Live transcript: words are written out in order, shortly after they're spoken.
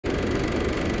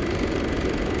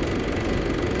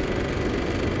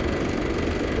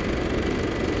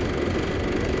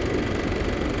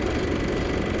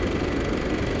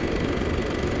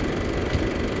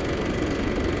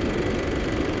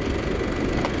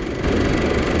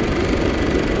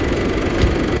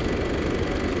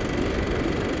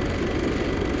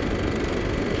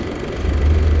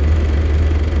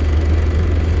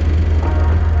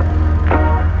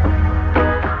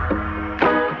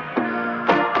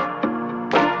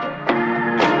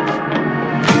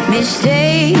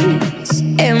Mistakes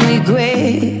and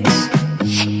regrets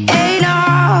ain't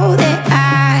all that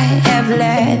I have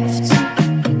left,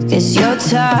 'cause your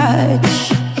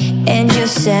touch and your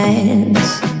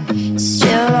sense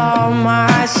still on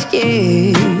my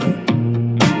skin.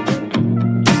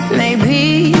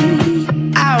 Maybe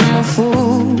I'm a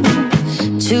fool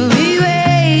to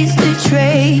erase the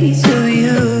trace of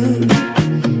you,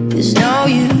 'cause now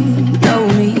you know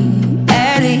me,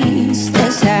 at least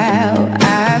that's how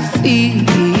I feel.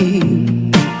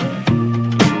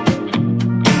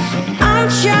 I'm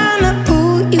trying to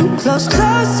pull you close,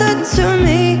 closer to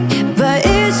me, but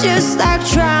it's just like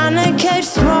trying to catch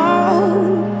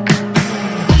smoke.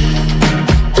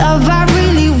 Love, I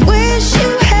really wish you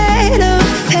had a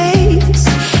face.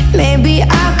 Maybe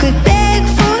I could beg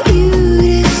for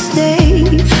you to stay.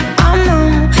 I'm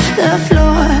on the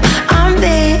floor, I'm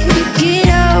begging,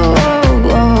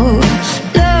 oh,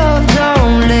 love,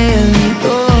 don't let me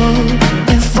go.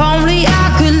 If only I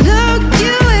could look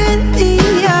you in the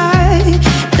eye,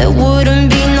 there wouldn't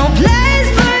be no place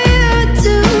for you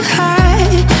to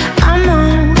hide. I'm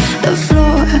on the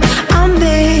floor, I'm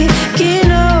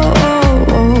begging, oh,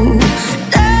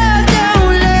 love,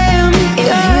 don't let me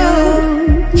go.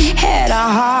 If you had a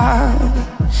heart,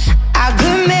 I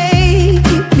could make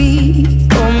it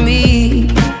beat for me.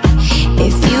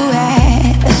 If you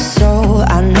had a soul,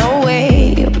 I know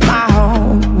where my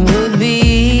home would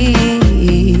be.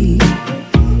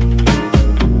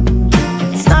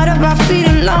 It's not about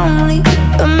feeling lonely,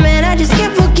 but man, I just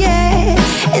can't forget.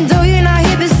 And though you're not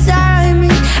here beside me,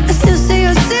 I still see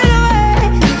your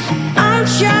silhouette. I'm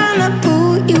trying to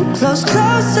pull you close,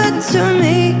 closer to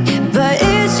me, but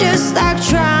it's just like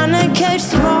trying to catch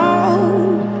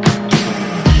smoke.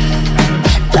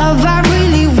 Love, I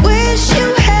really wish you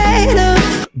had a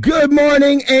Good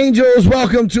morning, angels.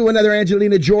 Welcome to another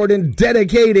Angelina Jordan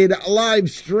dedicated live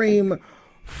stream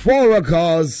for a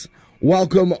cause.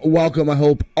 Welcome, welcome. I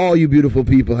hope all you beautiful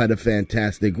people had a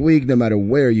fantastic week, no matter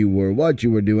where you were, what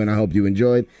you were doing. I hope you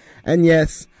enjoyed. And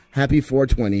yes, happy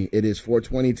 420. It is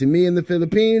 420 to me in the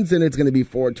Philippines, and it's going to be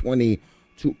 420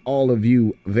 to all of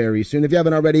you very soon. If you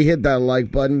haven't already, hit that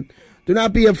like button. Do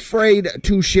not be afraid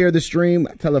to share the stream.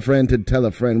 Tell a friend to tell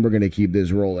a friend. We're going to keep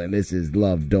this rolling. This is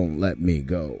Love, Don't Let Me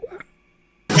Go.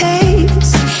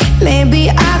 face. Maybe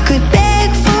I could beg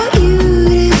for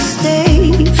you to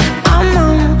stay. I'm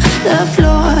on the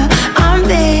floor, I'm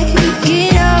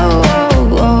begging,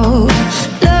 oh,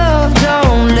 love,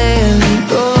 don't let me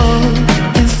go.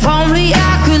 If only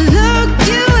I could look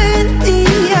you in the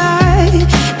eye,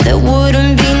 there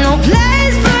wouldn't be no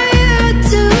place for you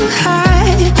to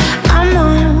hide. I'm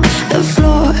on the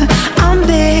floor, I'm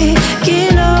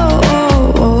begging, oh,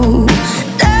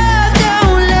 love,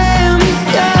 don't let me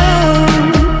go.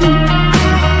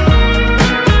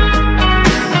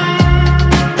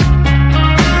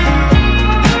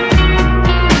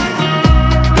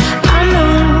 I'm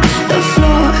on the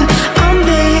floor, I'm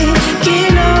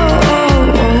begging, oh,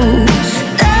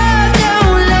 love,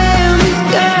 don't let me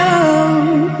go.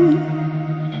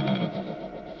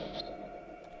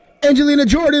 Angelina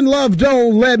Jordan, Love,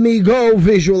 Don't Let Me Go,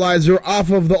 visualizer off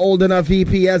of the Old Enough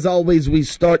EP. As always, we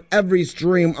start every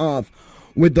stream off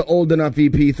with the Old Enough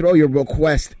EP. Throw your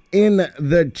request in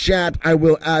the chat. I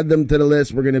will add them to the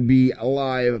list. We're going to be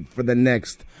live for the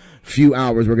next few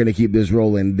hours. We're going to keep this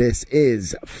rolling. This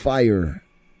is Fire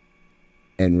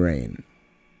and Rain.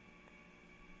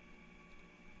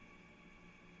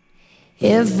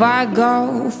 If I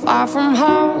go far from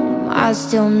home, I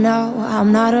still know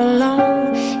I'm not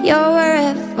alone. You're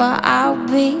wherever I'll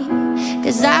be,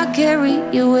 'cause I carry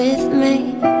you with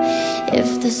me.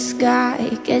 If the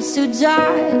sky gets too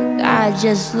dark, I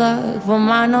just look for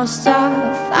my North Star.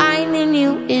 Finding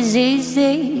you is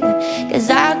easy,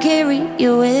 'cause I carry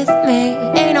you with me.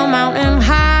 Ain't no mountain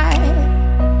high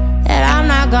that I'm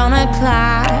not gonna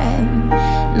climb.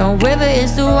 No river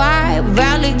is too wide,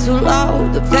 valley too low.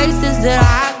 The places that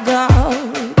I go,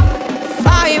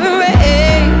 fire and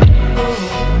rain,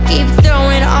 keep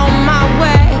throwing on my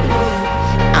way.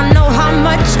 I know how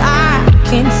much I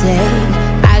can take.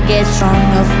 I get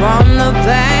stronger from the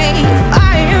pain.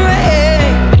 Fire and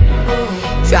rain,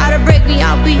 try to break me,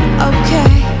 I'll be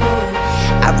okay.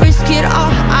 I risk it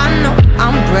all, I know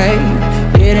I'm brave.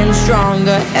 Getting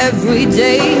stronger every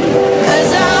day,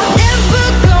 'cause I'm never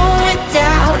going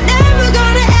down, never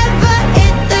gonna ever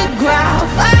hit the ground.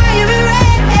 Fire and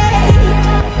rain,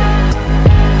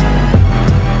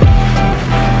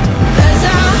 'cause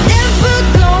I'm never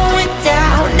going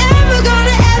down, never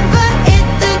gonna ever hit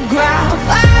the ground.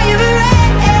 Fire and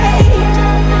rain.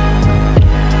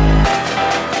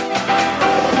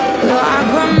 Well, I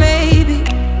grow maybe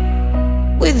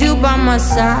with you by my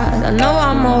side, I know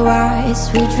I'm alright.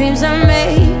 Sweet dreams I'm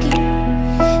making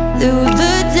through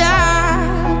the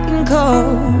dark and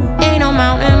cold. Ain't no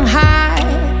mountain high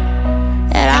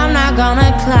that I'm not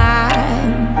gonna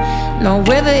climb. No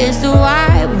river is too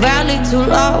wide, valley too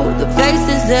low. The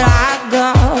places that I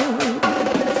go,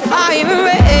 fire and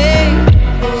rain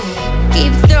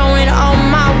keep throwing on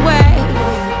my way.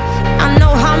 I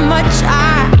know how much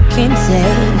I can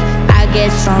take. I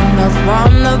get stronger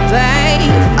from the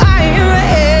pain. Fire and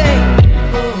rain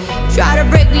try to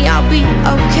break me, I'll be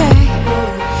okay.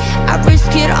 I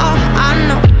risk it all, I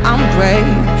know I'm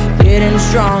brave. Getting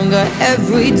stronger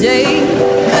every day.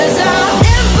 'Cause I'm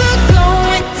never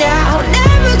going down,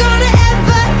 never gonna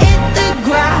ever hit the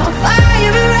ground.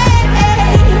 Fire and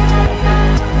rain.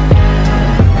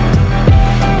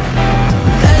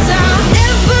 'Cause I'm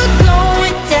never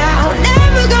going down,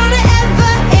 never gonna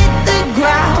ever hit the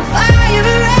ground. Fire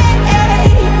and rain.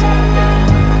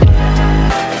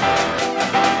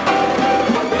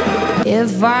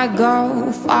 If I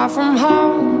go far from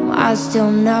home, I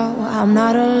still know I'm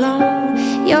not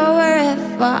alone. You're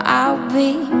wherever I'll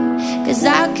be, 'cause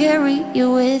I carry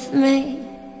you with me.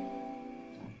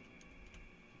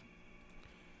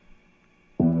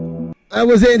 That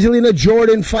was Angelina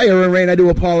Jordan, Fire and Rain. I do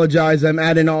apologize. I'm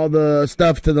adding all the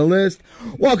stuff to the list.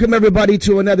 Welcome, everybody,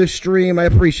 to another stream. I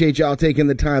appreciate y'all taking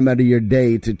the time out of your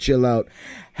day to chill out,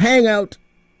 hang out,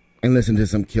 and listen to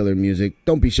some killer music.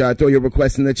 Don't be shy. Throw your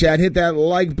requests in the chat. Hit that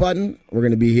like button. We're going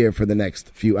to be here for the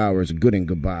next few hours. Good and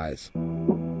goodbyes.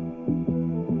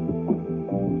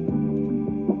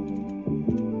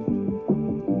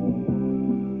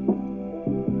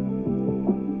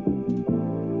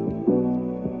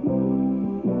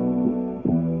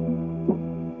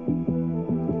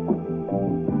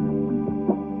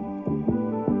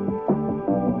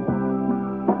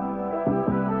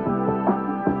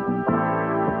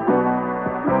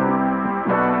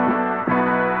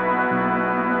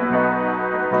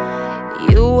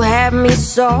 Had me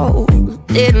so,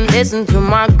 didn't listen to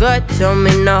my gut, tell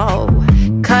me no.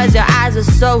 'Cause your eyes are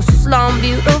so slow and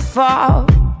beautiful.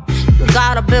 You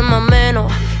got up in my mental,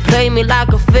 play me like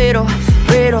a fiddle,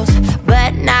 riddles.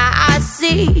 But now I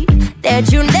see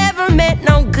that you never meant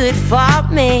no good for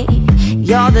me.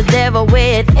 You're the devil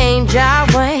with angel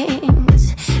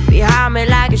wings, behind me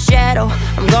like a shadow.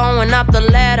 I'm going up the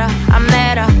ladder, I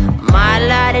met her. My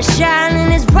light is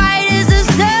shining as bright as the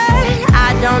sun.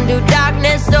 I don't do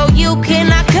darkness, so you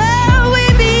cannot come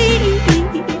with me.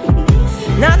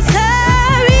 Not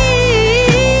sorry.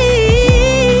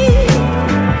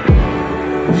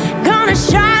 Gonna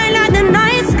shine like the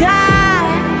night sky,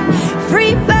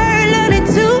 free bird learning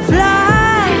to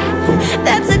fly.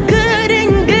 That's a good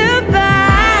and goodbye.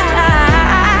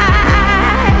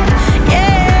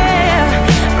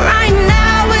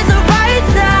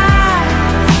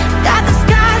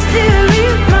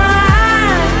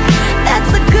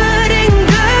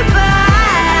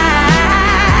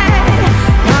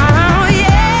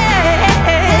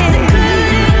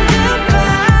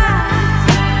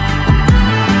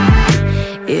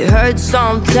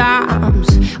 Sometimes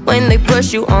when they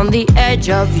push you on the edge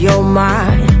of your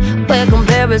mind, where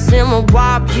comparison will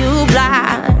wipe you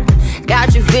blind.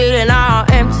 Got you feeling all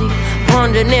empty,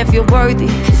 wondering if you're worthy.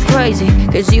 It's crazy,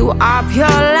 'cause you are pure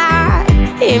light,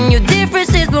 and your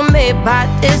differences were made by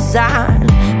design.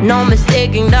 No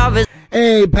mistaking love is.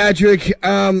 Hey, Patrick,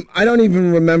 I don't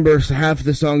even remember half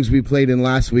the songs we played in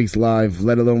last week's live,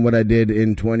 let alone what I did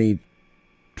in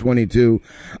 2022.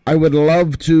 I would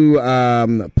love to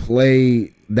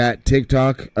play that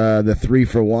TikTok, the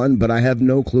 3-for-1, but I have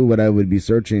no clue what I would be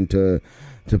searching to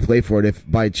play for it. If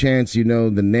by chance you know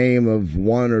the name of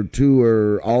one or two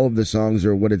or all of the songs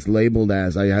or what it's labeled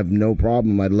as, I have no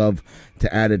problem. I'd love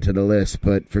to add it to the list,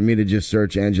 but for me to just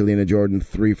search Angelina Jordan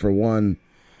 3-for-1,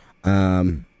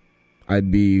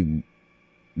 I'd be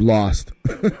lost.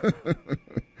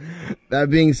 That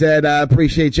being said, I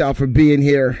appreciate y'all for being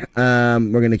here.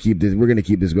 We're gonna keep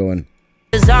this going.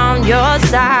 Is on your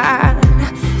side.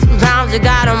 Sometimes you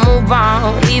gotta move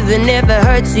on, even if it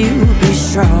hurts you. Be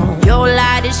strong. Your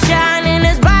light is shining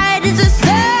as bright as the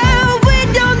sun. We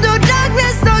don't do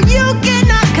darkness, so you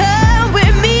cannot come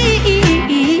with me.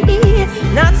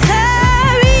 Not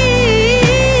sorry.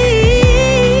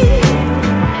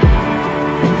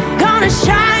 Gonna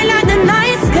shine like the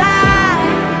night sky,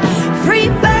 free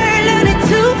bird learning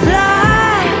to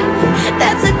fly.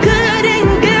 That's a good and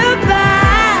goodbye.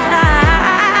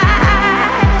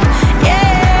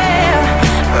 Yeah,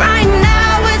 right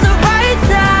now is the right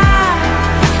time.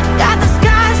 Got the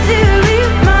skies to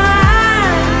leave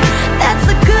mine.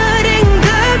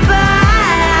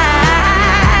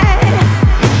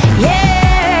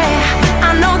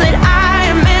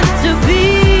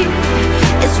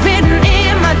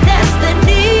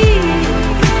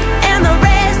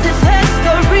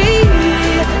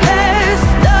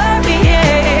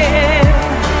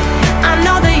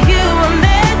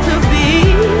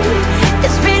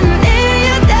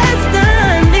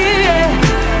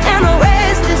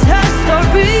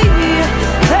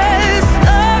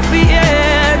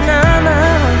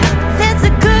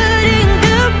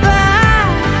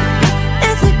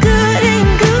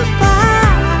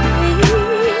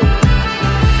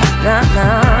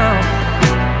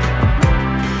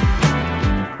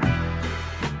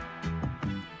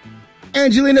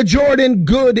 Angelina Jordan,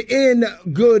 good in,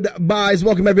 goodbyes.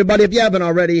 Welcome, everybody. If you haven't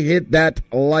already, hit that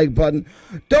like button.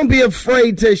 Don't be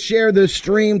afraid to share the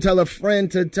stream. Tell a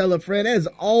friend to tell a friend. As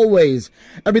always,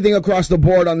 everything across the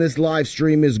board on this live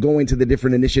stream is going to the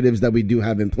different initiatives that we do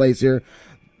have in place here.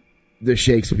 The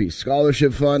Shakespeare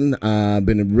Scholarship Fund.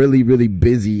 Been a really, really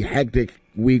busy, hectic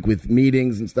week with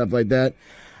meetings and stuff like that.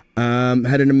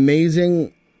 Had an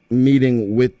amazing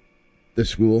meeting with the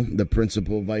school, the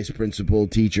principal, vice principal,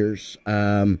 teachers,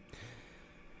 and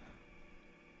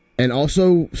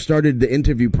also started the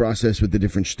interview process with the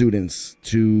different students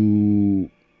to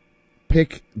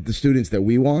pick the students that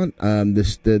we want.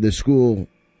 The school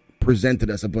presented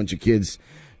us a bunch of kids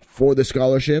for the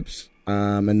scholarships,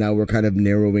 and now we're kind of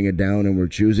narrowing it down and we're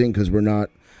choosing because we're not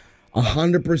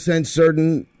 100%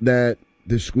 certain that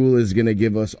the school is going to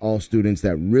give us all students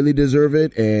that really deserve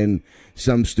it and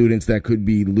some students that could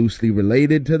be loosely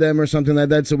related to them or something like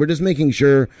that. So we're just making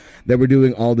sure that we're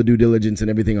doing all the due diligence and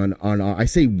everything on our, I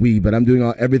say we, but I'm doing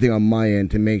everything on my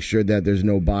end to make sure that there's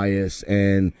no bias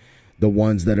and the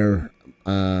ones that are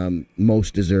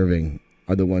most deserving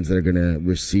are the ones that are going to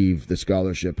receive the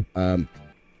scholarship, the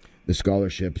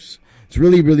scholarships. It's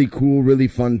really, really cool, really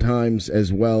fun times,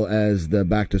 as well as the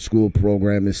back to school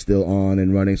program is still on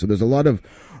and running. So there's a lot of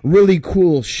really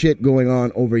cool shit going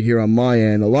on over here on my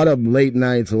end. A lot of late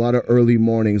nights, a lot of early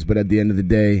mornings, but at the end of the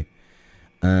day,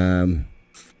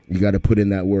 you got to put in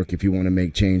that work if you want to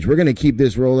make change. We're going to keep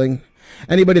this rolling.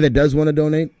 Anybody that does want to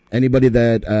donate, anybody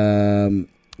that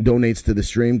donates to the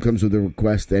stream comes with a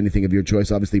request to anything of your choice,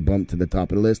 obviously bump to the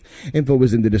top of the list. Info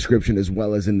is in the description as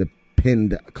well as in the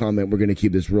pinned comment. We're going to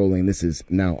keep this rolling. This is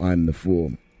Now I'm the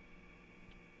Fool.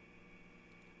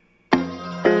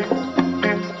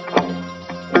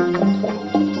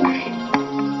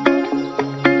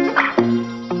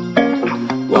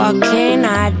 What can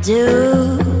I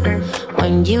do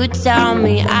when you tell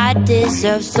me I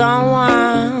deserve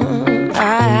someone?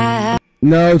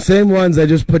 No, same ones. I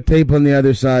just put tape on the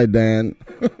other side, Dan.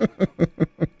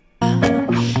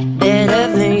 Better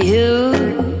than you.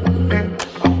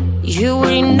 You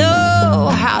really know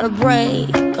how to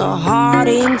break a heart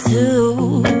in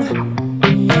two.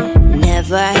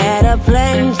 Never had a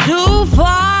plane too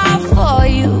far for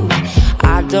you.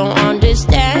 I don't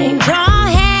understand, don't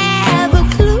have a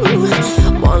clue.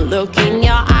 One look in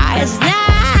your eyes, now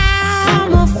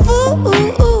I'm a fool.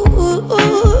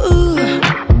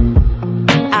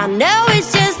 I know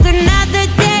it's just another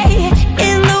day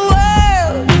in the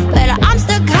world, but I'm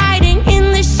stuck hiding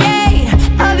in the shade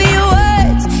of your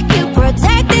words. You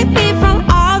protected me from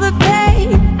all the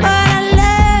pain, but I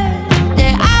learned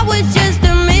that I was just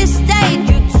a mistake.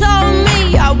 You told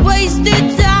me I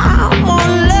wasted time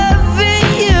on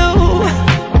loving you,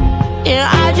 and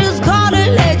I just called to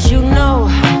let you know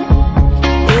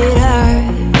it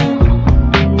hurt.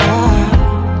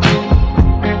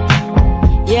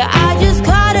 Yeah, I just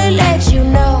called to let you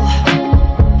know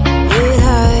it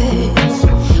hurts.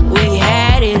 We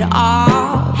had it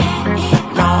all.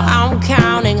 Now I'm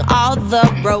counting all the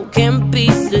broken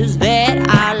pieces that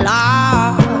I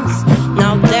lost.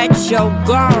 Now that you're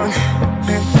gone,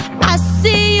 I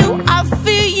see you, I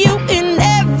feel you in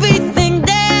everything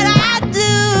that I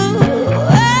do.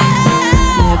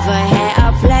 Never had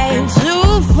a plane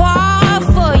too far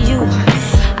for you.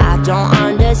 I don't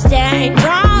understand,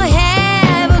 don't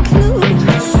have a clue.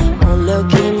 One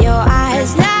look in your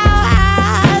eyes, now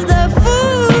I'm the fool.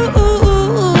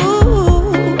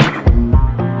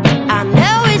 I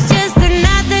know it's just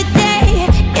another day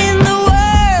in the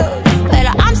world, but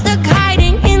I'm stuck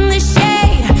hiding in the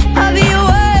shade of your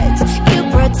words. You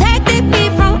protected me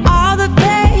from all the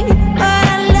pain, but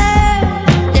I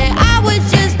learned that I was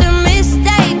just a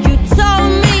mistake. You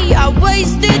told me I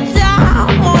wasted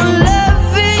time on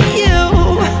loving you,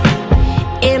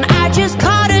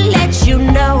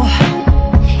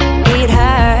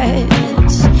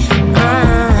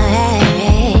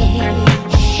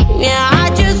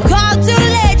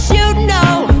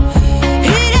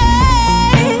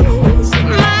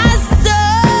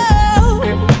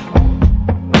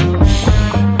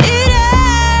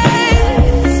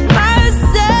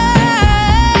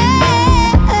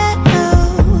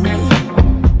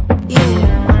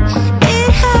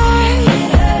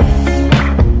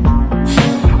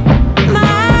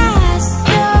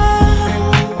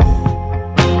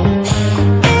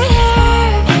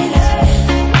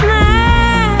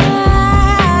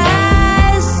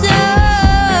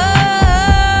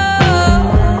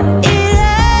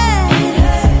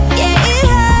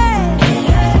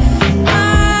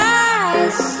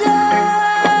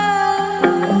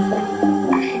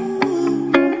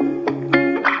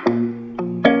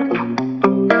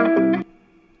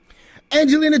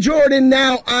 Jordan,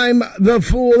 now I'm the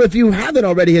fool. If you haven't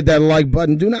already hit that like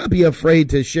button, do not be afraid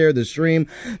to share the stream.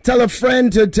 Tell a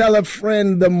friend to tell a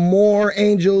friend. The more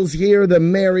angels here, the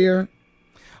merrier.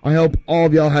 I hope all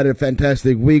of y'all had a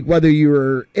fantastic week. Whether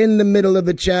you're in the middle of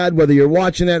the chat, whether you're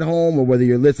watching at home, or whether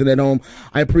you're listening at home,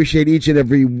 I appreciate each and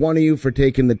every one of you for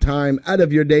taking the time out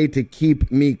of your day to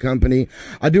keep me company.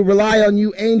 I do rely on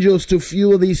you angels to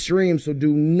fuel these streams, so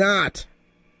do not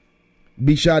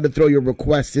be shy to throw your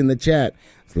requests in the chat.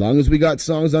 As long as we got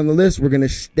songs on the list, we're going to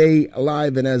stay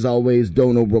alive. And as always,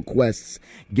 dono requests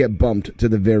get bumped to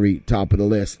the very top of the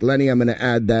list. Lenny, I'm going to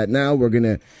add that now. We're going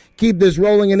to keep this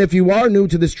rolling. And if you are new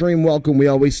to the stream, welcome. We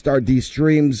always start these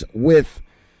streams with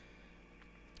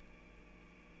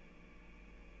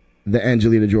the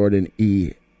Angelina Jordan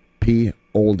EP,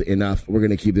 Old Enough. We're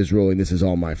going to keep this rolling. This is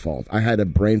all my fault. I had a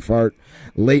brain fart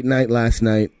late night last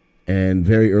night and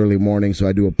very early morning, so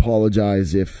I do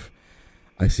apologize if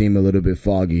I seem a little bit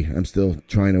foggy. I'm still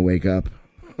trying to wake up.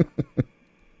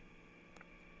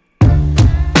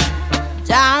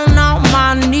 Down on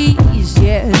my knees,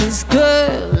 yeah, this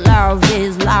good love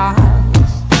is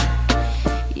lost.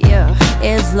 Yeah,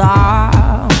 it's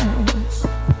lost.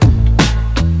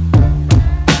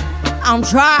 I'm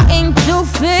trying to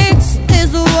fix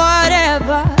this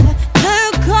whatever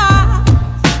the cost.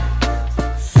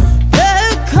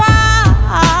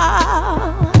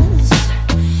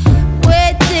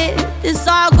 Where did this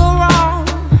all go wrong?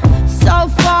 So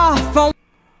far from.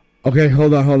 Okay,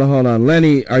 hold on.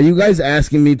 Lenny, are you guys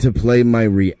asking me to play my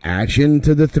reaction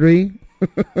to the three?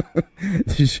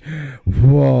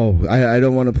 Whoa, I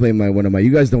don't want to play one of my.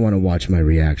 You guys don't want to watch my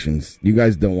reactions.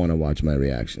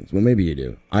 Well, maybe you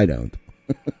do. I don't.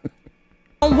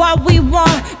 What we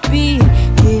want, be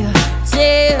here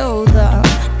till the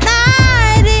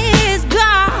night is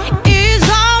gone. It's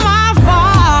all my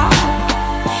fault.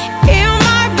 It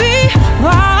might be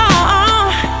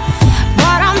wrong,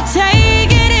 but I'm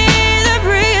taking in the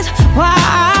breeze while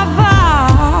I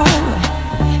fall.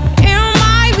 It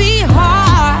might be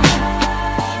hard,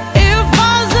 it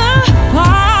falls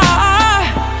apart,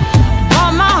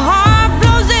 but my heart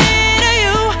flows into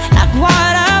you like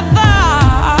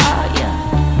waterfall. Yeah.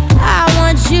 I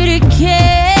want you to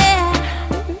care.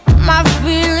 My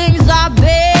feelings are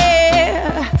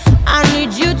bare. I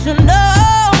need you to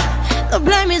know the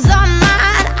blame is on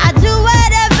mine. I do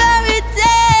whatever it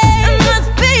takes. It must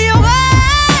be your way.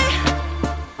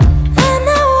 I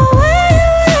know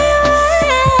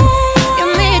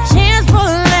give me a chance for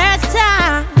the last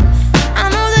time. I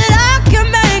know that I can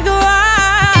make it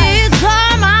right. It's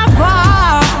all my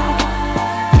fault.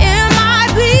 It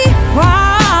might be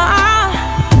wrong,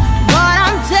 but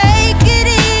I'm taking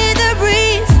in the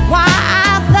breeze while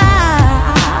I fall.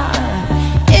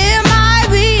 It might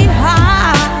be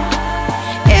hard,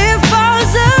 it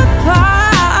falls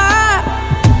apart,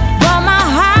 but my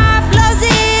heart flows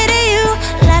into you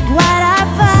like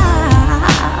waterfall.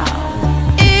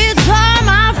 It's all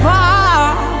my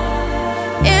fault.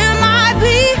 It might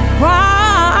be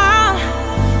wrong,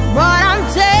 but I'm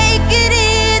taking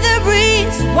in the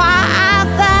breeze while I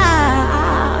fall.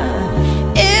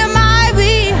 It might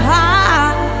be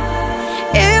hard,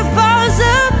 it falls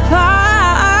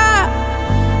apart,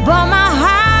 but my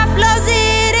heart flows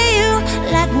into you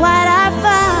like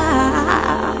waterfalls.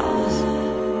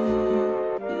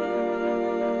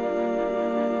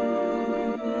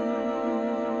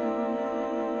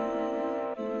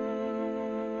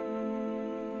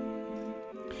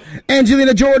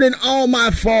 Angelina Jordan, All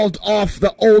My Fault, off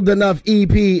the Old Enough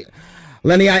EP.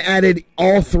 Lenny, I added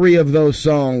all three of those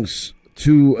songs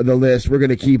to the list. We're going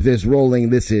to keep this rolling.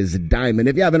 This is Diamond.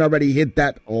 If you haven't already hit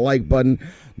that like button,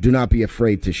 do not be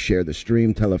afraid to share the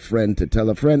stream. Tell a friend to tell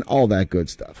a friend, all that good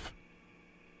stuff.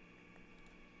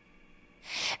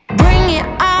 Bring it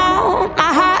on,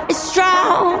 my heart is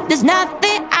strong. There's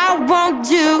nothing I won't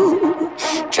do.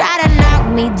 Try to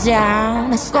knock me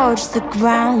down, I scorch the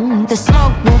ground. The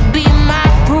smoke will be my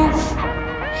proof.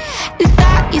 You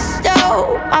thought you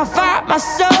stole my heart, my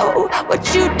soul.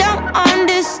 What you don't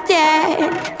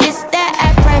understand is that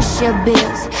I pressure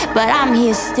bills, but I'm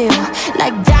here still,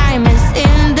 like diamonds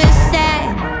in the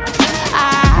sand.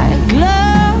 I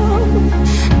glow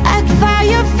like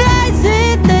fireflies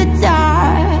in the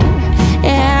dark,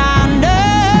 and I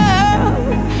know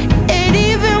it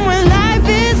even when life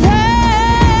is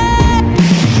hard.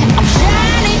 I'm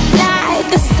shining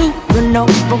like a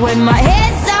supernova with my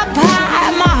head's up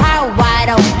high, my heart wide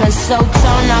open. So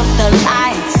turn off the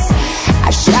lights,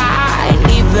 I shine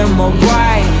even more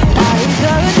bright like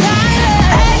a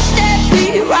diamond. Edge that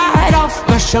beat right off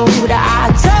my shoulder.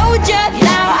 I told you,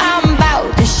 now I'm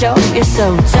about to show you.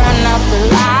 So turn off the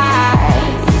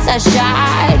lights, I that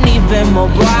shine even more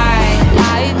bright,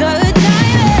 like a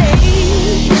diamond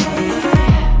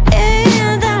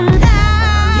in the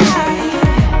night.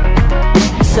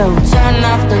 So turn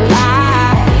off the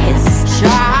lights,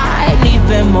 shine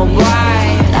even more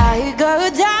bright, like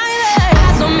a diamond.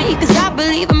 Eyes on me, cause I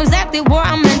believe I'm exactly where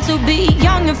I'm meant to be.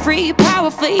 Young and free,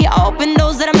 powerfully, open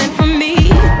doors that are meant for me.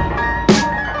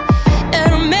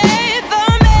 And I'm made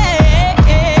for me.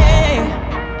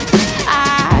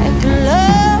 I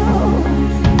glow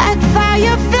like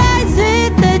fireflies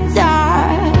in the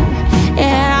dark,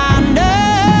 and I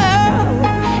know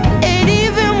it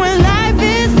even when life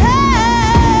is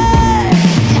hard.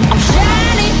 I'm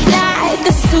shining like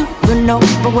a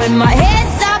supernova with my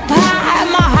head's up high,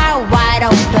 my heart wide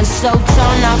open. So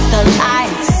turn off the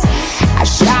lights, I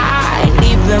shine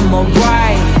even more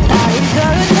bright, like a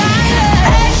diamond.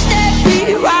 Edge that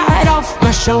beat right off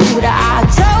my shoulder. I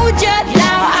told you,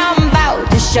 now I'm about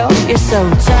to show you. So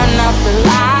turn off the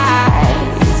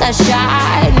lights, I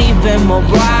shine even more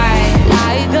bright,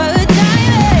 like a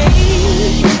diamond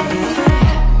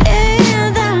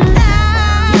in the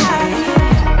night.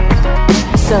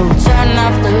 So turn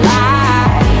off the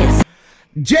lights.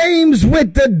 James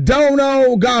with the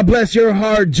dono. God bless your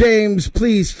heart, James.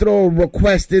 Please throw a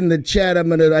request in the chat.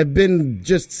 I've been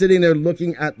just sitting there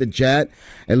looking at the chat.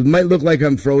 It might look like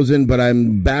I'm frozen, but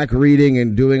I'm back reading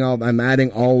and I'm adding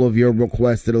all of your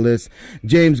requests to the list.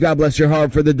 James, God bless your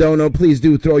heart for the dono. Please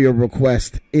do throw your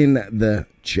request in the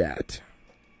chat.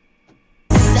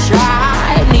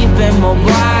 Shine even more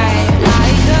bright,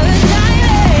 like a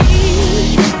diamond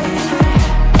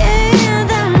in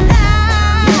the night.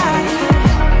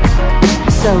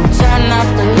 So turn off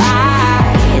the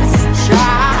lights,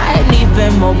 shine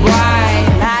even more bright,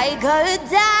 like a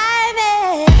diamond.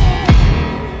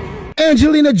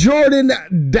 Angelina Jordan,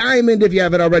 Diamond. If you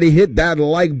haven't already, hit that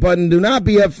like button. Do not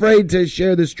be afraid to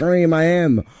share the stream. I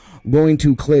am going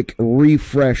to click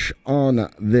refresh on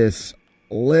this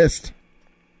list,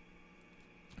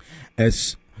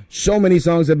 as so many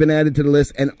songs have been added to the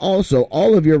list, and also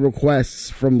all of your requests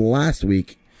from last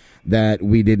week that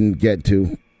we didn't get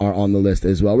to are on the list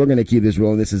as well. We're going to keep this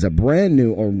rolling. This is a brand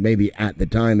new, or maybe at the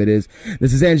time it is.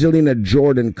 This is Angelina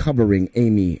Jordan covering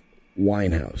Amy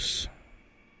Winehouse.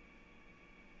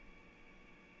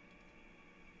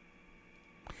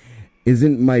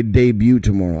 Isn't my debut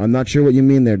tomorrow? I'm not sure what you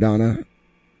mean there, Donna.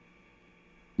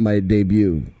 My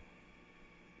debut.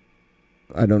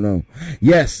 I don't know.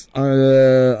 Yes,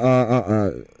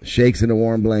 shakes in a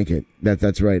warm blanket.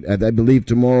 That's right. I believe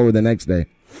tomorrow or the next day.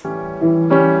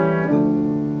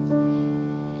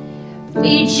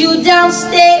 Meet you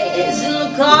downstairs in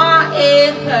the car,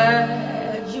 it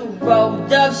hurt. You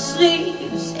rolled up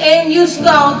sleeves and you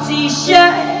skull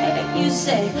t-shirt. You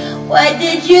say, what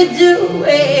did you do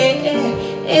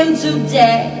him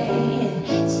today?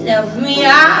 Snuff me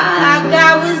out like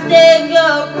I was dead,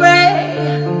 great.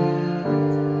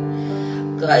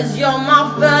 Cause you're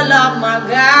my fella, my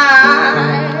guy.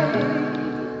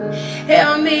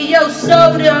 Hand me your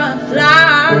soda and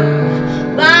fly.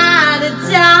 By the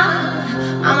time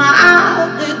I'm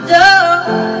out the door,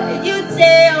 you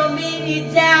tell me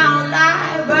down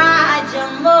like Roger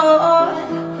Moore.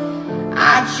 I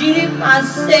cheated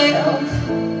myself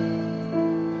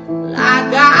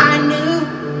like I knew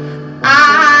I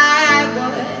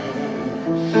would.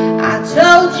 I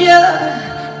told you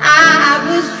I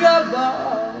was trouble.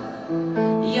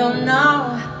 You know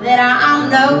that I'm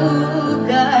no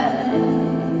good.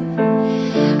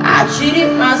 I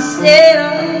treated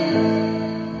myself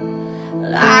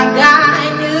like I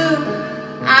knew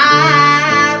I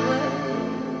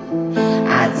would. I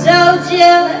told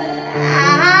you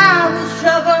I was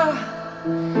trouble.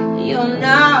 You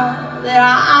know that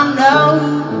I'm no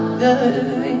good.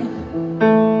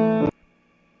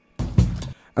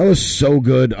 That was so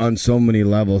good on so many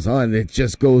levels, huh? And it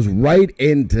just goes right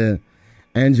into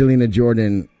Angelina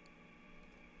Jordan,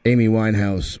 Amy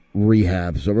Winehouse,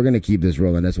 Rehab. So we're going to keep this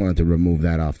rolling. I just wanted to remove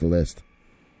that off the list.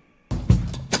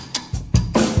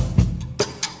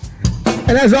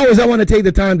 And as always, I want to take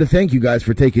the time to thank you guys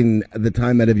for taking the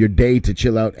time out of your day to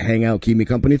chill out, hang out, keep me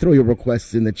company. Throw your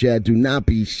requests in the chat. Do not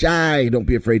be shy. Don't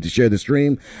be afraid to share the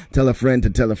stream. Tell a friend to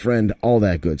tell a friend. All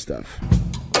that good stuff.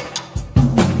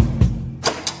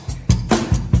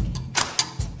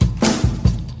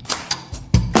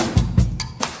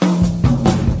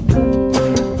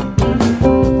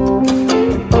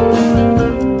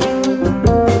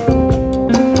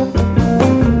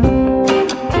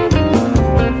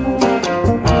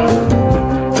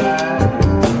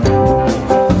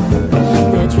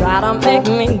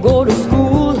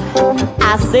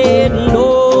 I said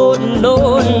no,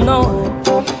 no, no.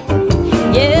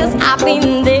 Yes,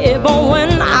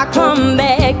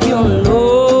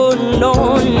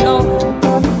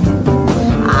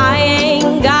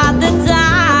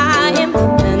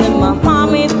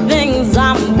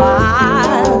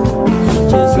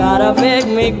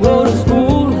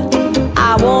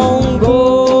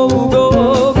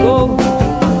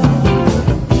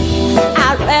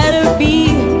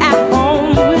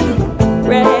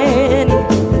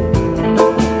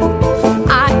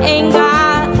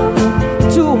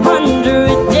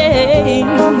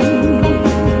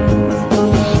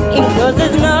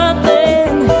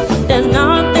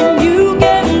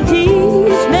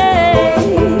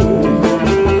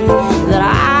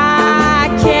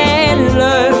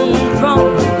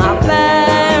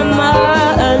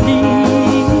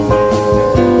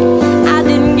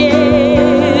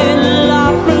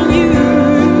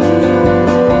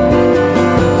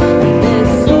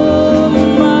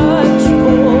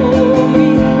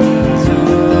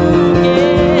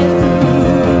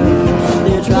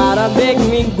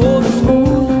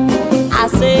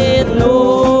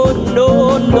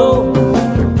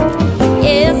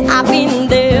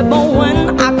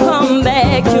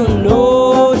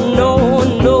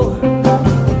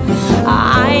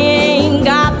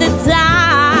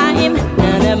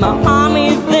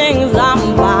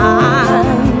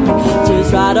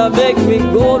 to make me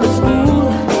go to school.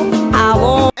 I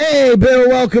won't. Hey, Bill,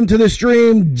 welcome to the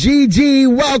stream. Gigi,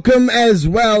 welcome as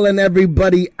well, and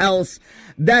everybody else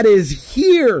that is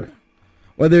here.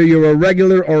 Whether you're a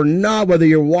regular or not, whether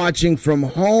you're watching from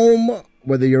home,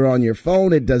 whether you're on your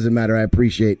phone, it doesn't matter. I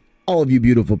appreciate all of you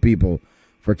beautiful people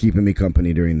for keeping me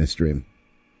company during this stream.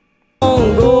 Go,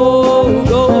 go,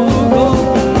 go.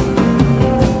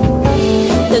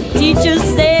 The teacher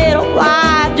said,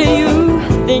 why do you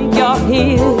think you're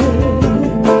here?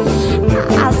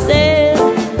 I said,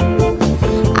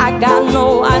 I got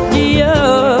no idea.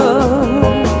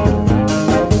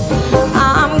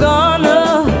 I'm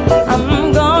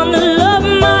gonna love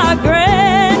my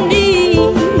granny,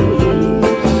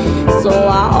 so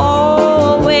I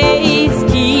always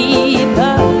keep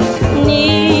her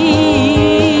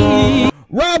near.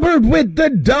 Robert with the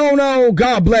dono.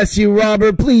 God bless you,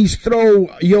 Robert. Please throw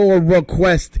your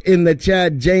request in the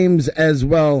chat. James as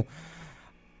well.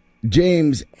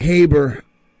 James Haber,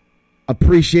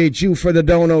 appreciate you for the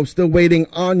dono. Still waiting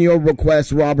on your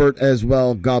request, Robert, as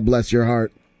well. God bless your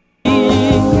heart.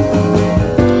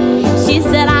 She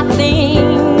said, I think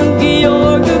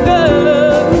you're a good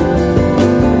girl.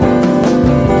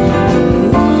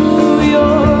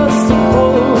 You're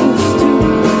supposed to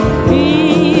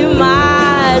be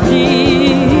my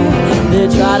dear. They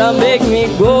try to make me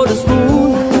go to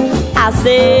school. I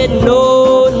said,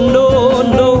 no, no,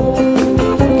 no.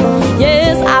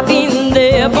 Yes, I've been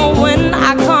there, but when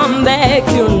I come back,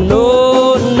 you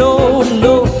know, no,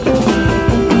 no.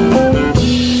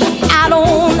 I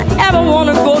don't ever want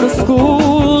to go to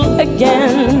school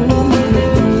again.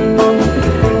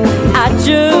 I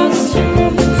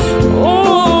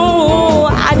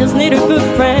just need a good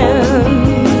friend.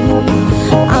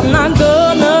 I'm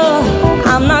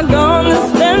not gonna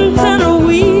spend 10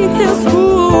 weeks in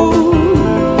school.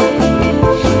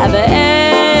 Have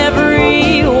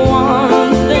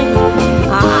everyone think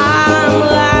I'm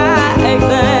like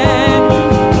that.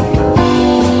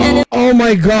 Oh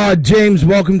my God, James,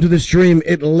 welcome to the stream.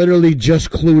 It literally just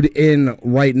clued in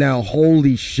right now.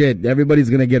 Holy shit.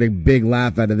 Everybody's going to get a big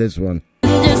laugh out of this one.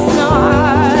 Just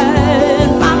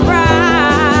not my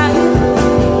pride.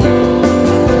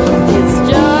 It's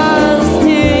just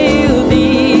till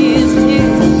these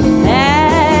tears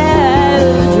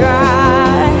have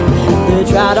dried. They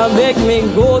try to make me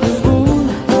go to school.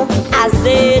 I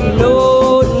said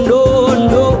no, no,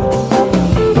 no.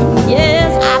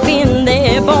 Yes, I've been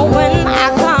there, but when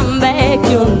I come back,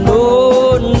 you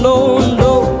know, no,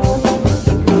 no.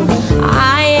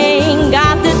 I ain't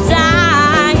got the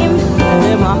time.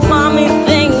 And my mommy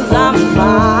thinks I'm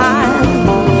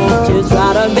fine. Just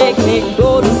try to make me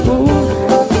go to school.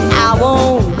 I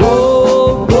won't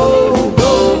go, go,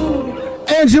 go.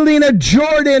 Angelina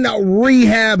Jordan,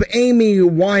 Rehab, Amy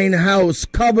Winehouse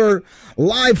cover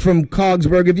live from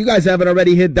Cogsburg. If you guys haven't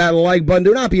already hit that like button,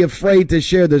 do not be afraid to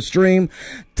share the stream.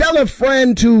 Tell a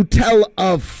friend to tell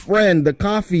a friend. The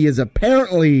coffee is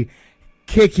apparently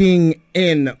kicking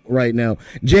in right now.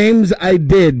 James, I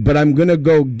did, but I'm gonna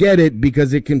go get it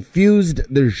because it confused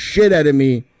the shit out of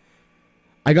me.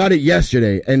 I got it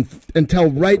yesterday, and until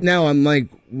right now, I'm like,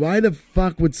 why the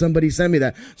fuck would somebody send me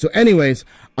that? So anyways,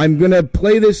 I'm going to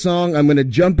play this song. I'm going to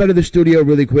jump out of the studio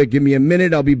really quick. Give me a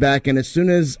minute. I'll be back. And as soon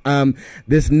as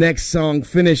this next song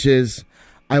finishes,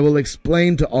 I will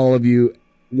explain to all of you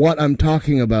what I'm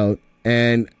talking about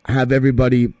and have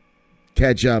everybody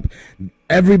catch up.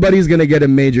 Everybody's going to get a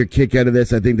major kick out of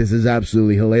this. I think this is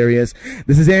absolutely hilarious.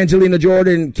 This is Angelina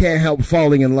Jordan, Can't Help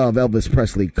Falling in Love, Elvis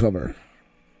Presley cover.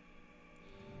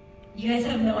 You guys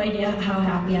have no idea how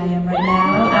happy I am right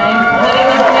now. I'm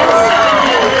having the best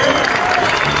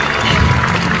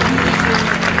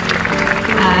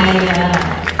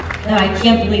time. I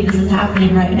can't believe this is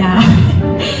happening right now.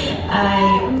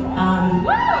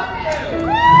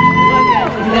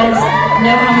 You guys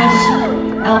know how much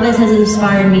Elvis has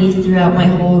inspired me throughout my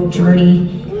whole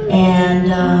journey, and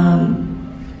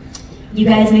you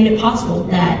guys made it possible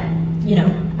that, you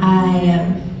know,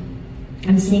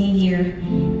 I'm singing here,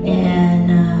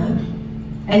 and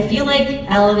I feel like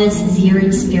Elvis is here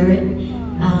in spirit.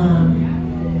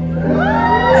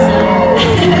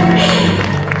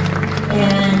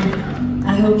 And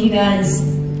I hope you guys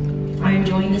are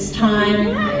enjoying this time,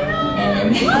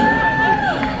 and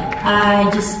I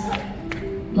just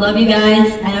love you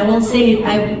guys, and I won't say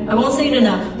it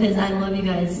enough because I love you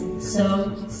guys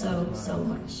so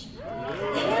much.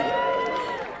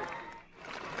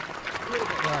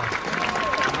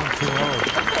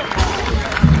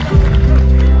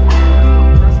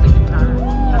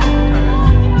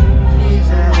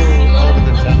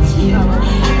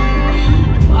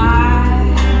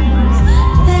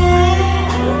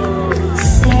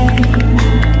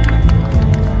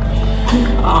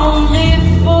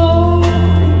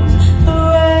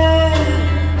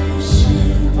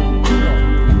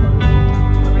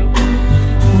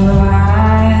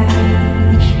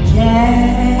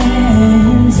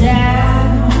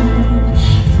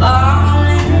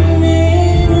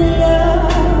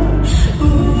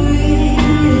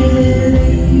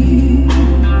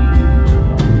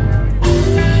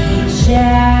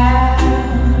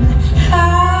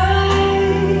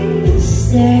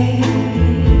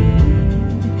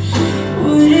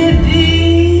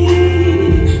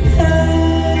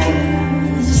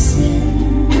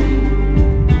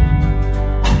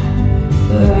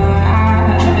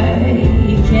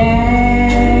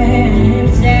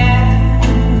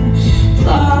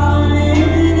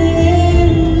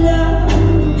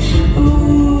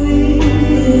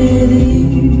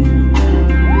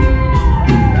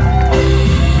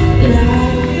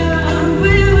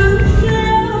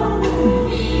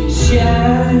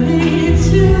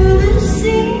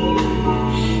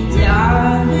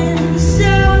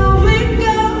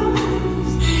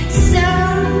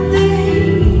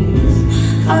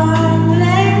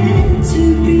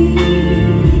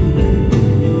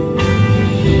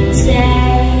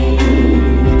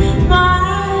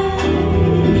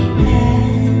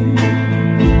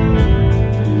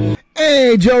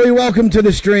 Hey, Joey, welcome to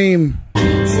the stream.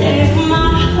 Take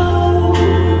my whole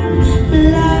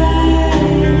life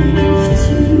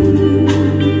too.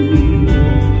 I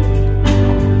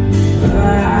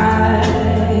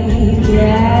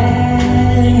can't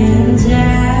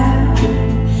help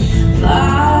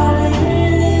falling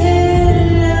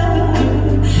in love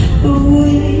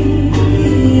with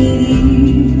you.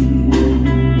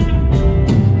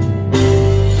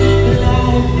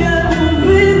 Like a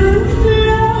river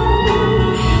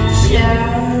flows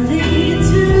surely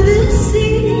to the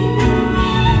sea,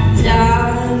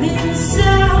 darling,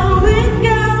 so it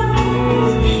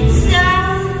goes.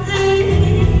 Some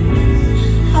things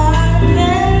are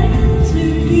meant to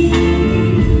be.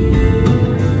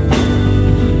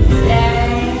 Take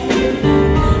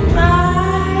my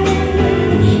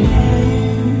hand,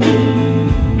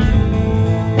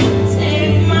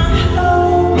 take my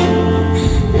whole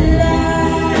life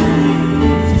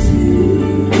too.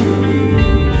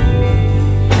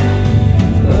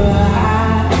 For I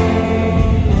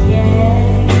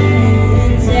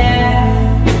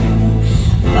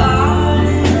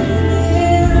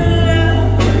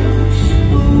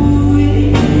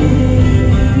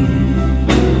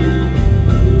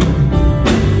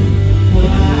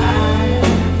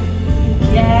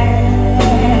can't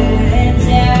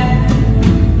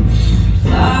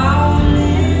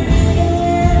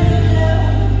help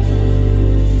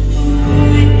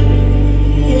falling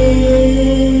in love with you.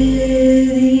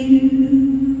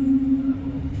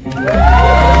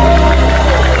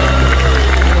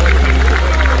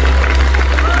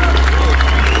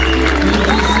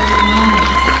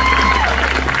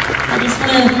 I just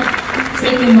want to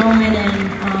take a moment and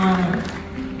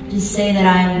just say that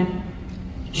I'm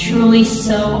truly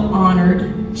so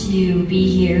honored to be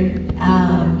here,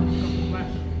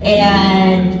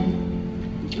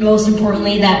 and most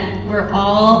importantly that we're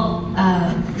all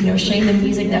sharing the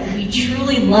music that we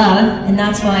truly love, and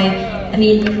that's why, I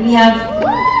mean, we have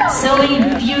so many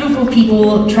beautiful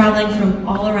people traveling from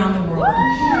all around the world,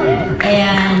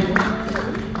 and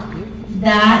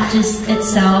that just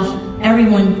itself,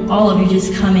 everyone, all of you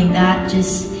just coming, that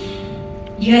just,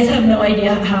 you guys have no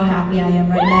idea how happy I am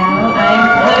right now. I'm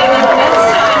having the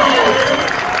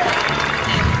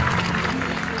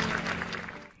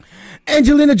best.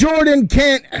 Angelina Jordan,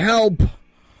 Can't Help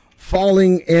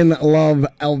Falling in Love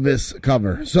Elvis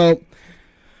cover. So,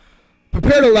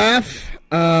 prepare to laugh.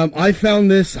 I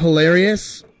found this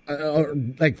hilarious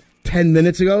like 10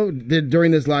 minutes ago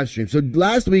during this live stream. So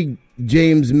last week,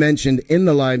 James mentioned in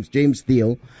the live, James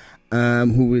Thiel,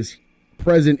 who was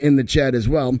present in the chat as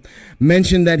well,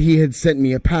 mentioned that he had sent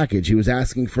me a package. He was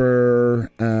asking for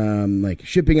like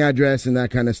shipping address and that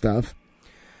kind of stuff.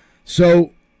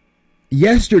 So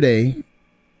yesterday,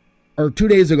 or 2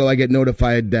 days ago, I get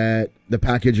notified that the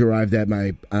package arrived at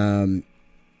my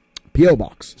P.O.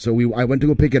 box. So I went to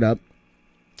go pick it up,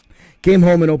 came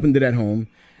home and opened it at home,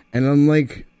 and I'm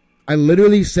like, I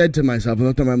literally said to myself, and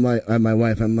looked at my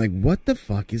wife, I'm like, what the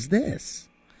fuck is this?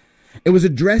 It was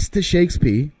addressed to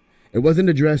Shakespeare. It wasn't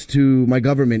addressed to my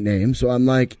government name, so I'm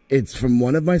like, it's from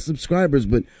one of my subscribers,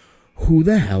 but who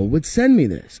the hell would send me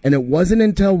this? And it wasn't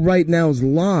until Right Now's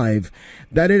live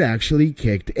that it actually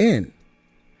kicked in.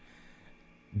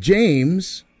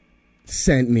 James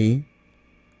sent me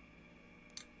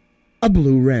a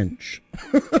blue wrench.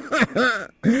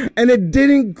 And it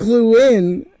didn't clue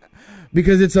in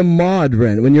because it's a mod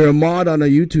wrench. When you're a mod on a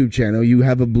YouTube channel, you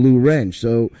have a blue wrench.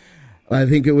 So I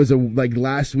think it was like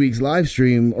last week's live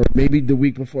stream, or maybe the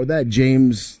week before that,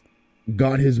 James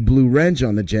got his blue wrench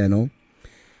on the channel.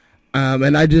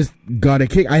 And I just got a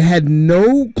kick. I had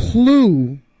no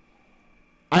clue.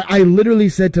 I literally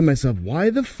said to myself, why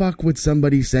the fuck would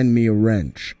somebody send me a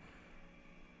wrench?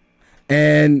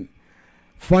 And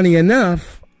funny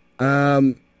enough,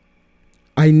 I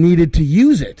needed to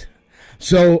use it.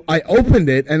 So I opened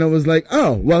it and I was like,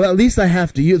 oh, well, at least I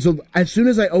have to use it. So as soon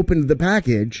as I opened the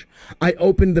package, I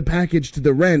opened the package to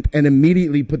the wrench and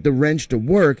immediately put the wrench to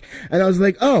work. And I was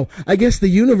like, oh, I guess the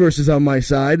universe is on my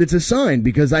side. It's a sign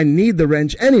because I need the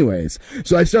wrench anyways.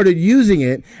 So I started using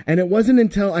it, and it wasn't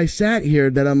until I sat here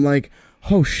that I'm like,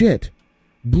 oh shit,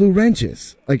 blue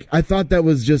wrenches. Like, I thought that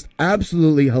was just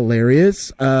absolutely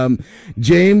hilarious.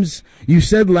 James, you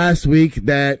said last week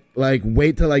that, like,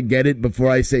 wait till I get it before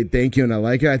I say thank you, and I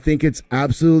like it. I think it's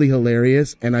absolutely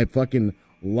hilarious, and I fucking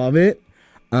love it.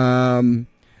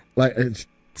 Like, it's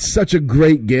such a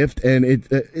great gift, and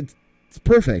it's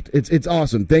perfect. It's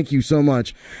awesome. Thank you so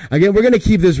much. Again, we're gonna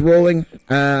keep this rolling.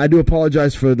 I do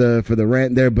apologize for the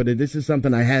rant there, but this is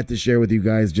something I had to share with you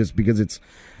guys just because it's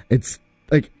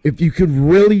like, if you could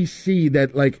really see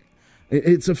that, like,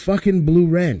 It's a fucking blue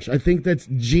wrench. I think that's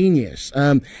genius.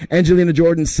 Angelina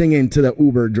Jordan singing to the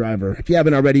Uber driver. If you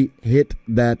haven't already, hit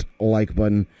that like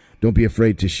button. Don't be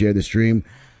afraid to share the stream.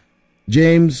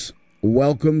 James,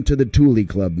 welcome to the Thule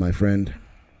Club, my friend.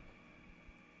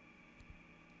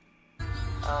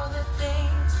 All the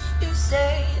things you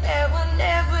say that will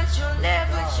never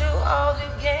true, all the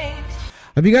games.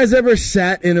 Have you guys ever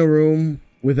sat in a room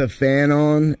with a fan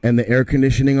on and the air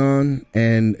conditioning on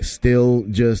and still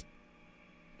just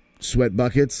sweat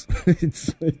buckets?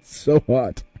 It's so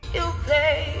hot. You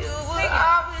play, you will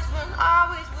always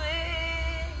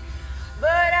win, but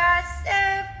I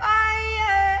set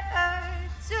fire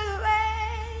to the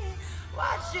rain.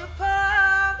 Watch you pour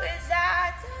as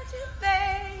I touch your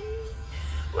face.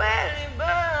 Well, it burn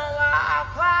while I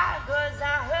cry, 'cause I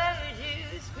heard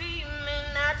you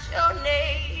screaming out your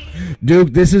name.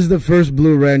 Duke, this is the first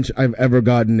blue wrench I've ever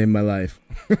gotten in my life.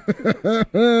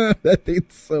 That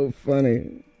thing's so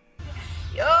funny.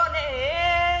 Your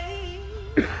name.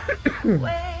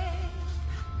 When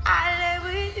I lay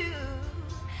with you,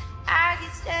 I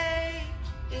can stay.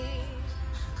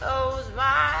 Close my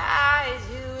eyes,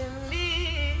 you and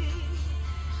me.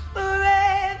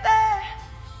 Forever,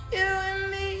 you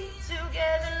and me.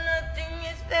 Together, nothing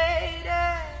is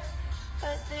better.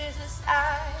 But there's a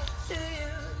side to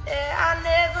you that I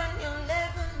never knew.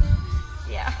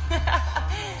 Yeah.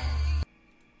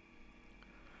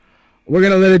 We're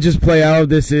gonna let it just play out.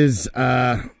 This is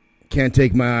Can't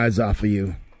Take My Eyes Off of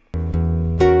You.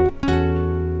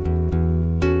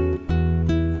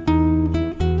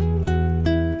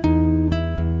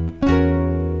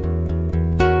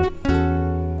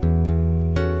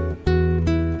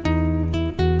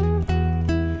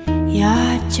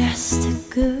 You're just too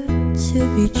good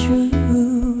to be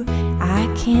true. I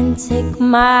can't take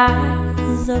my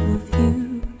eyes off of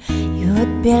you.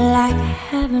 You'd be like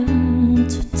heaven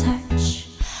to touch.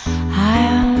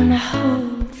 I wanna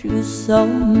hold you so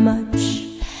much.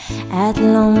 At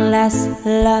long last,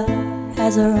 love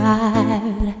has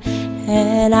arrived,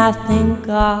 and I thank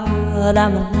God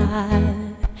I'm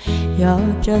alive.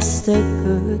 You're just too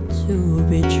good to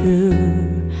be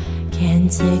true.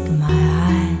 Can't take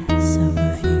my eyes off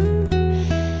of you.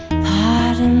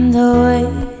 Pardon the way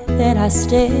that I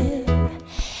stare.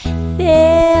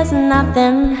 There's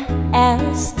nothing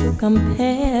else to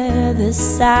compare. This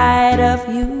side of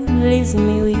you leaves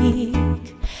me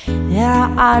weak. There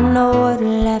are no words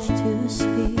left to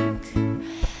speak.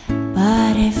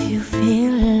 But if you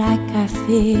feel like I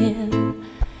feel,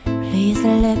 please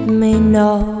let me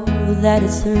know that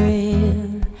it's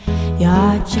real.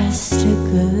 You're just too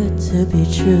good to be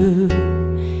true.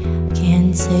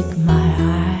 Can't take my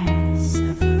eyes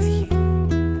off of you.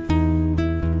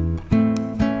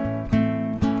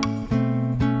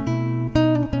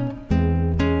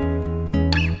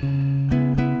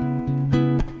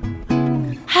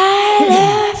 I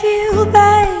love you,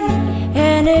 babe,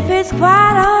 and if it's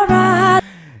quite alright.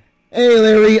 Hey,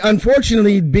 Larry,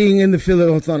 unfortunately, being in the Philippines,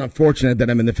 well, it's not unfortunate that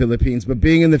I'm in the Philippines, but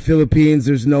being in the Philippines,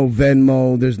 there's no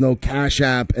Venmo, there's no Cash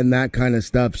App, and that kind of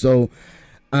stuff. So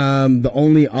the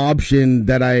only option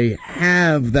that I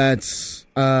have that's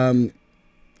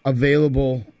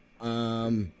available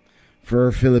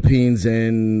for Philippines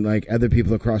and like other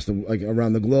people across the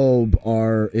around the globe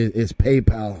is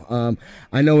PayPal.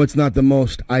 I know it's not the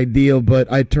most ideal, but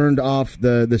I turned off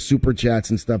the super chats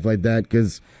and stuff like that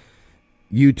because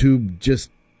YouTube just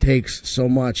takes so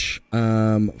much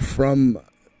from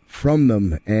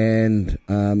them, and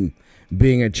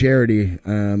being a charity,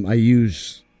 I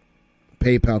use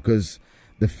PayPal because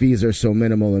the fees are so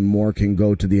minimal and more can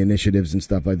go to the initiatives and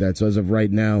stuff like that. So as of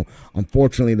right now,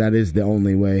 unfortunately, that is the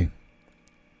only way.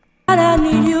 I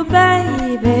need you,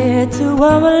 baby, to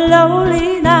warm a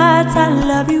lonely nights. I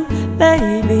love you,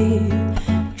 baby.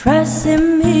 Trust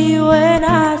in me when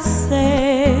I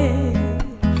say,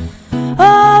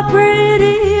 oh,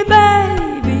 pretty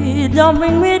baby, don't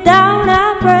bring me down,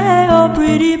 I pray. Oh,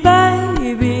 pretty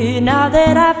baby, now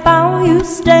that I found you,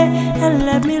 stay and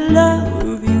let me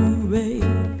love you,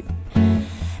 baby.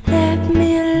 Let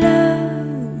me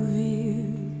love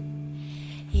you.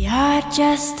 You're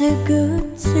just too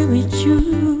good to be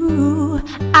true.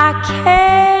 I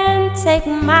can't take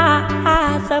my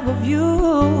eyes off of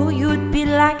you. You'd be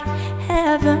like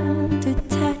heaven to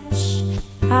touch.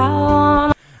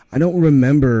 I don't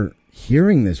remember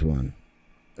hearing this one.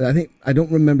 I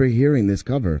don't remember hearing this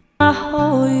cover. I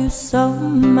hold you so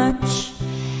much.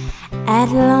 At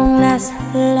long last,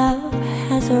 love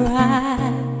has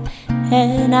arrived,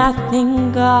 and I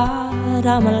thank God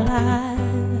I'm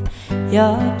alive.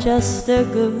 You're just too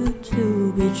good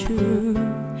to be true.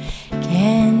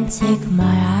 Can't take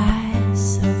my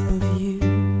eyes off of you.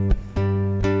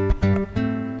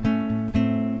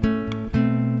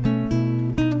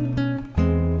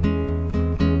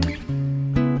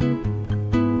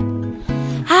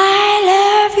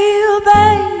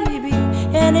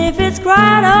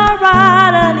 try to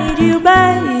ride. I need you,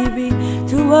 baby,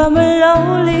 to warm my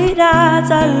lonely nights.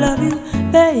 I love you,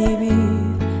 baby.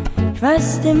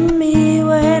 Trust in me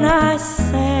when I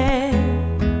say,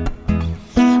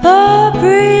 oh,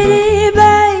 pretty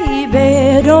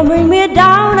baby, don't bring me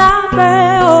down, I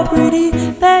pray. Oh, pretty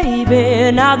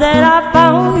baby, now that I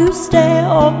found you, stay.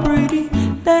 Oh, pretty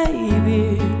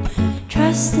baby,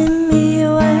 trust in me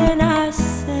when I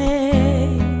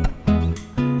say.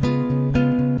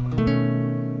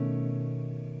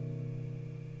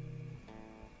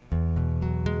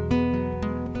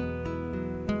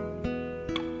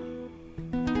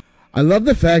 I love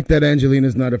the fact that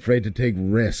Angelina's not afraid to take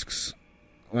risks.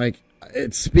 Like,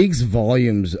 it speaks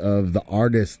volumes of the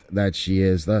artist that she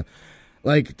is.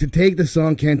 Like, to take the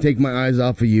song Can't Take My Eyes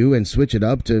Off of You and switch it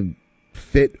up to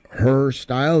fit her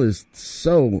style is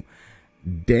so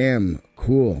damn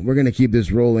cool. We're going to keep this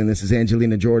rolling. This is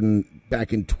Angelina Jordan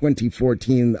back in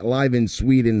 2014, live in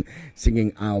Sweden,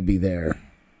 singing I'll Be There.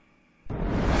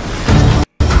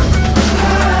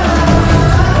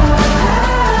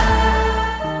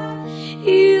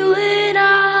 You and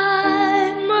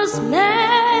I must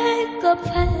make a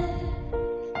plan.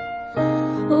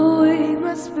 We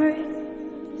must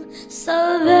bring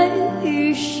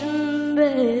salvation back.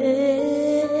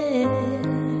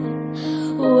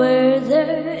 Where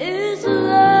there is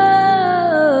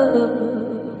love,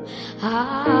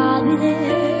 I'll be there.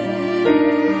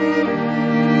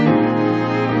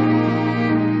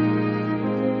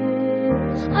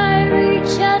 I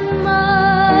reach out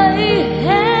my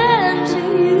hand to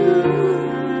you.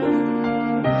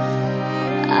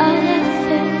 I have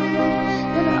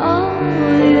faith in all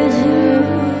you do.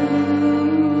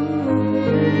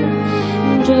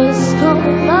 Just call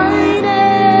my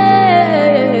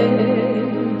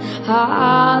name,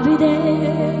 I'll be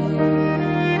there.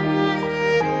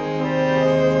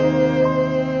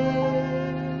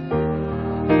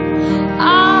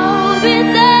 I'll be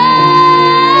there.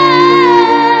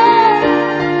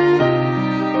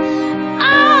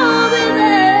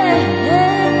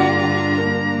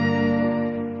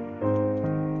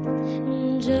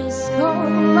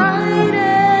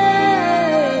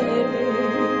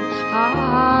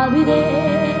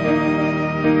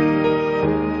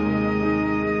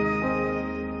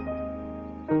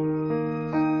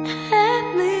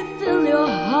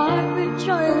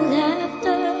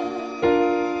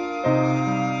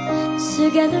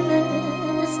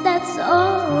 Togetherness, that's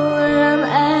all I'm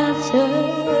after.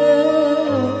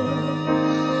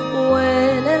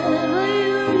 Whenever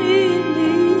you need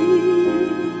me,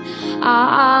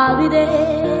 I'll be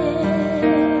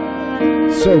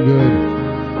there. So good.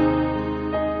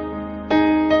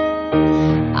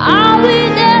 I'll be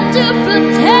there to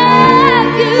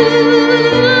protect you.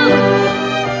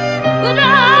 With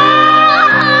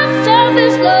all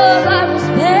selfish love, I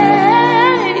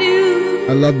respect you.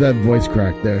 I love that voice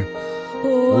crack there. I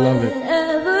love it.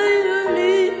 Whenever you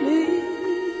need me,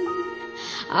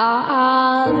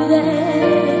 I'll be there.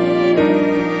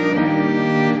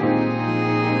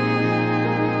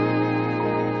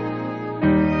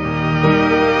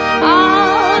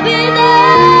 I'll be there.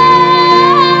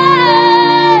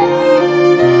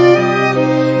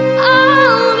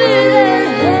 I'll be there.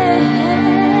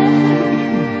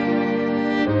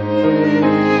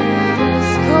 Just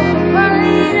call my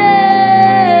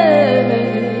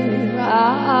name,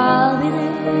 I'll be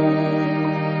there.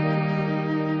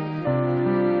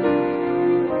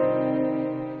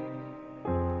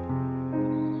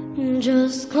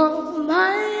 Just call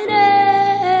my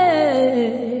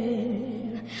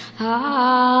name,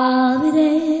 I'll be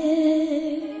there.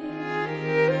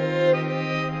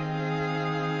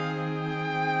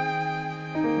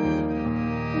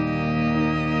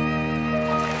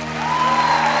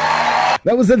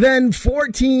 That was a then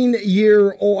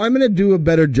 14-year-old. I'm going to do a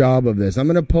better job of this. I'm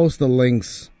going to post the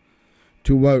links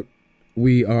to what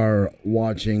we are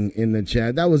watching in the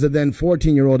chat. That was a then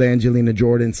 14-year-old Angelina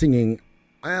Jordan singing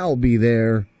I'll Be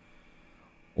There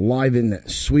live in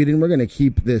Sweden. We're going to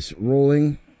keep this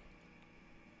rolling.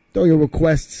 Throw your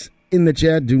requests in the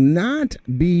chat. Do not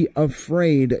be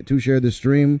afraid to share the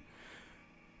stream.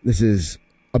 This is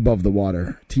Above the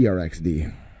Water,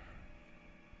 TRXD.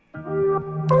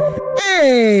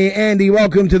 Hey, Andy,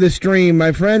 welcome to the stream,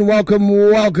 my friend. Welcome,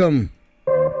 welcome.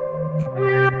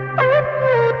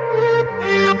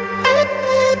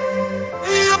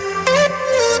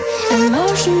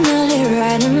 Emotionally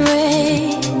riding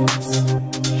waves.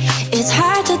 It's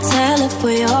hard to tell if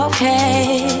we're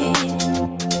okay.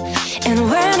 And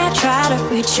when I try to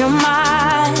reach your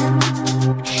mind,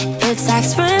 it's like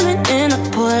swimming in a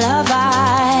pool of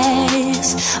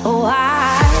ice. Oh,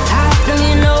 I don't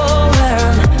you know where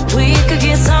I'm weak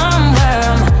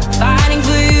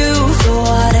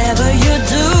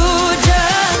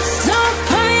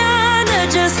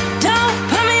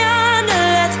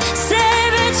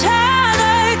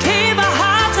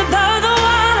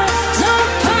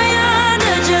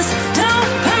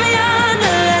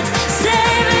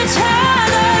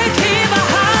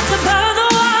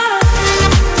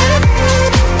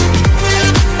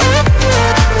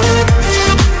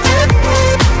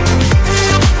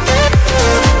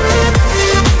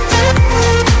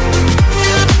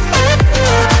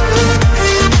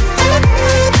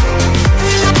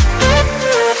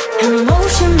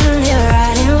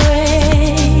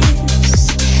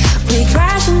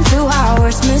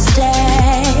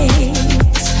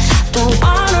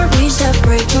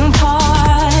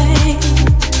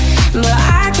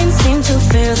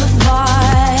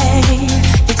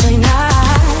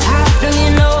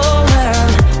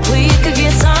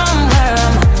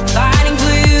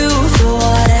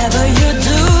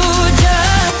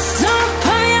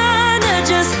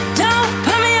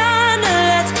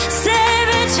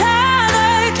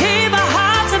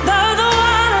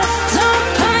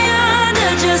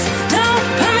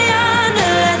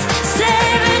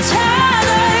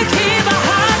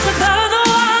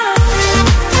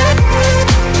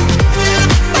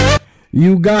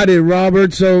You got it,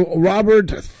 Robert. So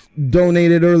Robert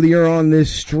donated earlier on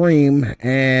this stream,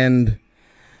 and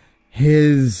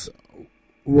his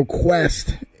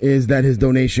request is that his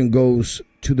donation goes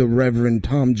to the Reverend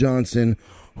Tom Johnson,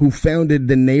 who founded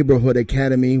the Neighborhood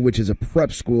Academy, which is a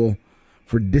prep school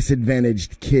for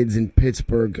disadvantaged kids in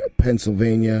Pittsburgh,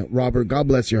 Pennsylvania. Robert, God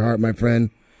bless your heart, my friend.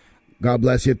 God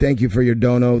bless you. Thank you for your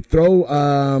dono. Throw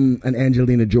an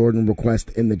Angelina Jordan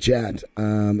request in the chat,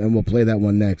 and we'll play that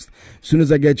one next. As soon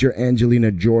as I get your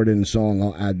Angelina Jordan song,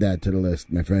 I'll add that to the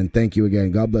list, my friend. Thank you again.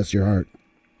 God bless your heart.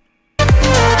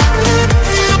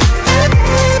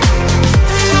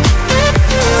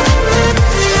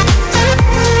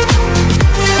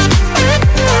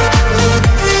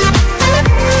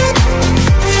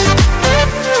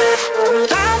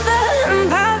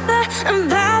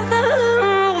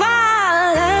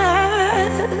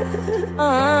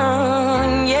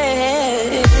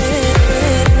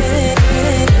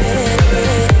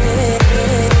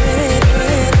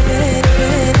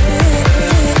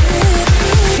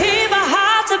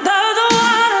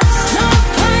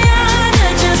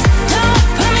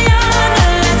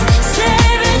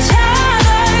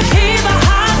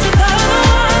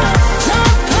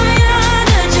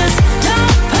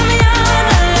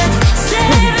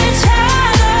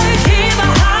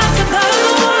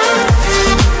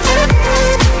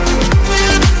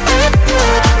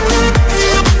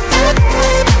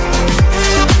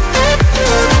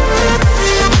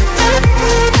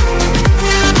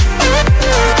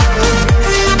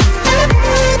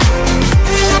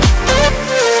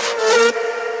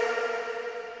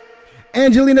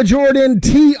 Angelina Jordan,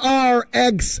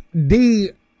 TRXD,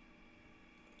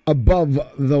 Above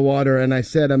the Water. And I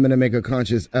said I'm going to make a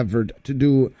conscious effort to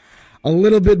do a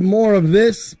little bit more of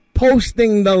this,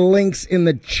 posting the links in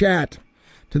the chat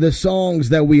to the songs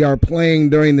that we are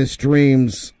playing during the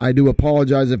streams. I do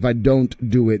apologize if I don't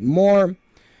do it more.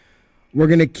 We're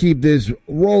going to keep this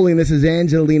rolling. This is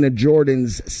Angelina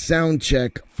Jordan's sound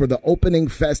check for the opening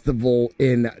festival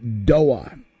in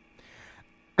Doha.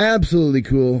 Absolutely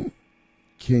cool.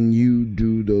 Can you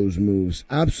do those moves?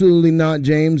 Absolutely not,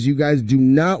 James. You guys do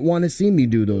not want to see me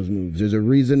do those moves. There's a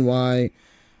reason why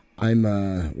I'm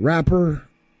a rapper,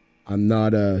 I'm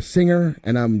not a singer,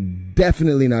 and I'm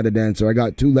definitely not a dancer. I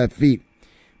got 2 left feet.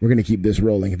 We're going to keep this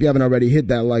rolling. If you haven't already, hit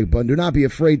that like button. Do not be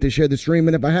afraid to share the stream.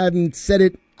 And if I haven't said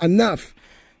it enough,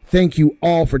 thank you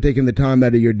all for taking the time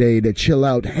out of your day to chill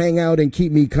out, hang out, and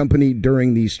keep me company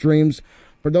during these streams.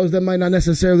 For those that might not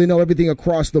necessarily know, everything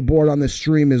across the board on the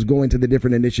stream is going to the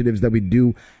different initiatives that we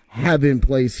do have in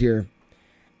place here.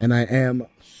 And I am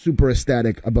super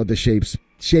ecstatic about the Shakes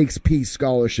Peace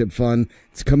Scholarship Fund.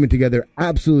 It's coming together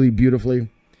absolutely beautifully.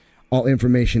 All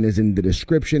information is in the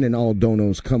description, and all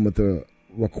donos come with a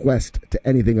request to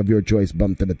anything of your choice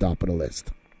bumped to the top of the list.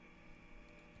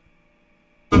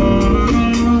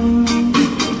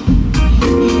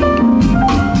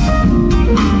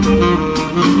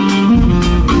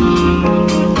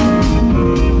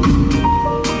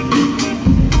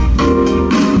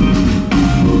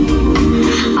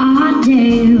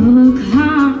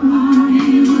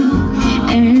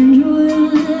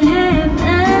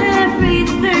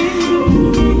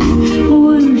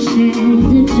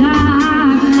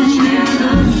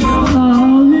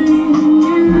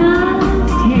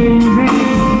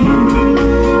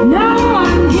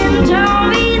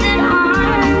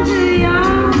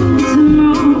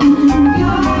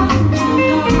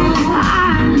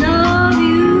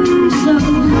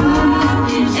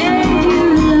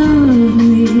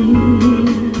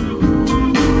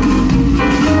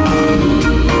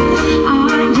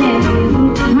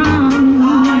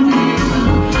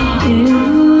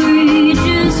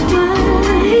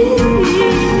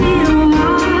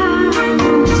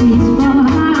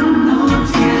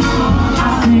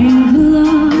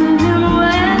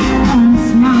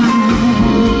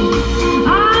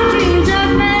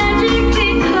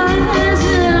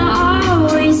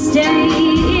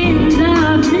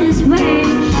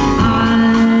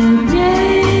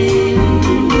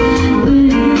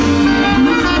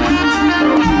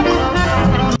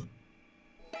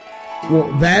 Well,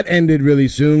 that ended really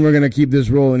soon. We're going to keep this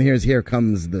rolling. Here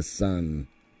Comes the Sun.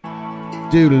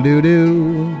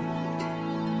 Doodle-doo-doo.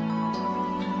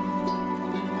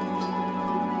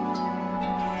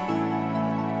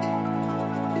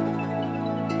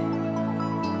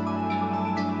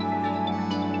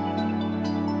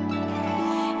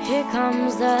 Here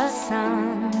comes the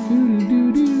sun.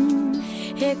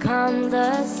 Here comes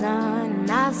the sun.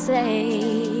 I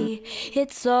say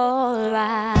it's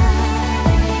alright.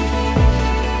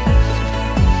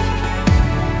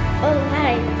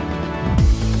 Alright.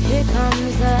 Here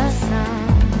comes the sun.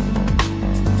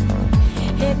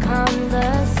 Here comes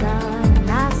the sun,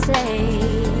 I say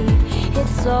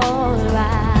it's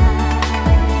alright.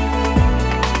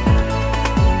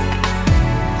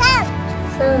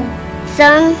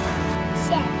 Sun.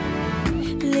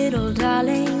 Little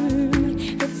darling,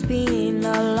 it's been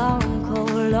a long,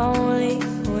 cold, lonely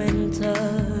winter.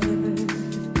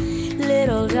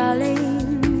 Little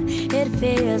darling, it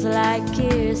feels like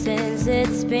years since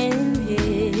it's been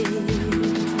here.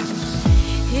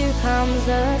 Here comes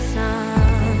the sun.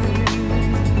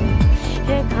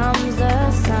 Here comes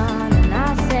the sun, and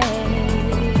I say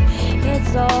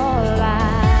it's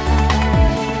alright.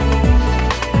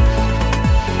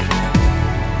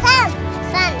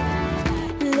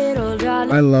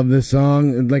 I love this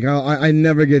song. Like I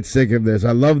never get sick of this.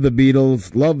 I love the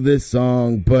Beatles, love this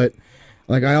song, but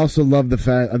like I also love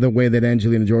the way that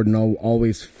Angelina Jordan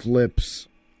always flips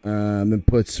and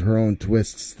puts her own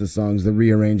twists to songs. The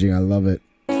rearranging, I love it.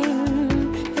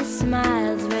 The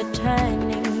smiles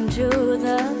returning to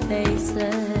the faces.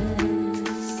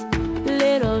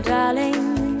 Little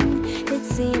darling, it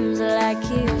seems like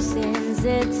years since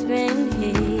it's been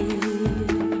here.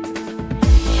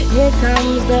 Here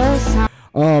comes the sun.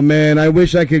 Oh man, I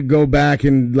wish I could go back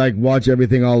and like watch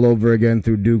everything all over again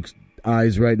through Duke's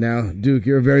eyes right now. Duke,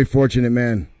 you're a very fortunate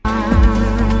man. Here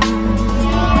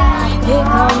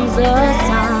comes the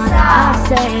sun, I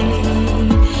say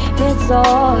it's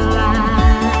alright.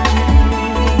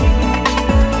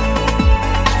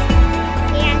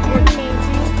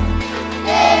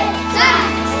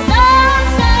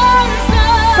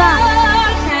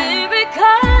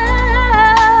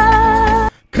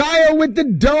 Kyle with the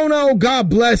dono. God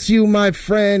bless you, my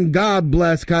friend. God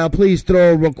bless Kyle. Please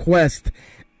throw a request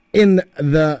in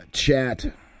the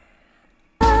chat.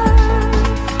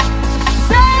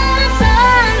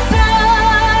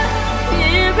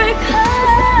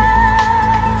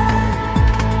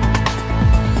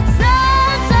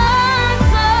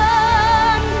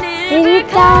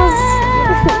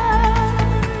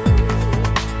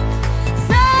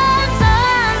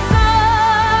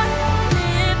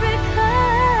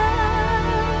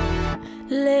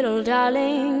 Little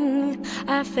darling,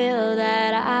 I feel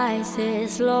that ice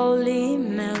is slowly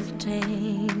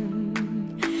melting.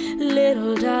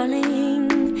 Little darling,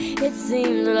 it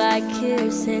seems like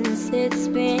years since it's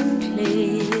been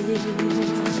clear.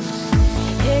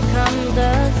 Here comes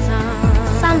the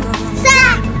sun.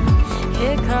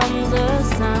 Here comes the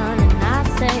sun, and I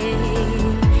say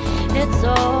it's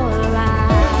alright.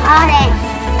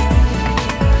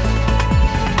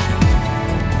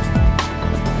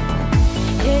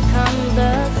 Here comes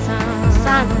the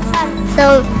sun.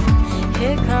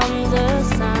 Here comes the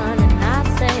sun, and I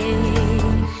say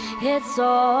it's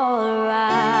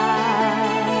alright.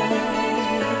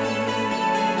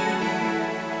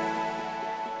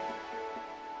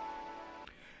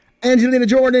 Angelina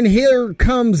Jordan, Here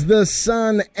Comes the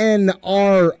Sun,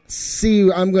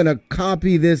 NRC. I'm going to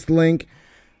copy this link,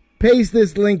 paste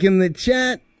this link in the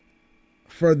chat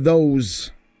for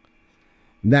those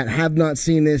that have not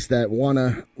seen this, that want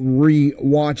to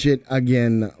re-watch it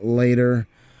again later.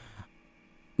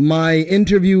 My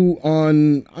interview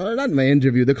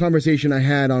the conversation I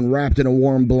had on Wrapped in a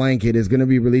Warm Blanket is going to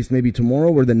be released maybe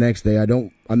tomorrow or the next day.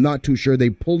 I'm not too sure. They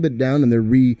pulled it down and they're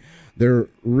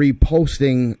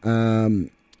reposting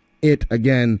it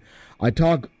again. I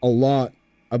talk a lot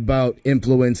about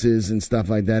influences and stuff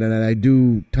like that, and I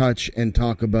do touch and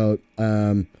talk about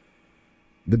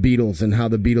the Beatles and how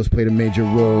the Beatles played a major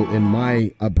role in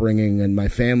my upbringing and my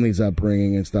family's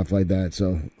upbringing and stuff like that.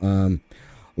 So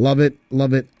love it,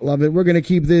 love it, love it. We're going to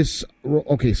keep this.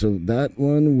 Okay, so that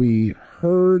one we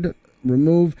heard.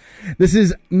 Remove. This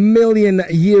is million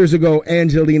years ago,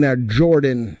 Angelina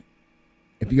Jordan.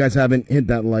 If you guys haven't hit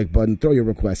that like button, throw your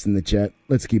requests in the chat.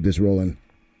 Let's keep this rolling.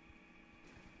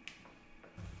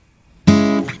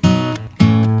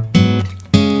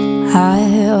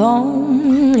 I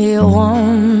only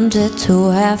wanted to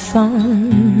have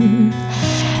fun,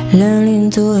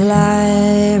 learning to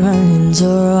lie, running to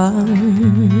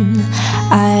run.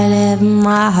 I left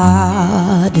my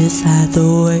heart beside the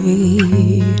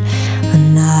way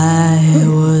when I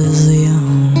was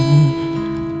young.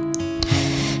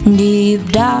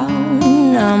 Deep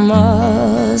down I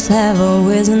must have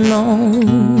always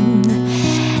known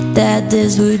that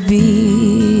this would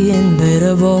be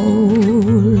inevitable.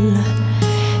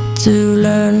 To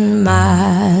learn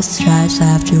my stripes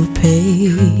have to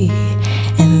pay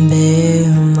and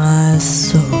bear my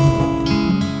soul.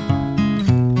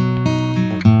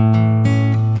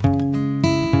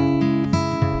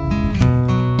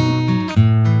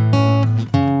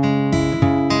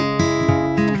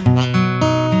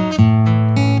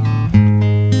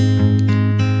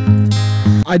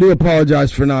 I do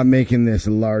apologize for not making this a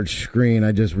large screen.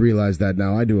 I just realized that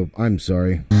now. I'm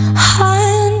sorry.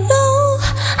 I know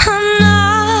I'm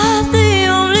not the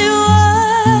only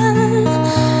one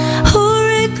who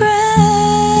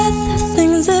regrets the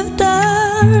things I've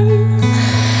done.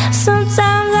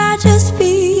 Sometimes I just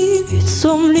feel it's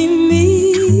only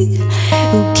me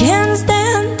who can't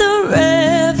stand the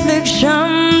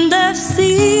reflection that I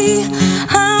see.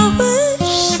 I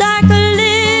wish I could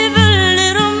live a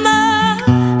little more.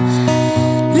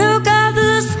 Look up to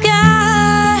the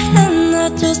sky and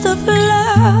not just a blur.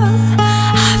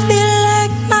 I feel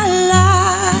like my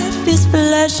life is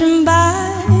flashing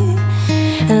by,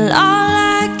 and all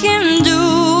I can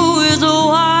do is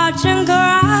watch and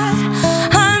cry.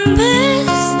 I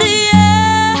miss the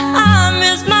air, I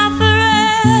miss my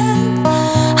friends,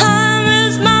 I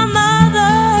miss my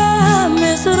mother, I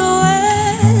miss it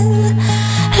when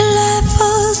life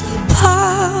was a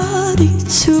party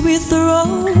to be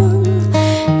thrown.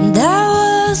 That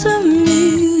was a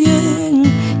million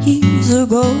years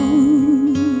ago.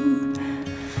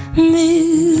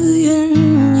 Million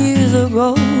years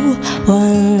ago,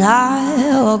 when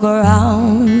I walk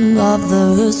around off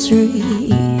the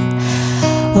street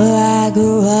where I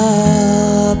grew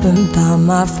up and found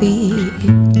my feet,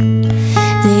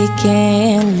 they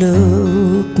can't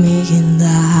look me in the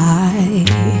eye.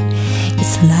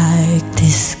 It's like they're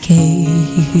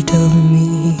scared of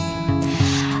me.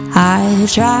 I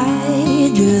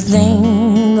tried to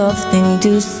think of things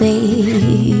to say,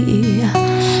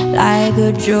 like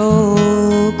a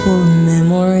joke or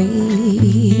memory,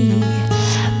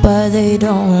 but they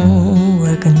don't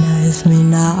recognize me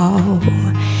now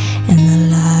in the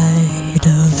light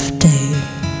of day.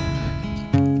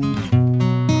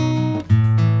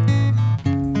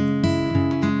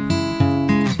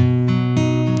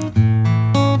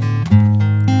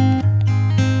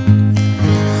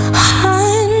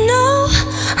 I know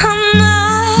I'm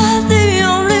not the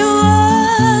only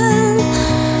one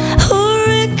who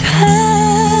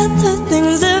regrets the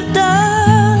things I've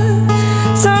done.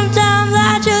 Sometimes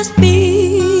I just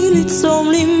feel it's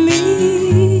only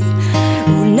me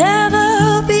who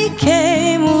never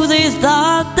became who they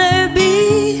thought they'd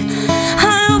be.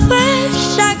 I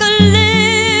wish I could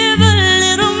live a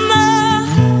little more.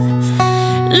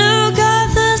 Look up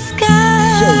the sky,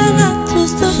 not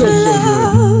just a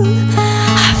flower.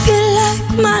 I feel like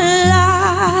my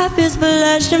life is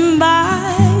flashing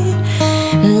by,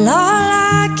 and all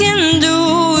I can do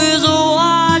is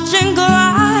watch and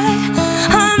cry.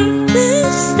 I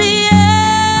miss the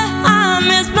air, I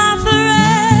miss my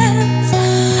friends,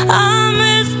 I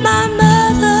miss my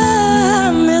mother,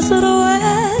 I miss it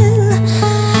when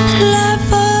life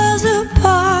was a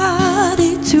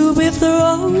party to be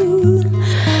thrown.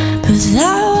 But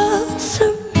that was a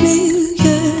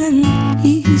million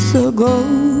years ago.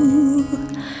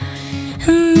 A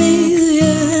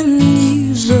million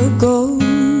years ago.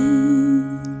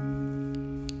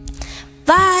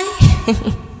 Bye.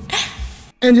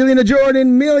 Angelina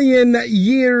Jordan, million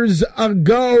years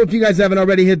ago. If you guys haven't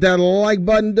already hit that like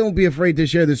button, don't be afraid to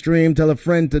share the stream. Tell a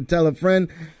friend to tell a friend.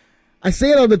 I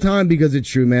say it all the time because it's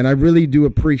true, man. I really do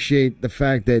appreciate the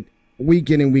fact that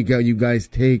week in and week out, you guys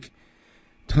take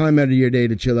time out of your day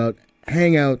to chill out,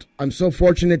 hang out. I'm so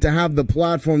fortunate to have the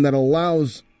platform that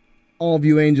allows all of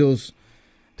you angels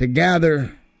to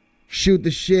gather, shoot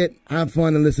the shit, have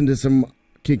fun, and listen to some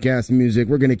kick-ass music.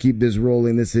 We're going to keep this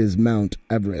rolling. This is Mount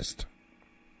Everest.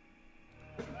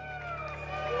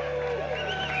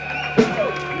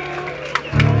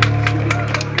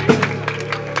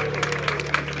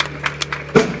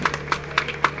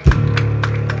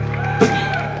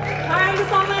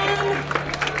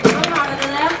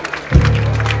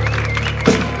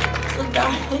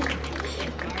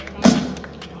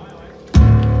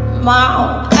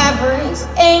 Mount Everest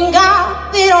ain't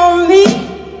got it on me.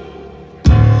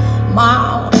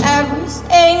 Mount Everest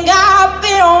ain't got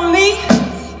it on me.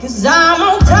 'Cause I'm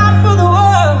on top of the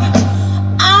world.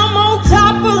 I'm on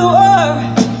top of the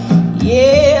world.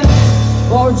 Yeah,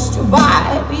 words to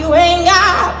buy, but you ain't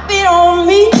got it on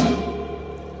me.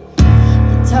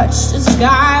 You touch the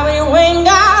sky, but you ain't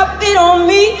got it on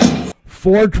me.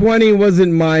 420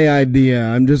 wasn't my idea.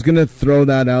 I'm just gonna throw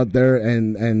that out there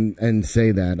and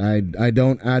say that I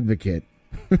don't advocate.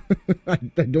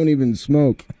 I don't even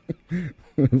smoke.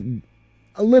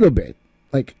 A little bit,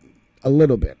 like a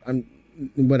little bit. I'm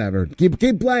whatever.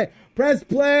 Keep play. Press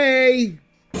play.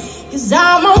 'Cause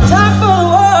I'm on top of the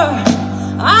world.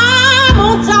 I'm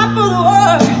on top of the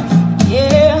world.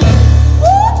 Yeah.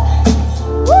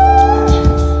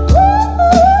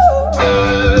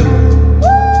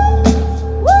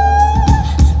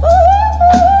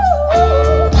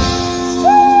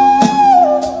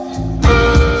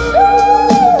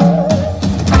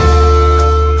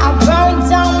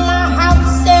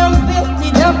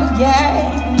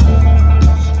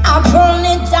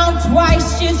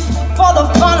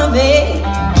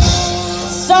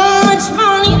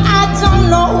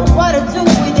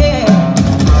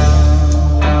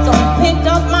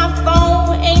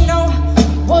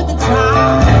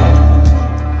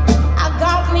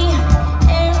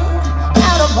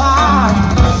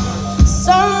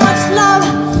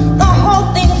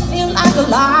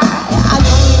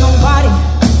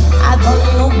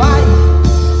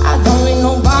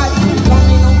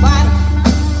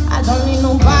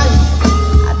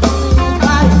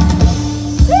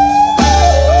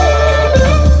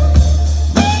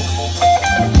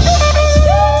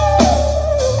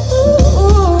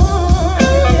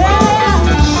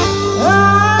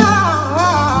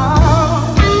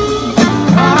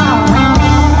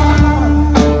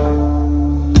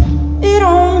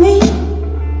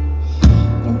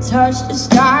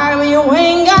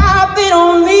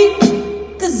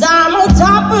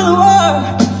 top of the world.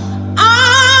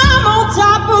 I'm on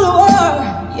top of the world,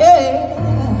 yeah.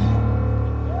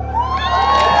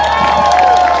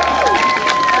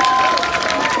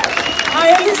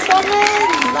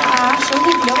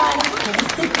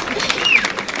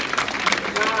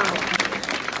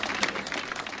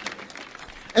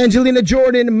 Angelina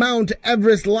Jordan, Mount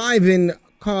Everest, live in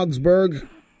Cogsburg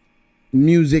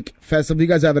Music Festival. If you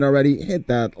guys haven't already, hit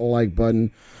that like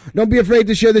button. Don't be afraid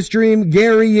to share the stream.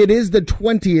 Gary, it is the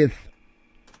 20th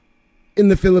in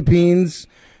the Philippines.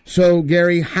 So,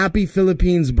 Gary, happy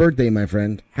Philippines birthday, my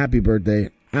friend. Happy birthday.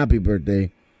 Happy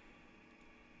birthday.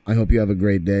 I hope you have a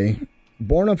great day.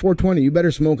 Born on 420, you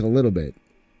better smoke a little bit.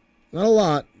 Not a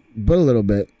lot, but a little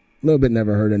bit. A little bit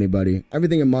never hurt anybody.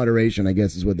 Everything in moderation, I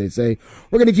guess, is what they say.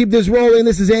 We're going to keep this rolling.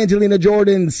 This is Angelina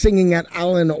Jordan singing at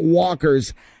Alan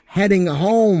Walker's Heading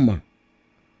Home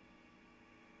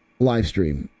live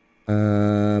stream.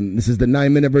 This is the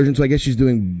 9-minute version, so I guess she's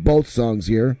doing both songs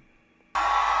here.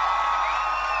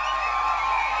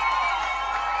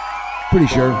 Pretty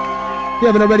sure. If you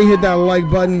haven't already, hit that like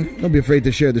button. Don't be afraid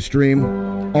to share the stream.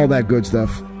 All that good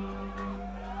stuff.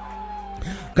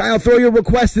 Kyle, throw your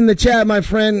request in the chat, my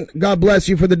friend. God bless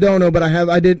you for the dono, but I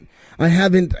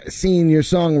haven't seen your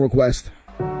song request.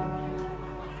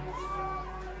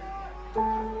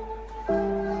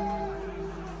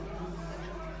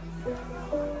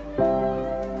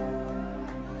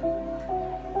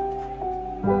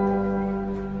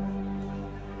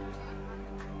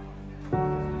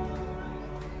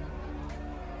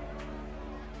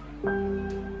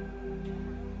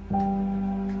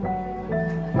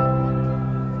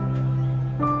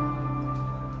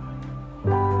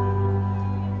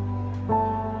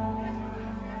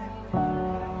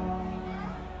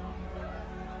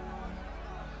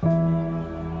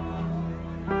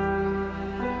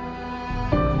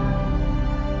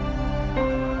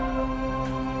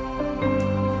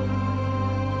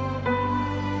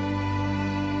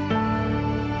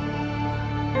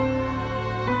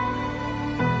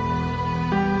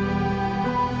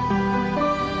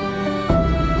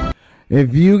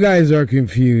 If you guys are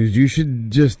confused, you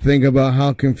should just think about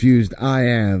how confused I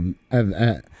am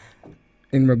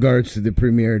in regards to the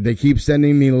premiere. They keep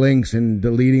sending me links and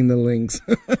deleting the links.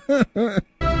 Let's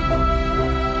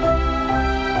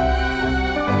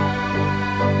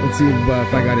see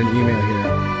if I got an email here.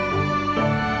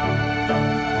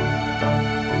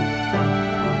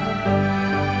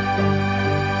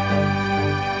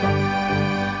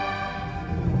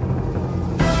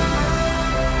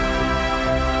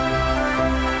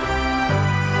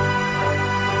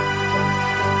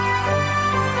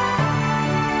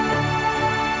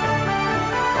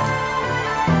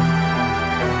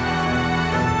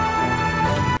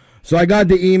 So I got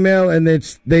the email, and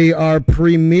they are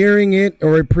premiering it,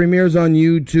 or it premieres on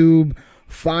YouTube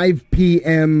 5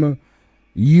 p.m.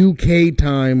 UK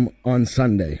time on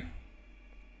Sunday.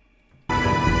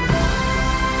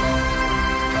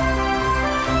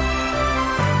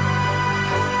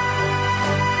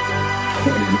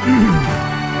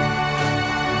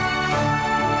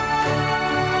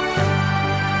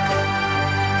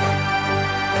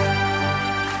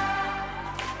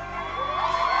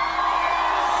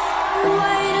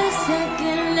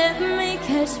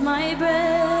 My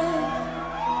breath,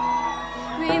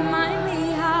 remind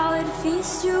me how it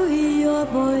feels to hear your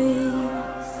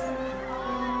voice.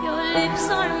 Your lips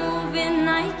are moving,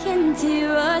 I can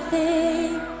hear a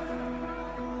thing.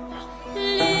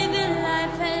 Living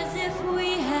life as if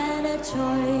we had a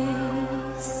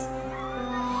choice.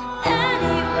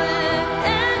 Anywhere,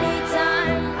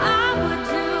 anytime, I would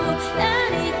do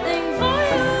anything for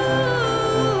you.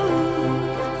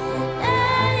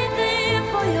 Anything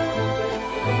for you.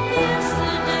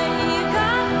 Yesterday you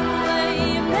got away,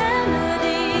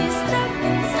 melodies stuck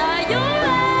inside your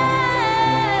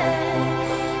head.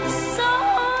 A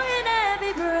song in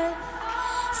every breath,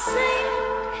 sing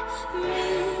me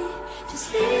to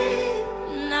sleep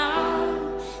now.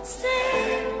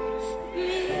 Sing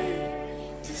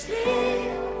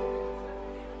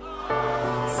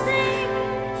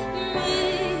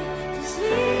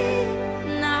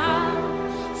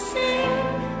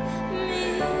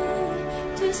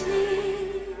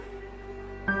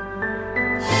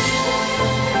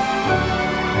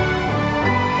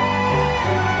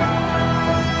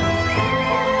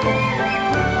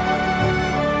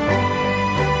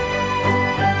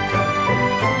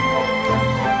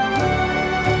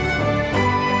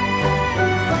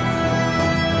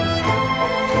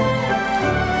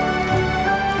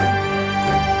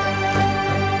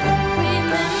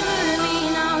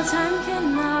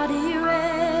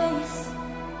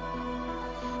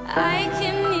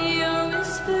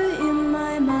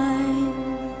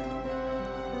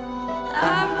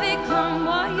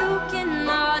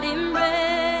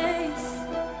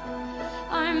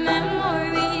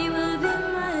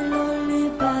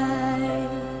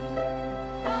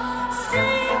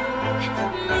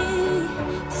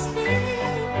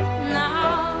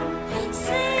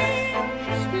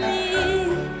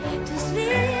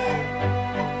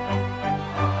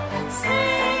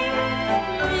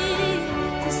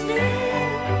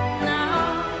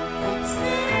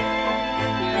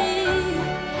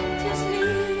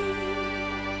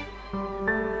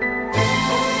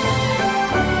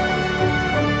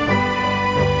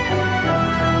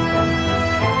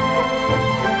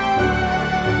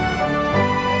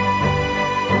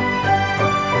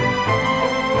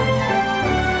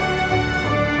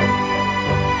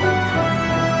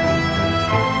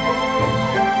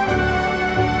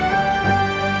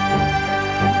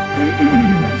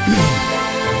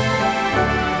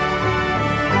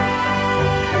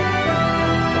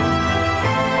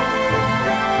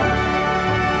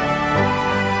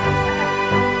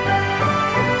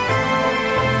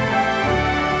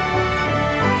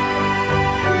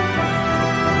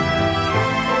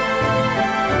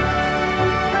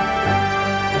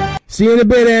See you in a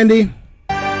bit, Andy. It's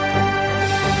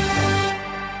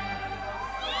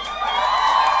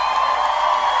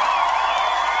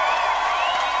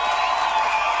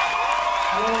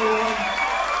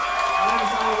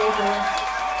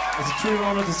a true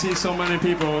honor to see so many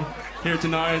people here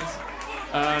tonight,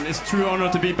 and it's a true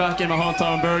honor to be back in my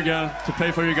hometown Bergen to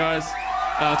play for you guys.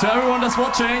 To everyone that's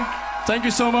watching, thank you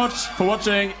so much for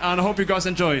watching, and I hope you guys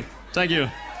enjoy. Thank you.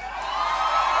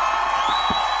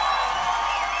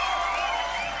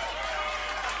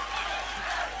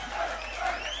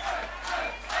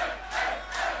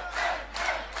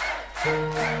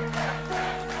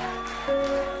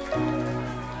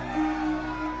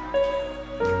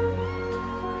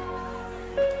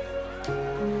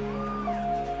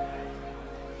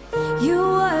 You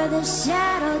were the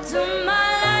shadow to my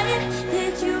light.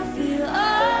 Did you feel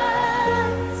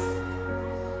us?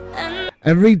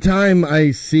 Every time I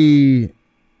see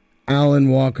Alan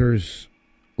Walker's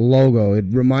logo, it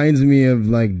reminds me of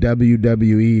like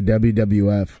WWE,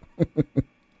 WWF.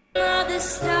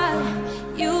 This time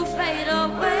you fade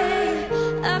away,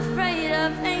 afraid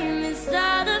of aim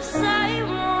inside of sight.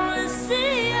 Wanna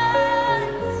see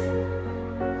us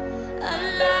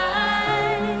alive.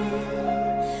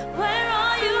 Where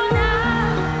are you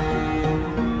now?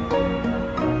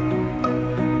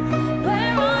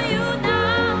 Where are you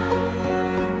now?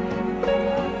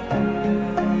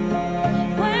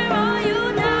 Where are you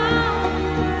now?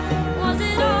 Was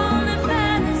it all a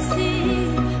fantasy?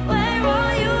 Where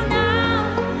are you now?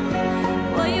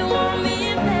 Will you want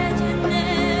me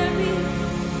imaginary?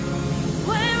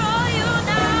 Where are you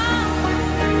now?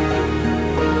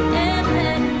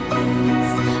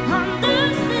 Atlantis, on the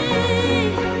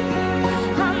sea,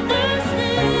 on the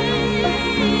sea.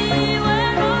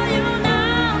 Where are you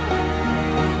now?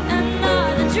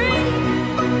 Another dream.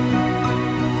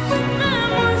 The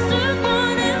monsters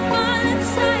wanted one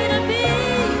inside of me.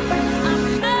 I'm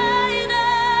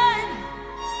faded.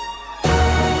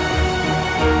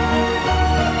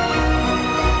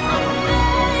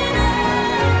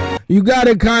 You got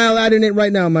it, Kyle. Adding it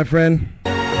right now, my friend.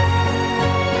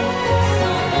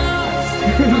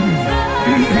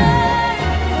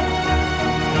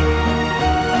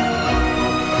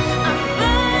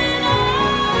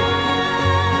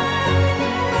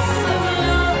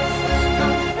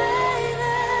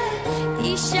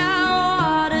 These shallow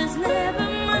waters never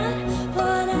mind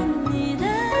what I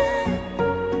needed.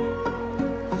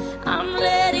 I'm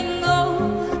letting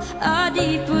go a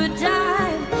deeper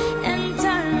dive and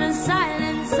turn the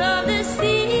silence of the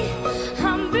sea.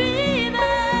 I'm breathing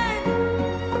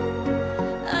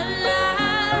alive.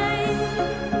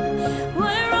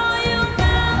 Where are you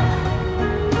now?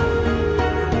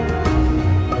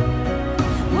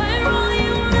 Where are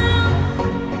you now?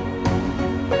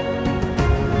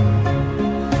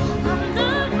 On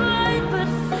the bright but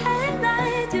faint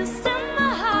night, you set my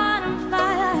heart on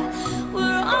fire.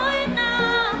 Where are you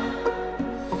now?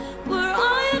 Where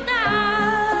are you now?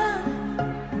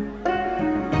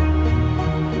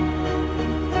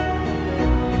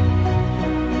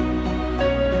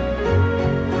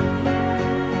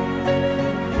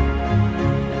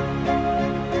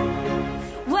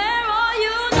 Where are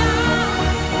you now?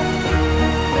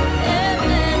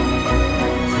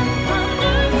 Atlantis, on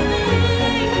the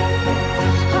sea,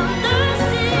 on the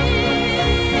sea.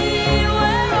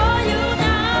 Where are you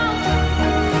now?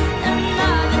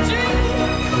 Another dream.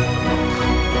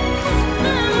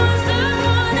 The monsters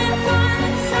wanted one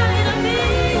inside of me.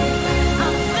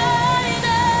 I'm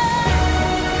faded.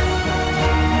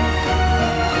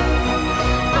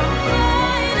 I'm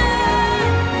faded.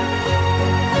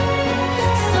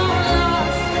 So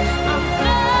lost. I'm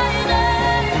faded.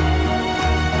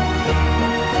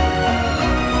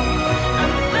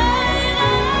 I'm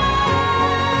faded.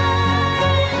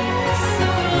 So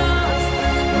lost.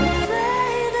 I'm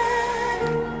faded.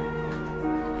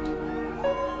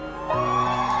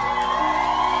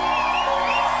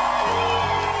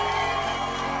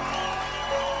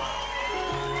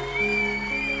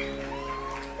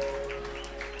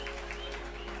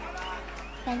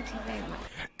 Thank you very much.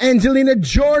 Angelina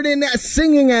Jordan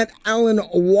singing at Alan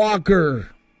Walker.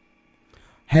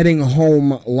 Heading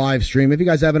home live stream. If you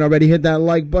guys haven't already, hit that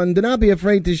like button. Do not be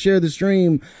afraid to share the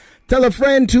stream. Tell a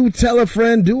friend to tell a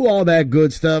friend. Do all that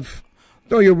good stuff.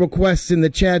 Throw your requests in the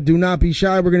chat. Do not be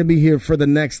shy. We're going to be here for the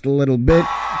next little bit.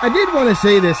 I did want to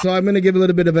say this, so I'm going to give a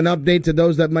little bit of an update to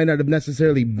those that might not have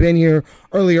necessarily been here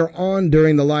earlier on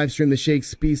during the live stream. The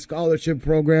Shakespeare Scholarship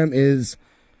Program is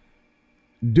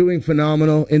doing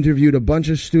phenomenal. Interviewed a bunch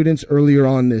of students earlier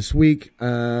on this week.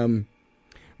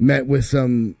 Met with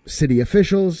some city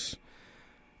officials,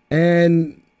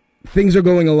 and things are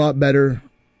going a lot better.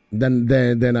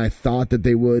 than I thought that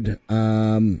they would.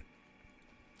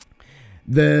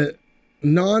 The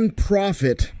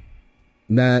non-profit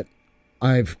that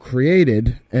I've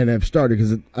created and I've started,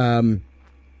 because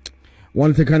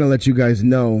wanted to kind of let you guys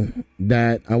know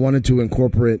that I wanted to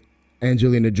incorporate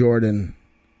Angelina Jordan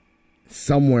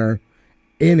somewhere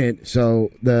in it.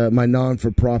 So my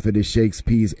non-for-profit is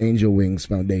Shakespeare's Angel Wings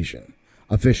Foundation,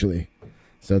 officially.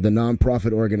 So the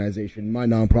non-profit organization, my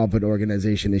non-profit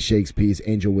organization, is Shakespeare's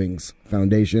Angel Wings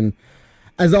Foundation.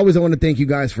 As always, I want to thank you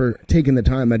guys for taking the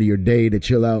time out of your day to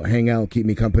chill out, hang out, keep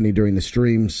me company during the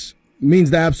streams. It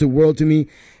means the absolute world to me.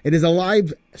 It is a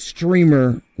live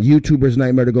streamer, YouTuber's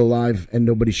nightmare to go live and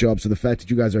nobody show up. So the fact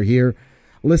that you guys are here,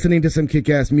 listening to some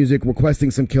kick-ass music, requesting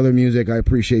some killer music, I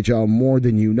appreciate y'all more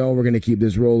than you know. We're going to keep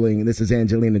this rolling. This is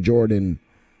Angelina Jordan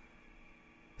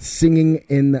singing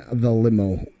in the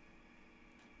limo.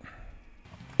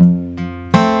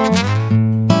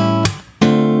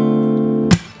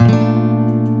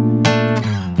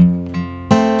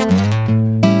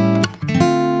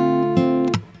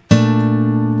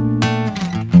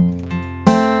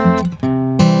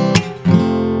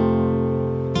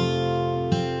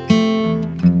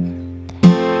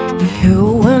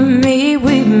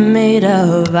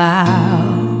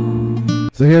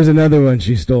 So here's another one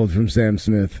she stole from Sam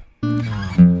Smith.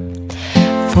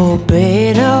 For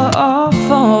better or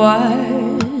for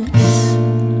worse,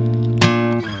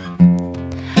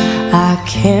 I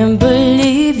can't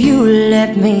believe you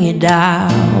let me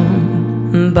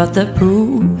down, but the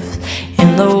proof's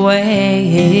in the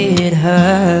way it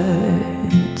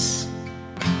hurts.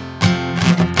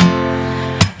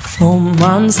 For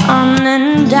months on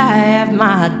end I have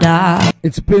my doubts.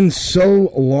 It's been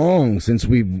so long since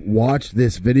we've watched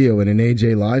this video in an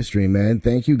AJ live stream, man.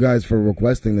 Thank you guys for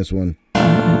requesting this one.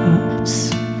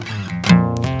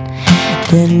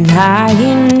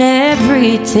 Denying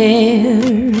every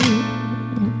tear.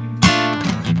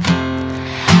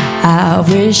 I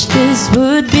wish this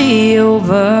would be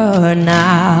over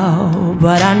now,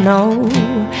 but I know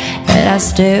that I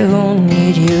still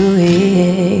need you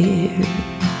here.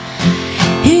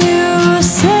 You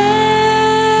say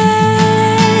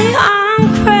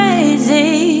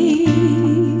crazy,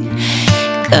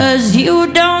 'cause you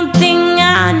don't think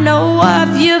I know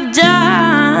what you've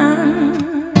done.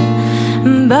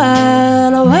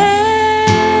 But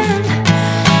when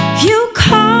you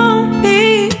call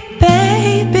me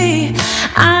baby,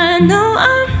 I know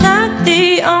I'm not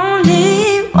the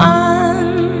only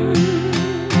one.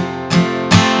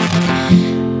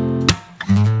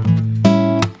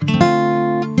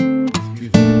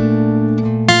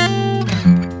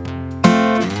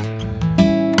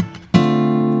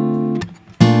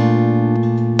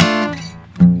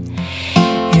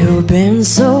 You've been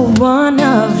so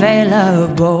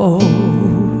unavailable.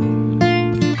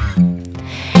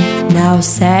 Now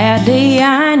sadly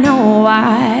I know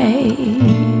why.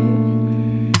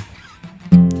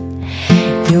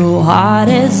 Your heart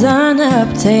is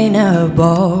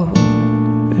unobtainable,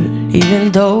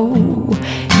 even though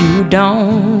you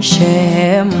don't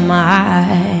share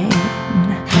mine.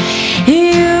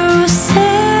 You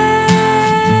say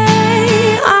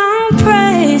I'm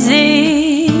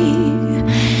crazy,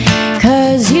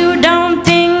 'cause you don't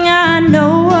think I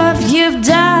know what you've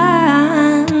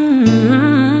done.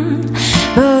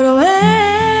 But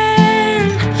when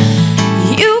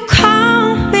you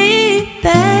call me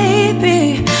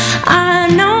baby, I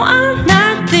know I'm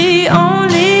not the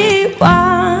only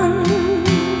one.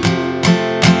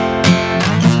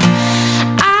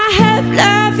 I have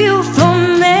loved you for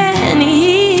many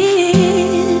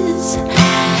years.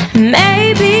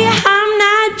 Maybe I'm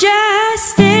not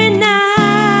just enough.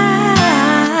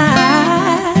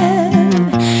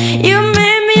 You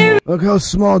made me Look how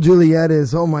small Juliet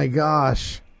is. Oh my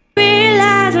gosh.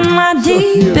 realize my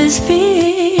deepest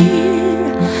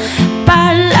fear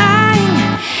by lying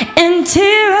and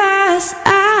tear us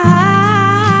out.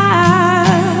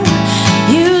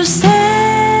 You say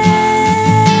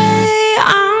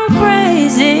I'm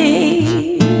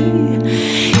crazy,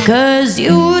 'cause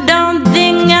you don't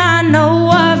think I know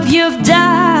what you've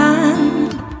done.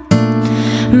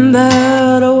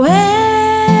 But when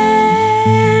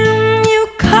you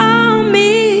call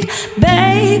me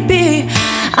baby,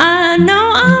 I know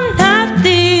I'm not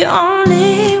the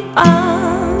only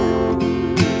one.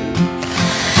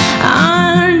 I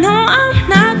know I'm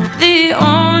not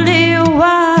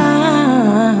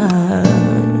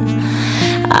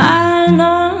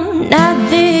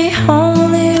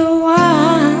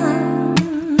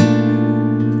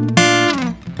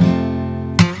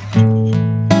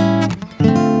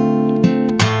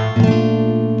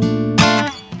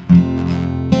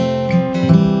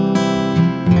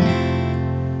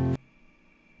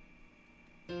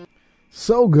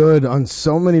So good on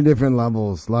so many different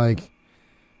levels. Like,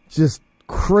 just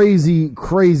crazy,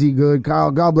 crazy good. Kyle,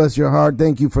 God bless your heart.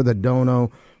 Thank you for the dono.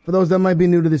 For those that might be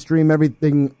new to the stream,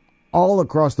 everything all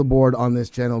across the board on this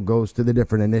channel goes to the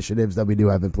different initiatives that we do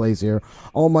have in place here.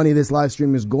 All money this live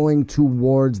stream is going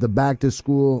towards the back to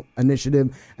school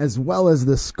initiative as well as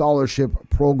the scholarship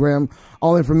program.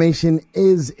 All information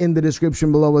is in the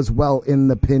description below as well in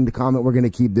the pinned comment. We're going to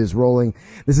keep this rolling.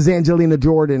 This is Angelina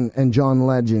Jordan and John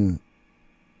Legend.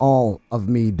 All of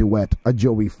Me duet, a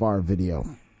Joey Farr video.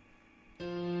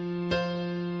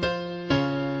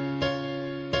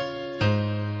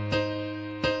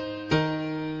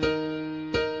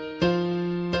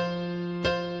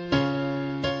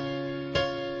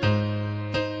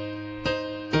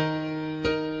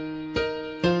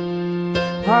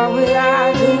 What would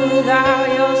I do without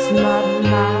your smart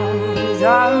mouth?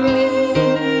 Driving me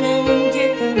in and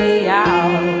kicking me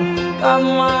out. Got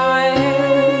my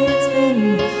head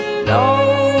spinning, no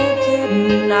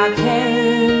kidding, I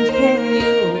can't pin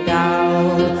you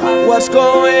down. What's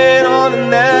going on in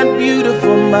that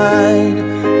beautiful mind?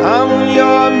 I'm on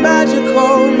your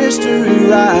magical mystery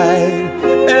ride,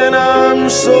 and I'm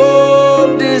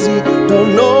so dizzy,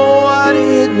 don't know what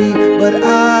hit me, but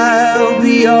I'll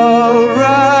be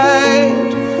alright.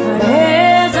 My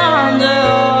head's on the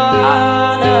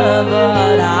water,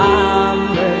 but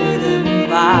I'm breathing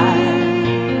by.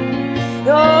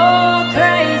 You're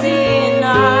crazy and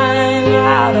I'm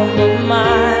out of my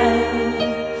mind.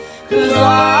 'Cause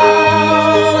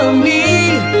All of me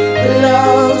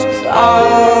loves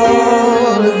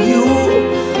all of you.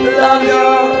 Love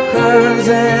your curves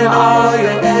and all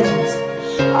your edges,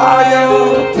 all your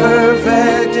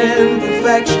perfect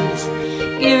imperfections.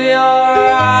 give your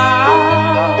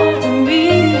all to me,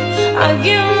 I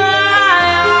give my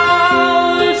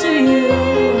all to you.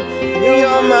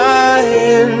 You're my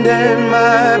end and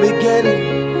my beginning.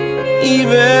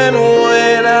 Even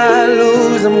when I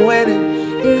lose, I'm winning.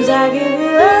 'Cause I give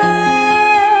you all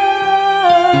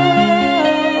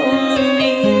of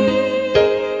me,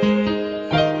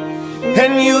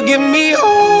 And you give me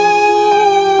all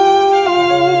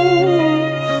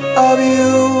of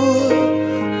you.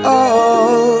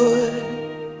 Oh,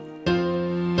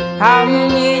 how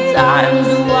many times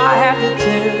do I have to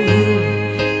tell you?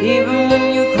 Even when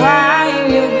you're crying,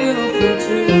 you're beautiful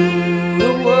too.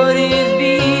 What is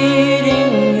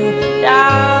beating you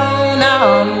down?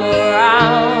 I'm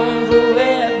around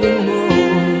forevermore.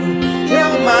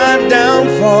 you're my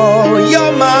downfall,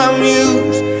 you're my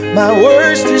muse, my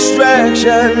worst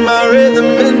distraction, my rhythm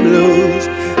and blues.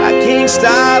 I can't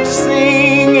stop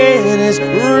singing, it's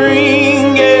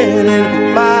ringing in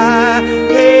my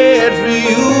head for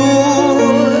you.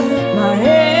 My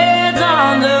head's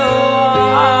on the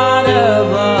water,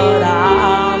 but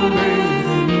I'm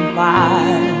breathing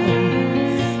fine.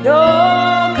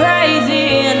 You're crazy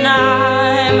and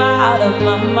I'm out of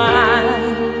my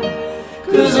mind.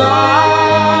 'Cause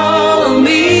All of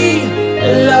me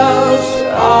loves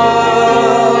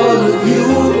all of you.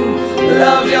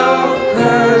 Love your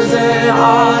curves and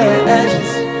all your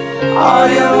edges, all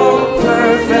your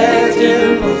perfect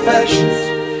imperfections.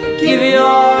 give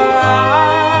your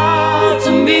all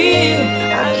to me,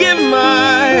 I give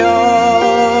my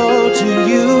all to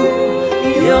you.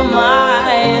 you're my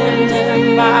end and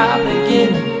my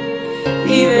beginning.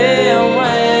 Even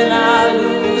when I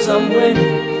lose, I'm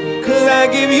winning. 'Cause I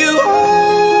give you all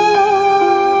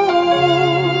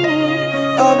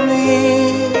of me.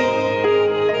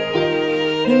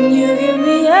 And you give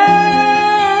me all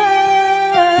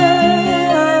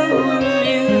of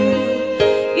you.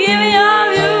 Give me all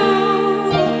of you.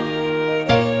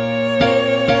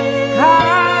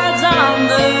 Cards on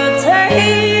the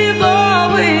table,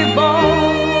 we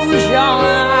both shall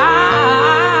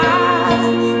lie.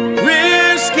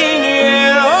 Risking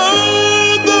it all,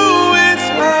 though it's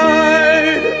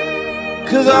hard.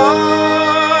 'Cause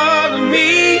all of me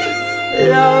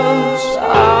Loves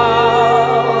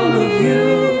all of you.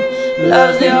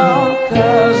 Loves your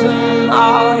curves and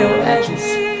all your edges,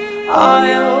 all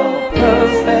your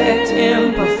perfect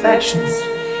imperfections.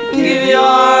 Give your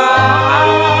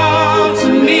all to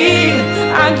me,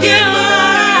 I give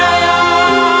my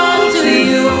all to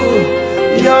you.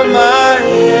 you're my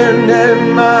end and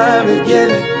my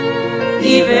beginning.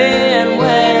 Even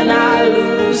when I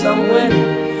lose, I'm winning.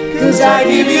 'Cause I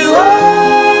give you all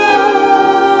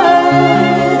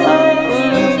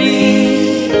of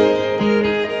me,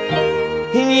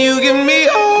 And you give me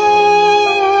all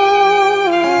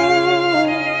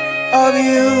of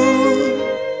you.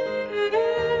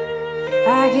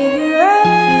 I give you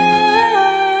all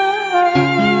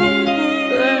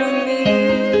of me,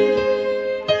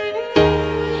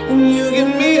 And you give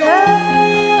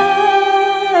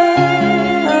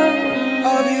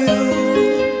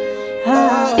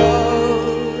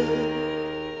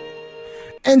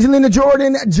Angelina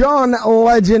Jordan, John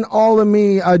Legend, All of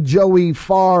Me, a Joey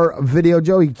Farr video.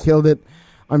 Joey killed it.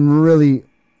 I'm really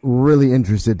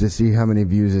interested to see how many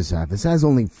views this has. This has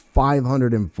only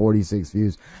 546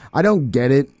 views. I don't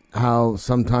get it how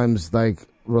sometimes like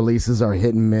releases are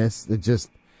hit and miss. It just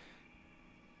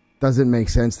doesn't make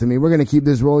sense to me. We're going to keep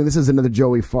this rolling. This is another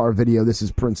Joey Farr video. This is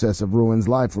Princess of Ruins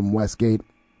live from Westgate.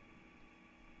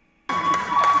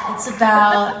 It's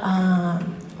about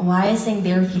why I sing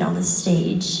bare feet on the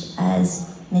stage.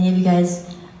 As many of you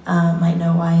guys might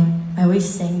know, why I always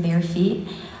sing bare feet.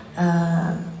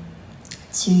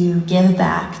 To give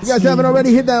back. You guys haven't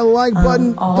already hit that like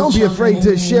button. Don't be afraid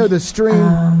to share the stream.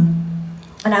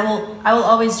 And I will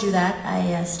always do that.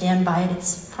 I stand by it.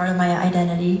 It's part of my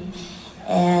identity.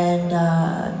 And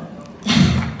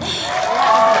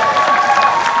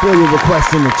throw your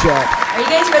request in the chat. Are you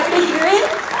guys ready to hear it?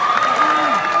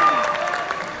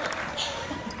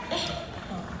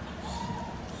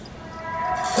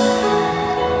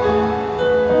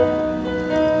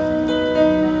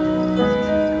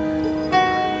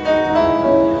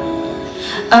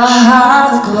 A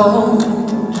heart of gold,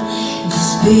 the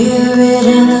spirit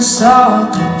in a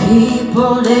salt. The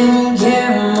people didn't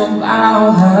care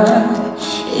about her.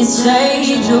 It's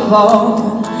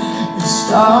ageable. The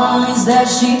stories that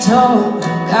she told, the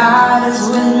God is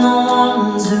with no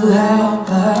one to help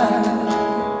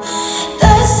her.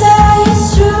 They say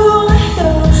it's true,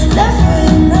 you're left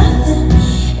with nothing.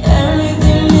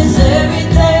 Everything is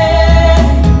everything.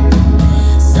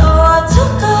 So I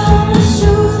took off my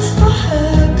shoes for her.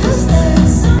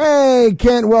 Hey,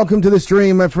 Kent, welcome to the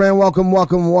stream, my friend. Welcome,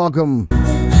 welcome, welcome.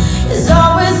 It's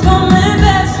always coming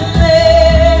back to me.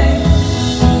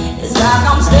 It's like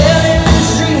I'm staring in the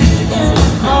street in the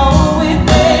cold with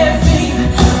bare feet.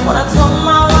 When I told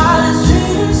my wildest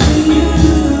dreams to you,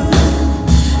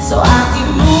 so I keep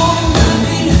moving to the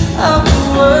beat of the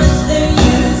words that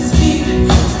you speak.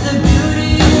 To the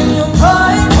beauty in your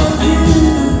point of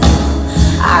view,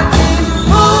 I keep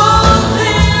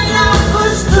moving, I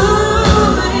push through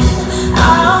it.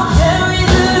 I don't carry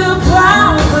the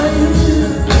crown for you.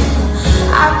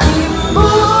 I keep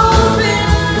moving,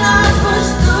 I push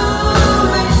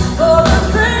through it for the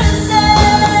princess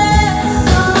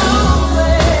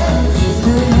away.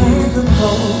 The hand of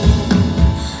hope,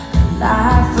 a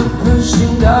life of push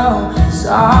and go, is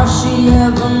all she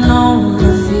ever known.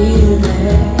 The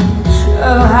feeling,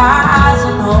 her highs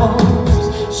and hopes,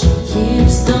 she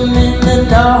keeps them in the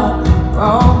dark.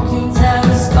 Broken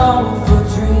telescope for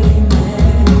dreaming.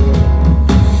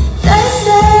 They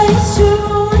say it's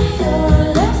true, you're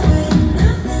left with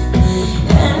nothing.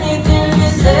 Anything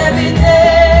is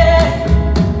everything.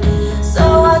 So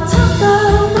I took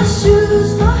off my shoes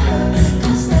for her,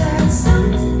 'cause that's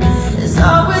something that's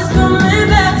always coming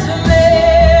back to me.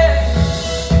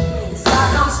 It's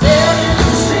like I'm staring in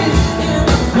the street in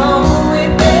the cold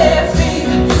with bare feet.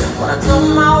 When I told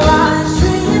my wildest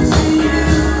dreams to you,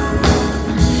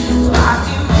 so I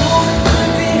keep moving to the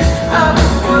beat of the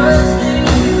words that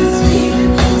you speak.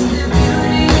 To the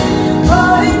beauty in your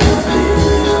point of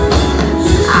view,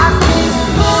 I keep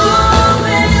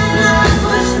moving, I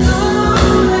push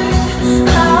through it.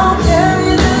 I don't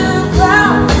carry the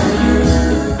crown for you.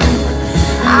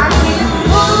 I keep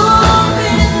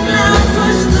moving, I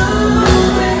push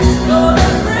through it for the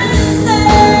princess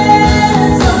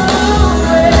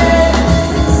away.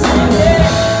 Sing it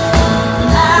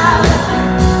loud,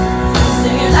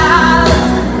 sing it loud,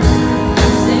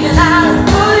 sing it loud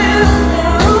for you.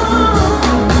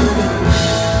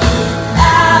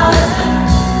 Loud,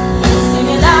 sing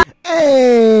it loud.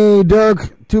 Hey, Dirk.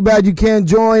 Too bad you can't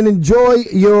join. Enjoy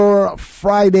your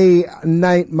Friday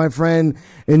night, my friend.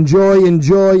 Enjoy,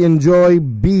 enjoy, enjoy.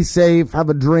 Be safe. Have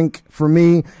a drink for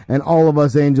me and all of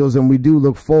us angels. And we do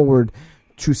look forward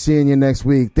to seeing you next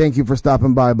week. Thank you for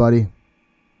stopping by, buddy.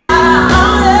 Sing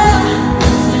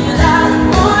it loud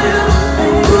for you.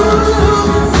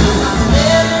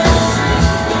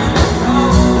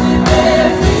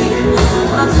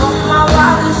 When I told my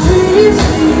wildest dreams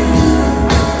to you,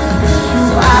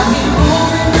 so I keep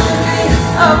moving to the beat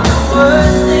of the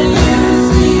words that you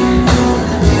speak.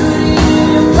 The beauty in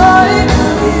your point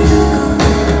of view,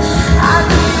 I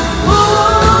keep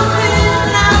moving,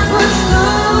 I push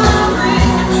through it.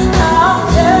 I don't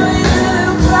carry the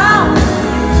crown.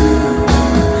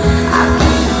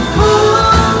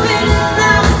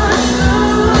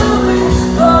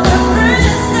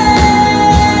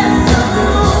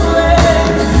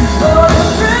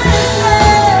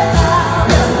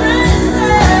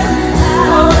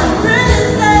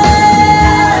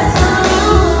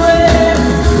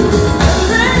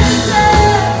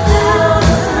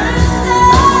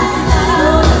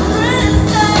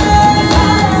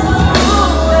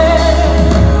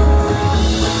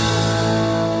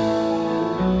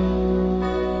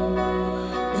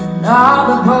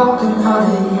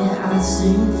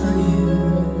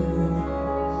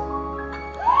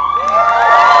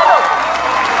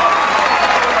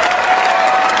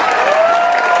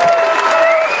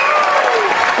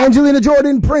 Angelina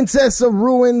Jordan, Princess of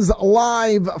Ruins,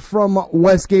 live from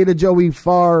Westgate, a Joey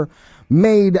Farr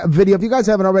made video. If you guys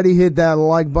haven't already hit that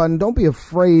like button, don't be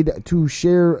afraid to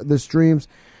share the streams.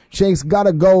 Shanks,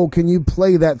 gotta go. Can you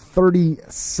play that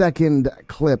 30-second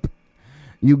clip?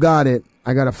 You got it.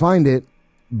 I gotta find it,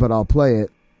 but I'll play it.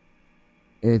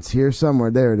 It's here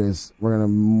somewhere. There it is. We're gonna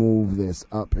move this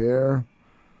up here.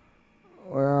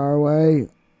 Where are we?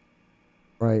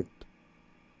 Right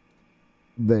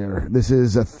there. This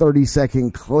is a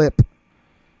 30-second clip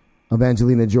of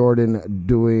Angelina Jordan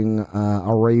doing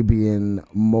Arabian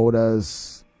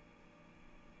Moda's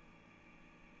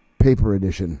paper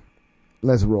edition.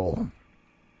 Let's roll.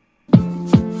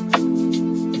 It's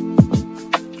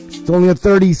only a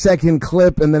 30-second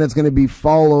clip, and then it's going to be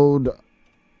followed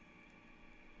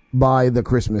by the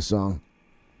Christmas song.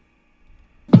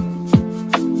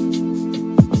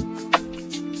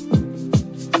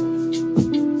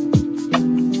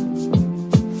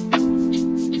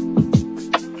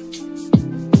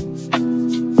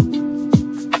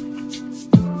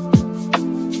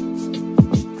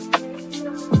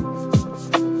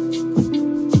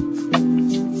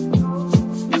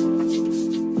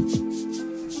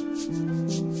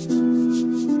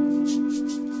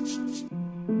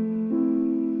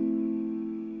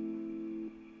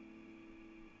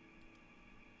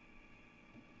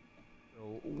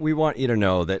 We want you to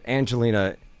know that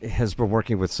Angelina has been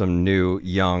working with some new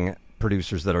young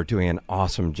producers that are doing an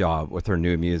awesome job with her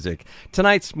new music.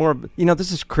 Tonight's more,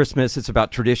 this is Christmas. It's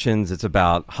about traditions. It's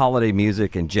about holiday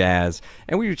music and jazz.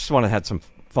 And we just want to have some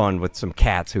fun with some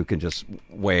cats who can just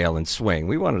wail and swing.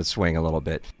 We wanted to swing a little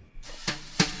bit.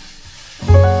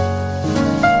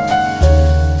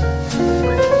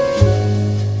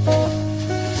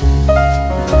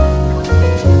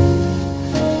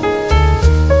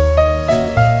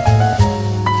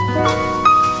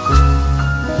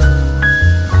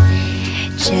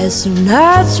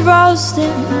 Chestnuts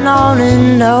roasting on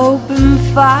an open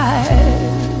fire,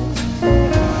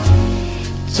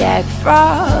 Jack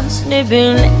Frost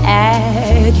nipping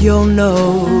at your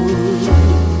nose,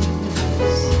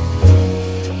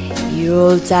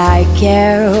 Yuletide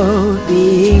carol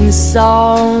being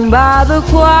sung by the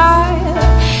choir,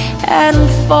 and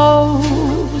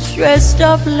folks dressed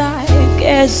up like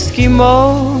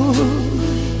Eskimos.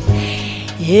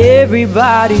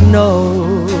 Everybody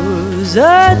knows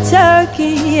a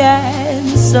turkey and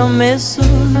some mistletoe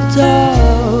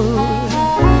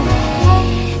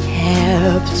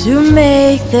help to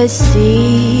make the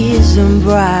season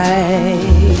bright.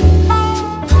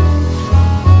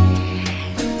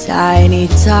 Tiny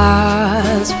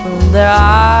tots from their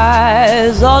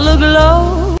eyes all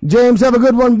aglow. James, have a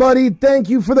good one, buddy. Thank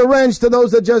you for the wrench. To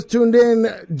those that just tuned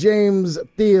in, James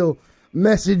Thiel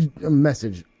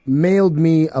mailed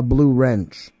me a blue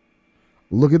wrench.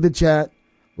 Look at the chat.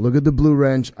 Look at the blue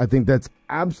wrench. I think that's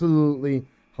absolutely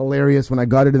hilarious. When I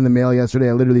got it in the mail yesterday,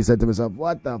 I literally said to myself,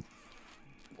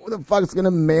 who the fuck's going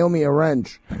to mail me a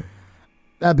wrench?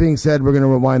 That being said, we're going to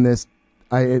rewind this.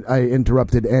 I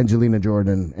interrupted Angelina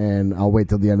Jordan, and I'll wait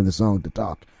till the end of the song to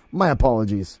talk. My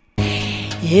apologies.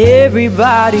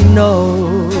 Everybody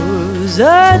knows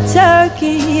a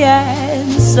turkey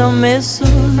and some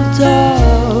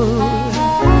mistletoe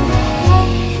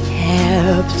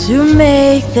help to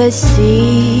make the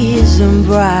season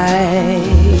bright.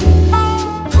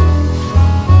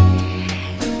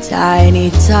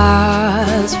 Tiny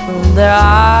tots from their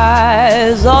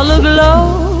eyes all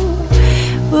aglow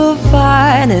will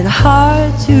find it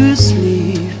hard to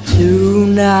sleep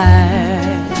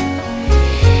tonight.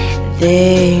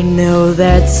 They know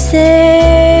that Santa's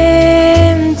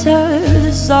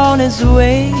on his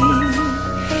way.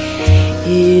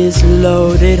 He's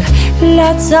loaded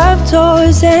lots of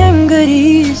toys and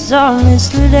goodies on his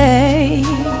sleigh.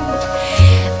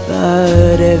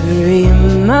 But every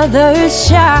mother's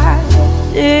child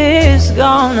is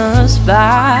gonna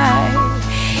spy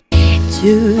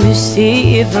to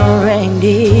see if the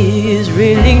reindeers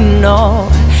really know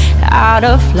how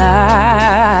to fly.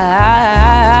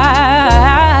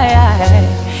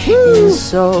 And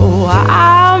so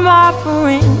I'm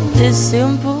offering this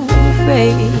simple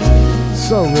phrase,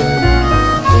 so good,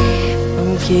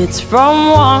 from kids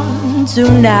from 1 to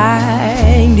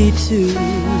 92.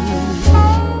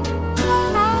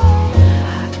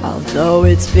 Although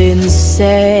it's been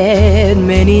said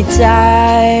many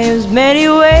times, many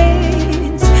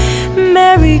ways,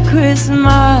 Merry Christmas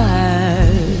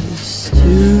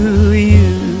to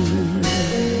you.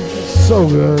 So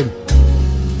good.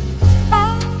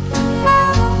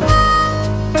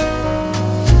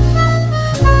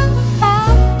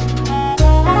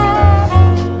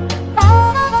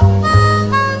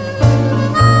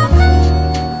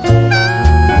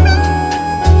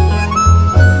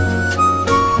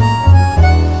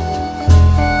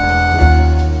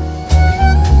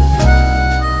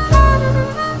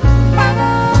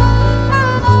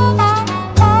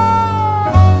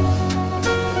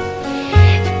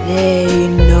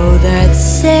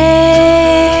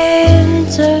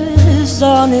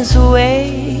 his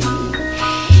way.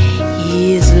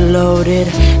 He's loaded,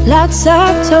 lots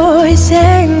of toys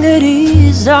and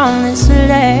goodies on his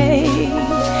sleigh.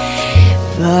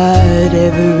 But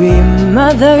every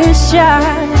mother's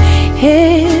child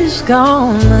is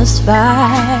gonna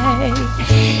spy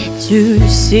to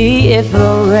see if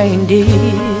the reindeer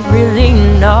really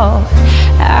know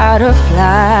how to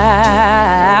fly.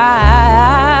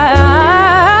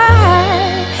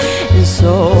 And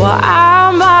so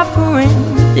I'm offering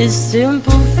this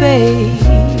simple faith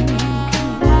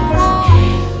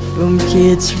from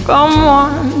kids from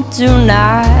 1 to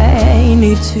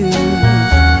 92.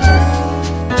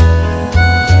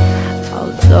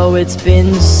 Although it's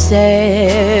been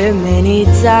said many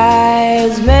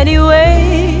times, many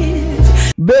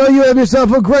ways. Bill, you have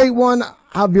yourself a great one.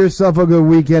 Have yourself a good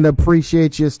weekend.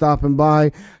 Appreciate you stopping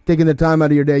by, taking the time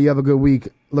out of your day. You have a good week.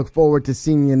 Look forward to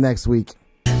seeing you next week.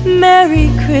 Merry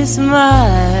Christmas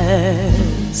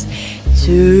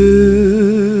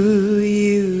to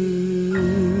you.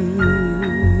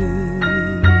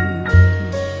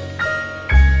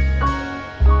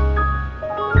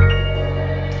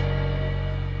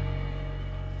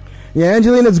 Yeah,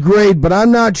 Angelina's great, but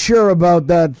I'm not sure about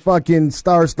that fucking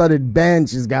star-studded band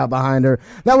she's got behind her.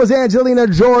 That was Angelina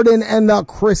Jordan and the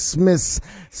Christmas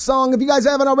song. If you guys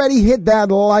haven't already, hit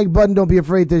that like button. Don't be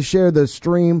afraid to share the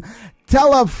stream.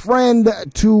 Tell a friend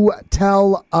to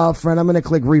tell a friend. I'm going to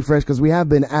click refresh because we have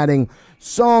been adding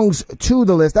songs to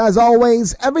the list. As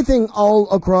always, everything all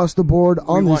across the board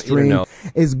on the stream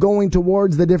is going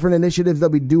towards the different initiatives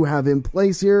that we do have in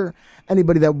place here.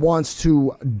 Anybody that wants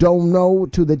to dono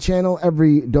to the channel,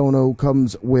 every dono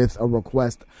comes with a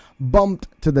request bumped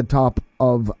to the top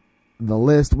of the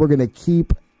list. We're going to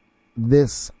keep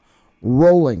this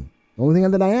rolling. The only thing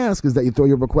that I ask is that you throw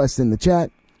your requests in the chat,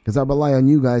 because I rely on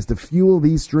you guys to fuel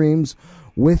these streams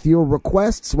with your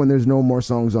requests. When there's no more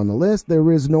songs on the list, there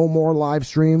is no more live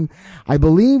stream. I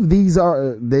believe this is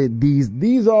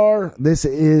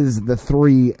the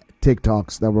 3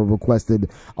 TikToks that were requested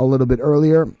a little bit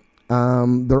earlier.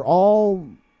 They're all,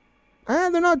 they're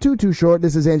not too short.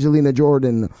 This is Angelina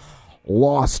Jordan,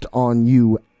 Lost on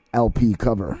You LP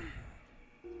cover.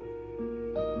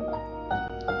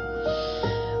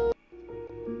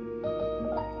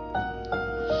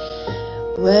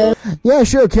 Well, yeah,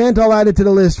 sure, Kent. I'll add it to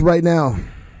the list right now.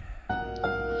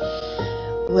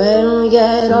 When we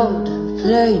get older,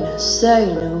 plainer,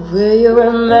 saner, will you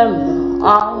remember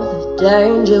all the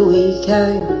danger we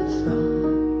came from?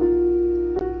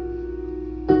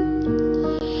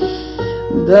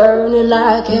 Burning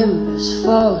like embers,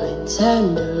 falling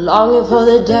tender, longing for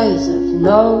the days of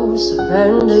no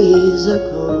surrender years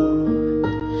ago.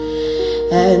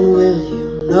 And will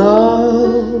you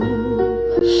know?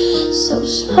 So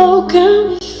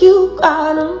smoking if you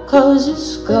got 'em, 'cause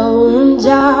it's going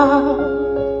down.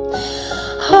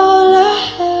 All I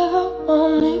ever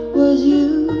wanted was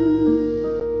you.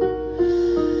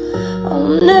 I'll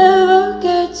never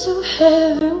get to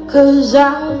heaven, 'cause I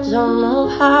don't know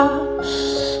how.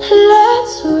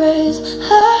 Let's raise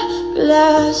a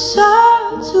glass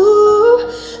or two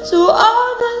to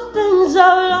all the things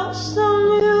I've lost on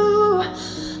you.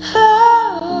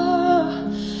 Oh,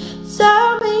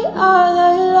 tell me, are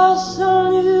they lost on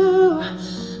you?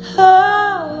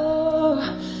 Oh,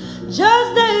 just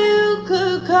that you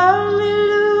could cut me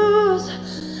loose.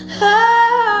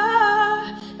 Oh,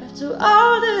 after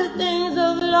all the things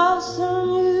I've lost on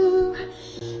you,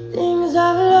 things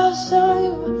I've lost on you.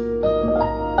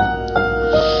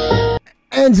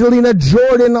 Angelina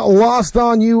Jordan, Lost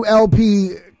on You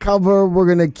LP cover. We're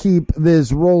going to keep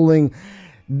this rolling.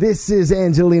 This is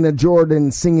Angelina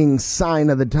Jordan singing Sign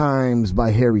of the Times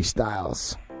by Harry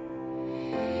Styles.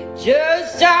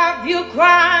 Just stop your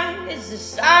crying, it's the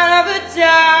sign of a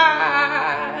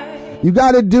time. You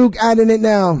got it, Duke, adding it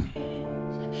now.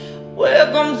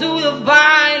 Welcome to the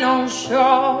final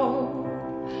show.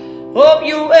 Hope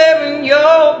you're wearing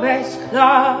your best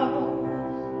clothes.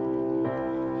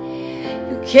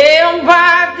 You came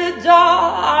by the door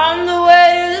on the way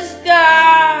to the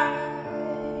sky.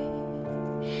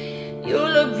 You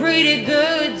look pretty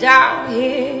good down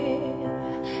here,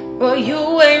 but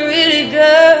you ain't really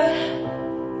good.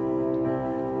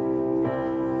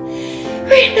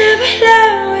 We never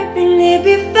learned we've been here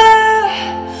before.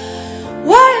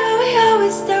 Why are we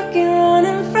always stuck and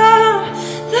running from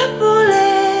the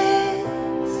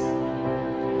bullets?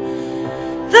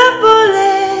 The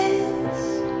bullets.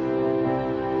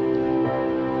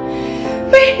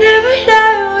 We never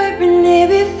learned we've been here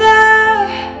before.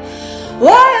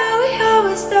 Why are we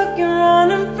always stuck and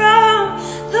running from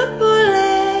the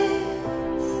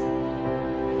bullets?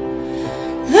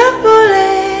 The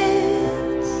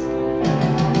bullets.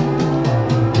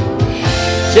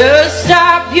 Just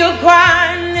stop your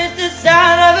crying, it's the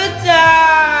sign of a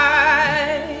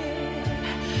tide.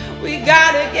 We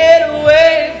gotta get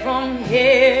away from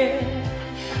here.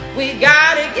 We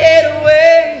gotta get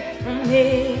away from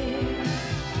here.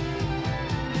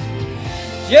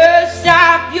 Just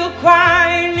stop your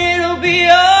crying, it'll be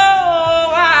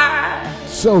alright.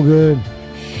 So good.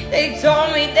 They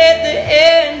told me that the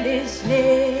end is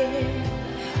near.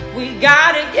 We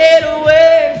gotta get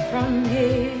away from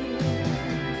here.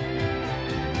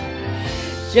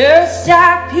 Just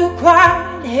stop your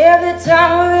crying, have the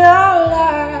time of your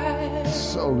life.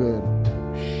 So good.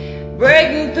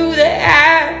 Breaking through the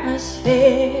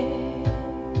atmosphere.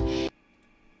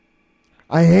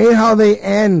 I hate how they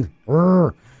end.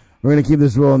 We're gonna keep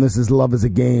this rolling. This is Love Is a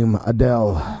Game,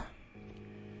 Adele.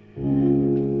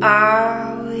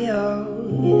 All your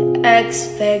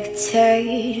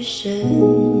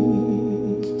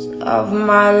expectations of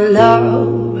my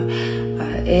love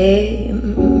are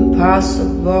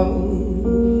impossible.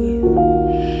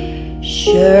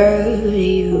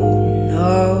 Surely you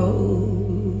know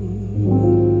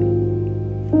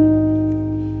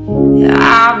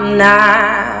I'm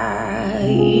not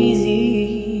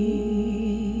easy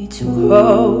to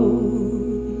hold.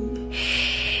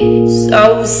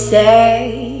 So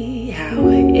say how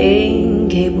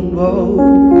incapable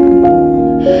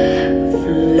of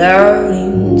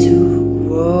learning to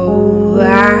grow I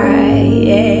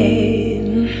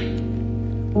am.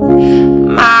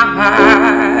 My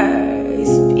heart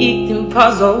speaks in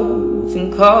puzzles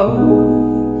and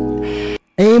codes.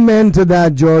 Amen to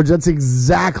that, George. That's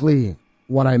exactly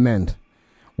what I meant.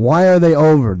 Why are they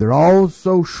over? They're all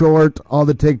so short, all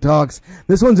the TikToks.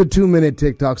 This one's a 2-minute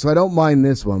TikTok, so I don't mind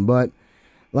this one. But,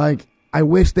 like, I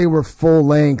wish they were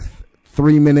full-length,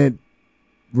 3-minute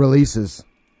releases.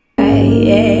 My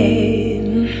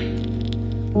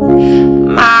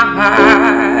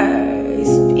heart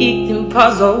speaks in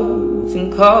puzzles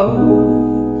and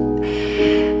codes.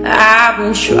 I've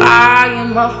been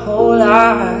trying my whole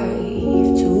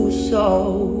life to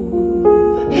solve.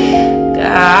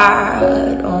 God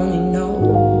only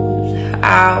knows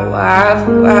how I've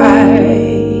cried.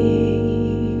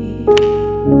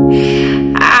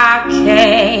 I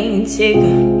can't take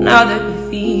another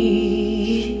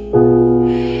defeat.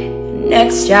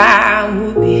 Next time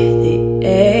will be the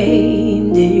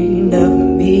ending of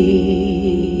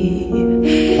me.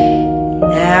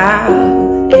 Now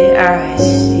that I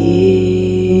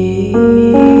see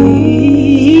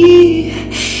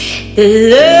the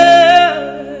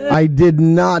love. I did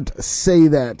not say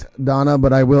that, Donna,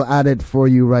 but I will add it for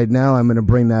you right now. I'm going to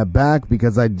bring that back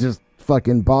because I just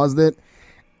fucking paused it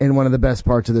in one of the best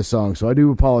parts of the song. So I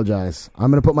do apologize. I'm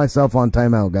going to put myself on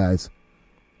timeout, guys.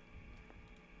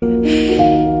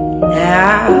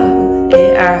 Now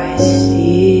that I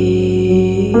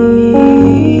see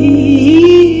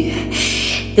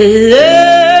the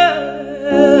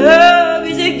love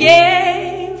is a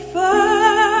game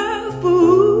for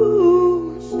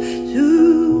fools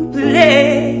to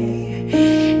play,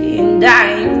 and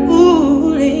I ain't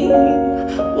fooling.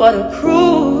 What a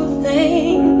cruel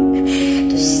thing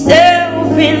to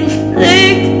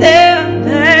self-inflict their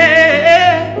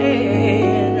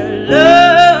pain.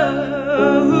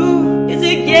 Love is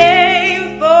a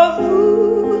game for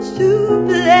fools to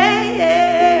play.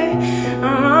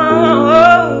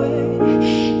 Oh,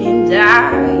 and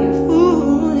I am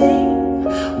fooling.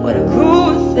 What a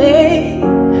cruel thing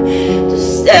to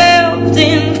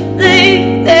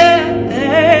self-inflict their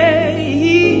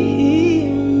pain.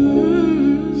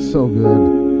 So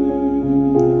good.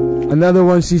 Another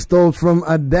one she stole from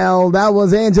Adele. That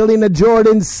was Angelina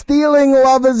Jordan stealing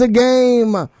Love Is a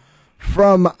Game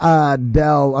from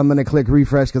Adele. I'm going to click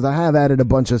refresh because I have added a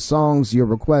bunch of songs, your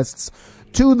requests,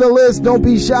 to the list. Don't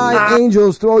be shy,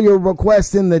 angels. Throw your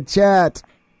request in the chat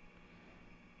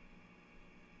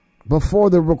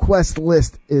before the request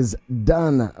list is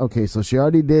done. Okay, so she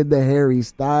already did the Harry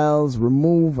Styles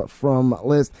remove from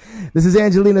list. This is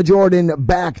Angelina Jordan,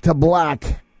 Back to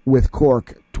Black with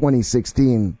Cork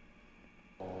 2016.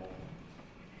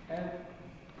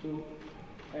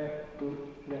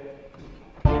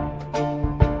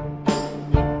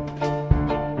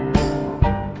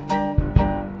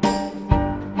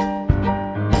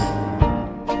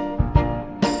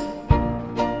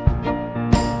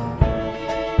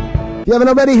 If you haven't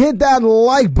already, hit that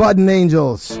like button,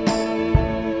 angels.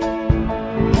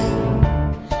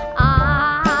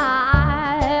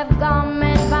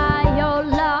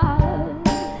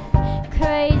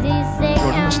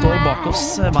 Jordan står bak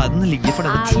oss. Verden ligger for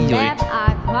denne 10-åringen.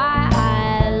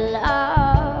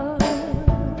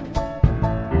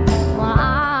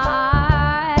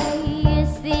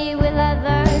 See with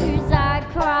other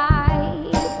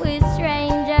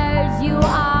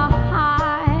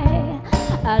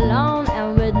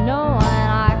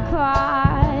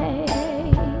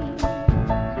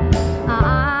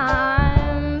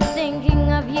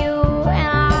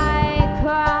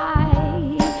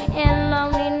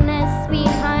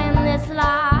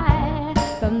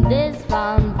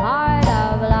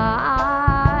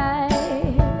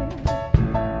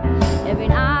Every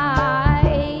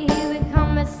night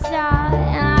become a star,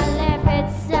 and I left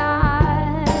its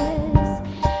stars.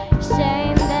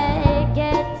 Shame they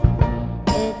get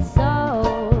it so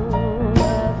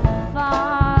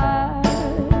far.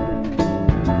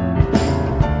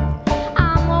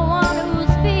 I'm the one who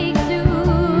speaks to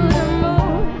the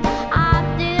moon. I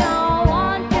didn't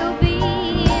want to be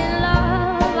in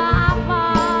love. I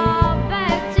fall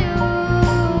back to,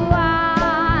 I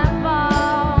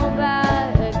fall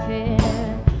back in,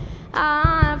 I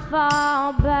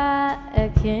fall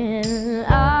back in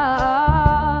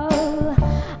love.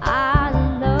 I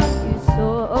love you so.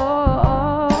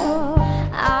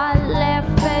 I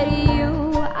left at you.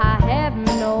 I have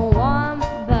no one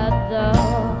but the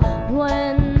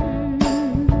wind.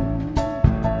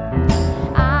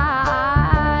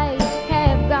 I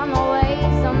have gone away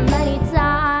so many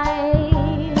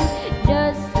times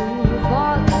just to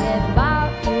forget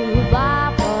about you, but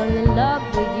I fall in love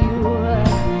with you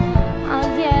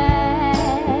again.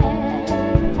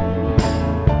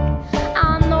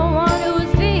 I'm the one who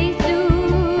speaks to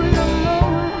the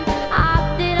moon. I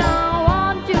didn't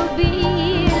want to be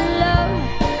in love.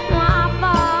 I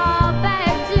fall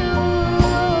back to,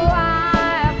 I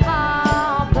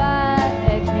fall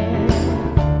back in.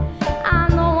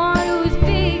 I'm the one who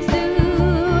speaks to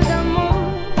the moon.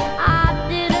 I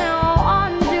didn't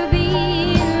want to be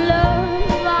in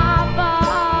love. I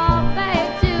fall back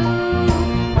to,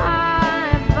 I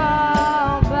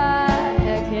fall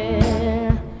back in.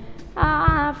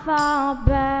 I fall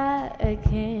back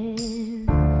in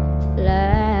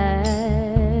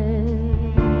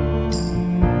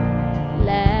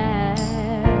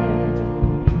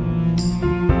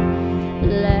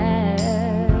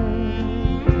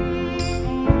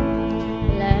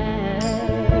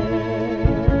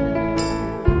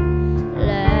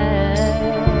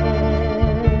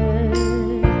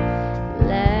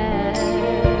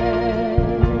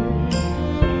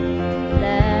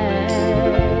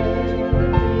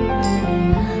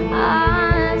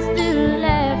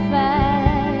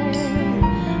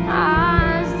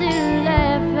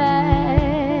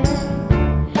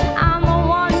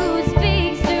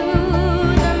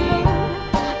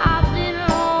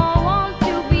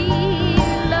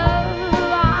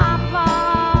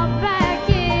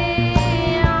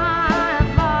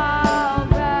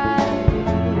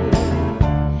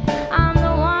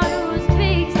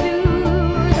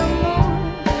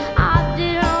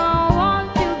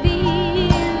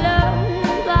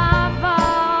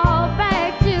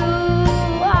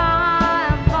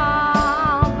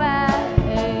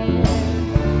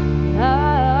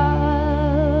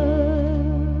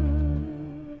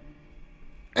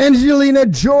Angelina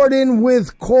Jordan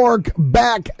with Cork,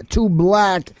 Back to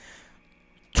Black,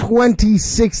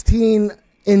 2016.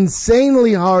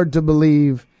 Insanely hard to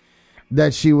believe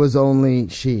that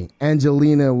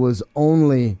Angelina was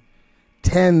only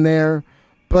 10 there.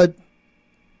 But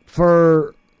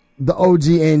for the OG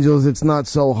Angels, it's not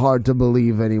so hard to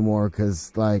believe anymore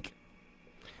because, like,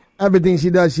 everything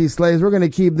she does, she slays. We're going to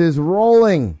keep this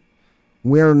rolling.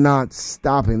 We're not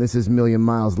stopping. This is Million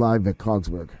Miles live at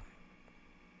Cogsburg.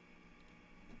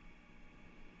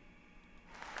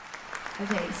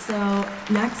 Okay, so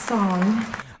next song.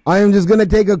 I am just going to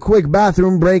take a quick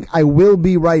bathroom break. I will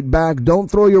be right back. Don't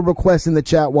throw your requests in the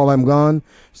chat while I'm gone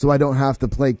so I don't have to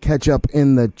play catch up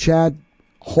in the chat.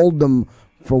 Hold them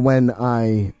for when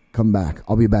I come back.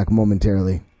 I'll be back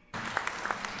momentarily.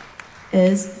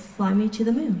 Is Fly Me to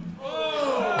the Moon.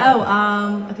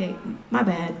 Oh, okay, my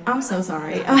bad. I'm so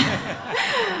sorry.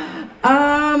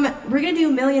 We're going to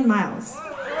do Million Miles.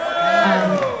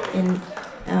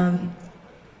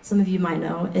 Some of you might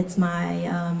know it's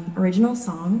my original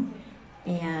song,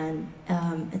 and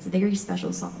it's a very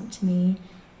special song to me.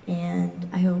 And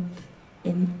I hope,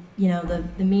 the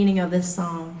meaning of this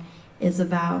song is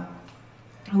about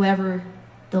whoever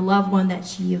the loved one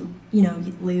that you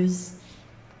lose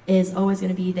is always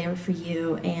going to be there for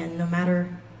you, and no matter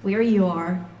where you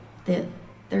are, that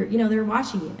they're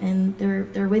watching you and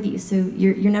they're with you, so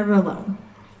you're never alone.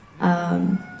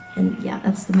 And yeah,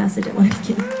 that's the message I want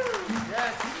to give.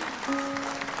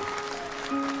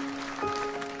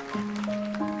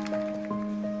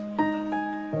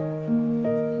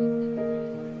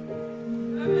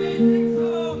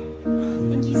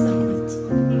 Thank you so much.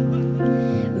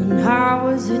 When I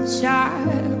was a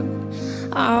child,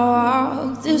 I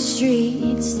walked the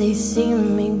streets, they see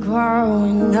me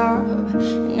growing up,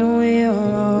 and we are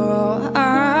all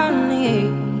I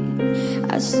need.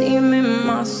 I see me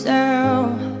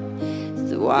myself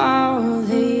through all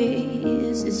the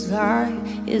years. This light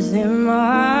is in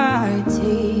my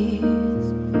teeth.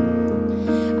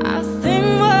 I think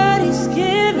what he's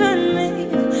given me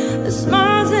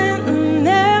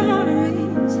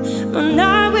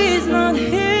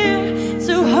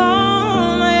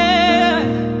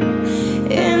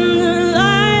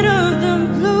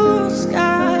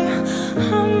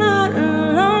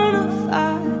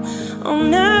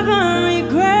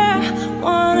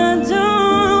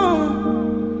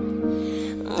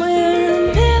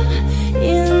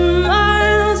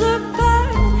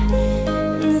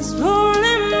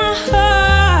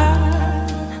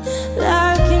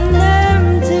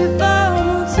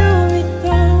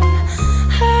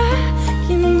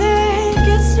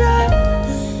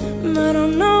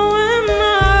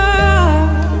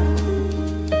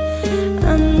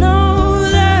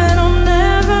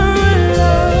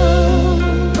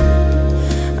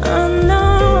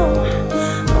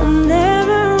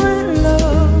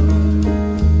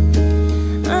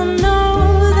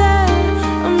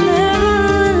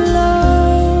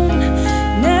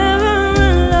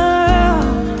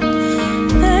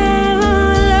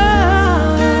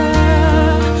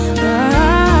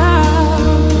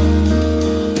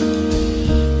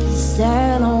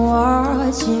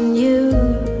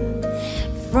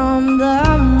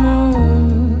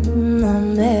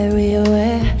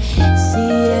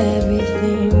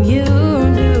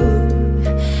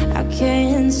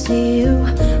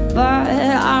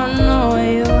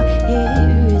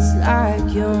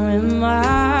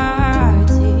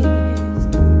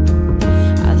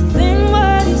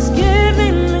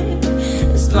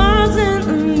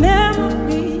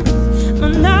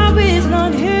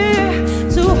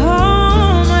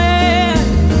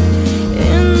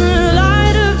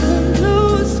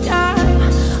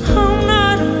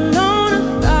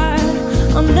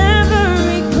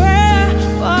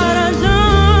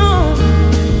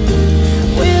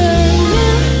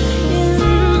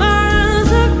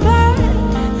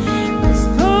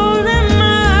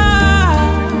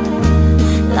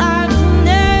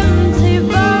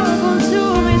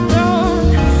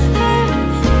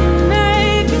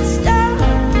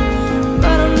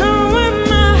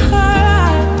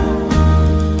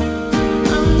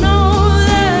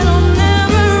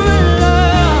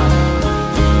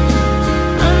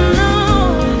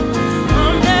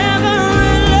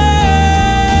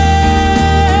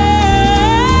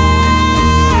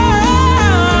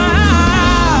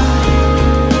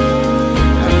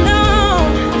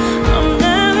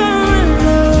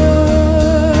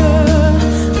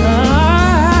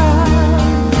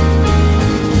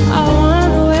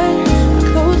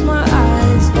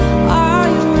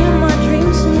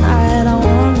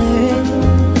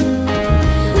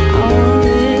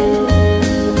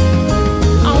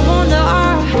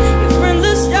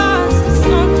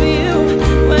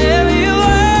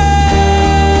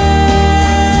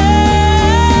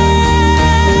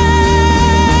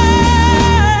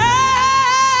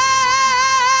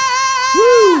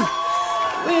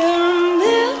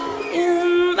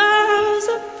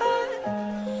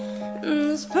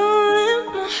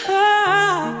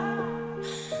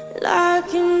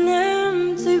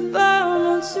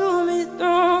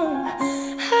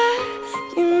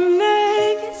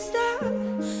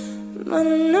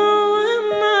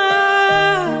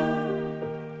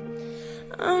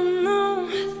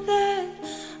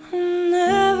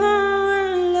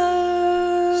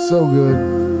good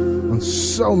on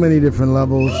so many different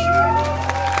levels.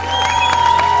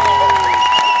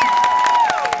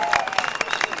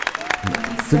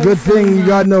 It's a good thing you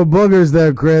got no boogers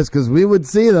there, Chris, because we would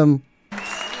see them.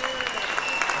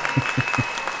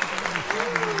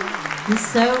 I'm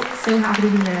so happy to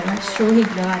be here. I'm truly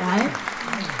glad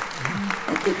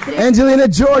Angelina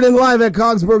Jordan live at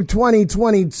Cogsburg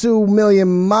 2022,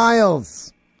 Million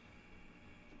Miles.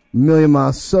 Million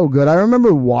Miles, so good. I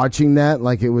remember watching that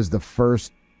like it was the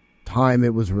first time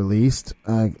it was released.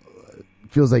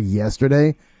 Feels like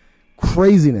yesterday.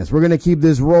 Craziness. We're going to keep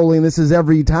this rolling. This is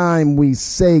Every Time We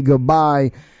Say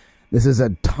Goodbye. This is a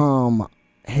Tom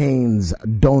Haynes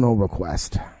Dono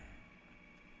request.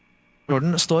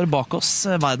 Jordan står bak oss.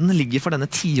 Verden ligger for denne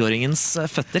 10-åringens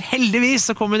føtter. Heldigvis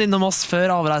så kom hun innom oss før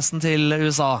avreisen til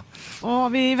USA.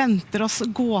 Og vi venter oss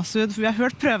gåsehud, for vi har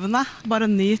hørt prøvene. Bare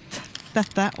nyt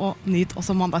dette, og nyt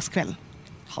også mandagskvelden.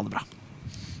 Ha det bra.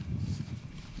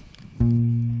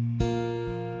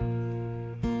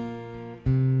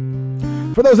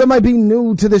 For those that might be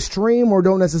new to the stream or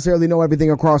don't necessarily know everything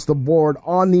across the board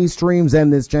on these streams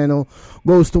and this channel,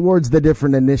 goes towards the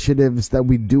different initiatives that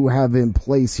we do have in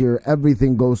place here.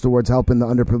 Everything goes towards helping the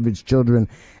underprivileged children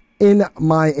in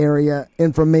my area.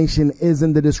 Information is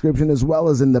in the description as well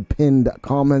as in the pinned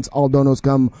comments. All donos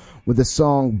come with a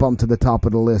song bumped to the top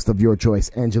of the list of your choice.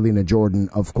 Angelina Jordan,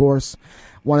 of course.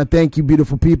 Want to thank you,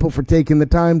 beautiful people, for taking the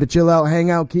time to chill out, hang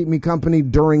out, keep me company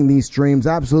during these streams.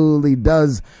 Absolutely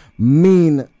does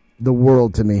mean the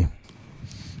world to me.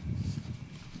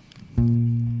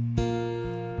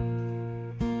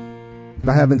 If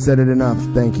I haven't said it enough,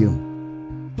 thank you.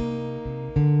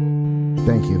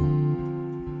 Thank you.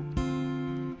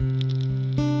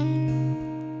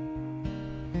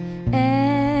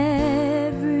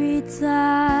 Every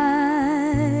time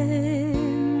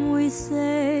we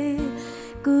say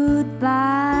goodbye,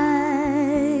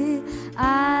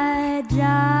 I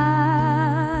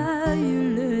die a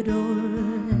little.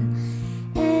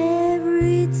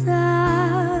 Every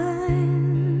time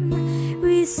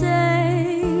we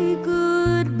say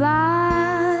goodbye,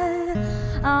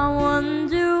 I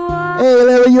wonder why. Hey,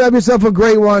 Larry, you have yourself a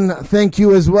great one. Thank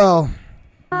you as well.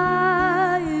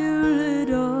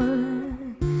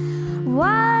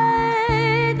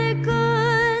 Why the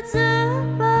goods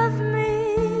above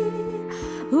me,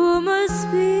 who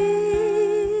must be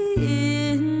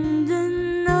in the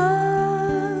know,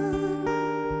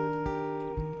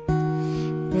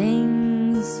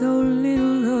 think so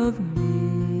little of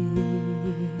me,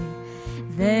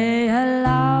 they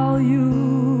allow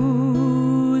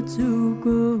you to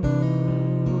go.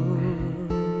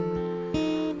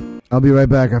 I'll be right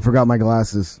back. I forgot my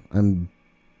glasses. I'm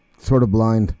sort of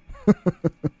blind.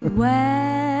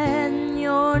 When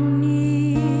you're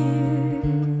near,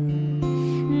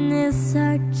 there's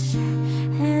such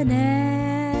an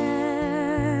air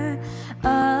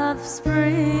of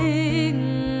spring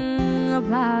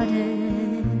about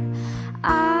it.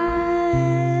 I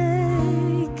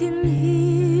can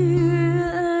hear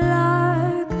a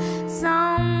lark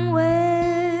somewhere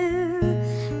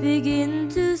begin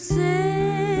to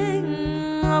sing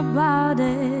about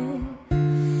it.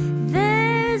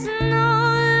 There's no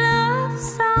love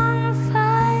song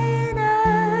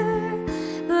finer,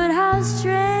 but how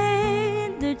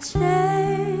strange the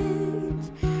change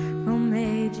from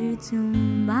major to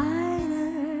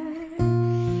minor.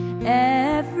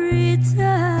 Every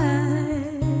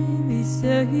time we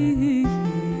say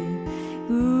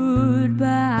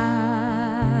goodbye.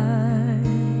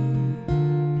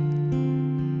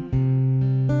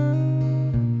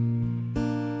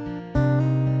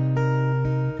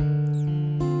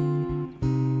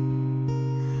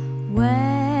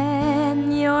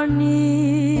 When you're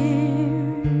near,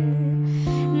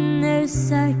 there's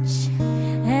such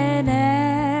an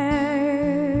air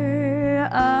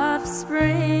of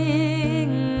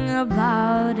spring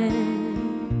about it.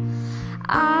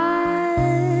 I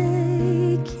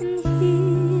can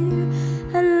hear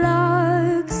a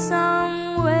lark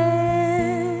somewhere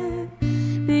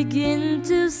begin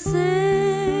to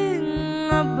sing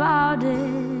about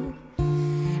it.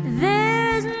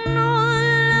 There's no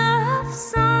love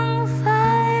song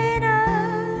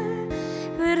finer,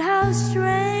 but how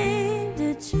strange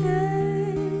the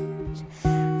change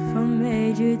from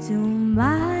major to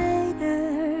minor.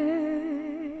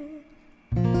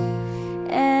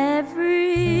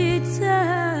 Every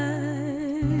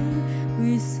time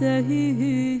we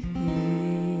say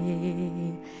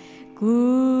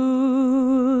goodbye.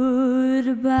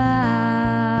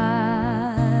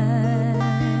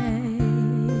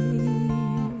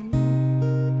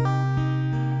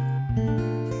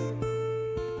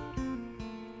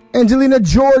 Angelina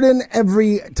Jordan,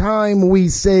 every time we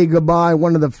say goodbye,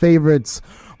 one of the favorites,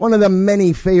 one of the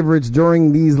many favorites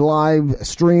during these live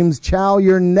streams. Chow,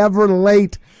 you're never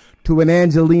late to an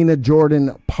Angelina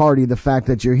Jordan party. The fact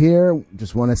that you're here,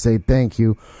 just want to say thank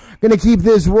you. Gonna keep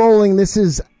this rolling. This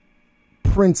is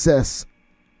Princess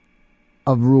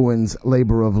of Ruins,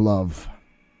 Labor of Love.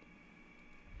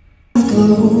 The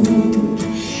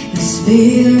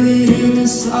spirit in the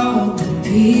soul, the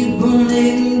people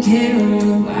didn't care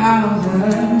about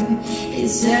her.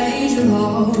 It's age of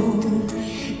old.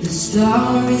 The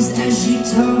stories that she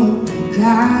told, the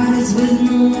God is with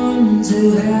no one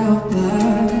to help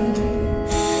her.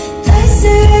 They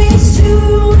say it's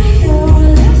true, you're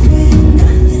left with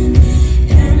nothing.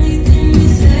 Anything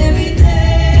is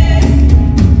everything.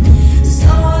 So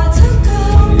I took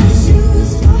off my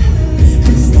shoes for her,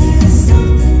 'cause there's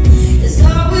something that's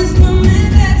always coming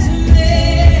back to me.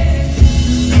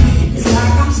 It's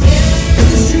like I'm staring in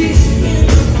the street in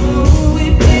the cold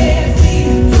with bare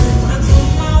feet. I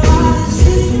told my wildest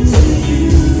dreams to you,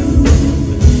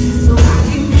 so I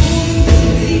can move the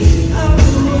beat of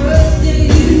the words that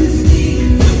you speak.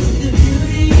 The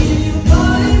beauty in your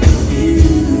body with you.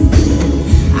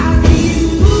 I keep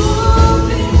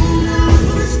moving, I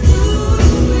push through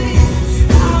the rain.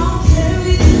 I don't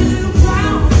carry the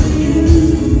crown for you.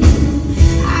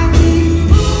 I keep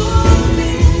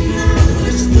moving, I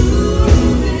push through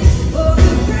the rain for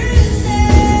the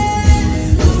princess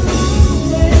of Ruins.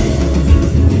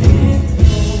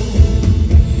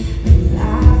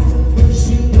 Life of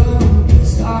pushing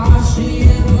goes, all she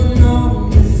ever known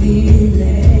the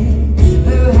feeling.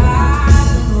 Her highs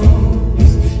and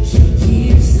lows, she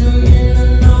keeps them in the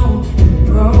know. A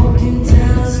broken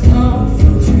telescope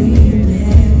for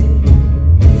dreaming.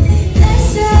 They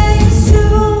say it's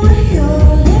true,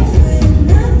 you're left with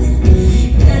nothing.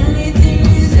 Anything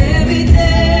is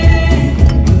everything.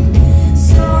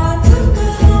 So I took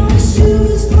off my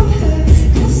shoes for her,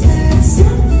 'cause that's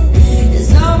something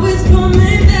that's always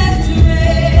coming back to me.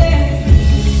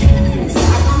 It's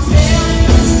like I'm sailing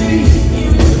the street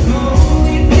in the cold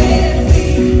with bare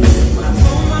feet. I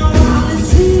told my wildest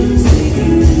dreams to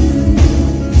you,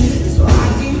 so I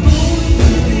keep moving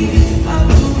the beat of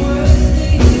the words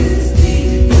that you speak.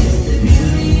 It's the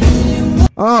beauty in your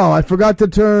Oh, I forgot to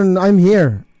turn. I'm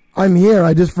here.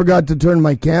 I just forgot to turn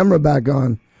my camera back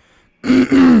on.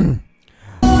 I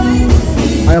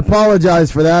apologize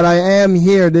for that. I am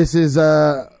here. This is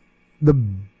the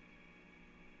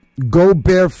Go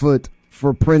Barefoot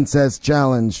for Princess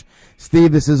Challenge.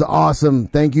 Steve, this is awesome.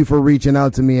 Thank you for reaching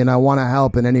out to me, and I want to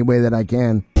help in any way that I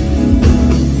can.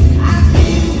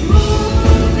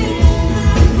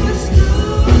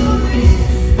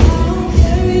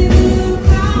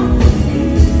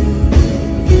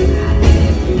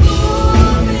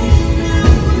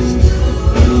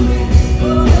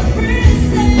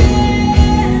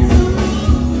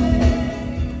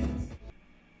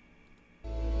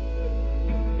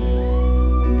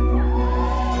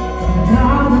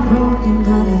 all the broken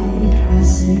hearted I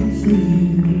sing for you.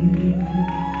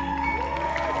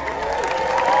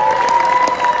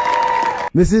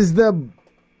 This is the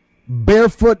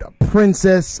Barefoot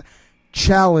Princess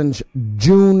Challenge,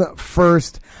 June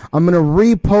 1st. I'm going to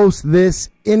repost this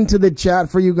into the chat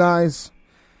for you guys.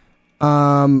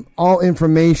 All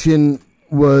information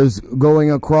was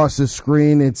going across the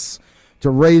screen. It's to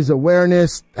raise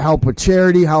awareness, help a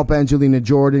charity, help Angelina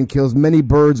Jordan, kills many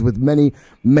birds with many,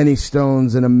 many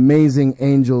stones, an amazing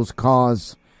angels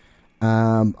cause.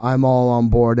 I'm all on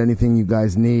board. Anything you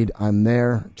guys need, I'm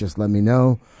there. Just let me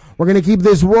know. We're going to keep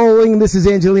this rolling. This is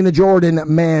Angelina Jordan,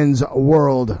 Man's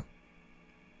World.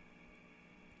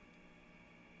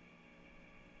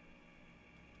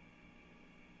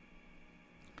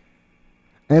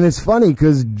 And it's funny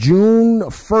because June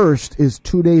 1st is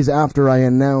 2 days after I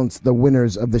announced the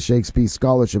winners of the Shakespeare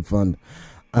Scholarship Fund.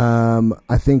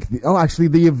 I think, actually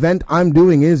the event I'm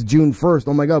doing is June 1st.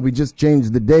 Oh my God, we just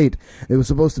changed the date. It was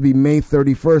supposed to be May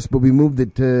 31st, but we moved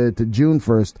it to June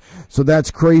 1st. So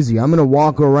that's crazy. I'm going to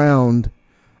walk around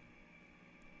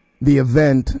the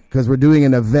event because we're doing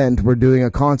an event. We're doing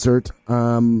a concert.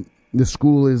 The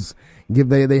school is...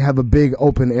 They have a big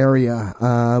open area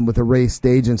with a raised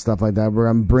stage and stuff like that, where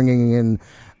I'm bringing in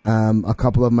a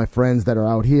couple of my friends that are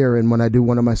out here, and when I do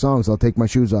one of my songs, I'll take my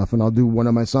shoes off and I'll do one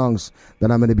of my songs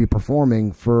that I'm going to be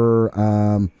performing for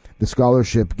the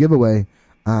scholarship giveaway,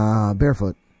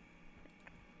 barefoot.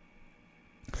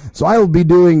 So I will be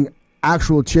doing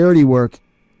actual charity work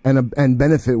and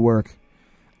benefit work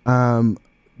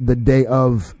the day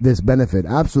of this benefit.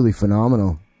 Absolutely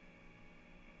phenomenal.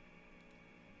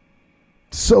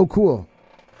 So cool.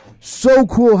 So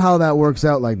cool how that works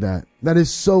out like that. That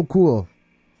is so cool.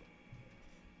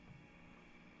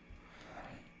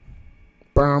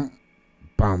 Bum,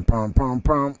 bum, bum, bum,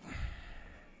 bum.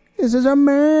 This is a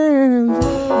man's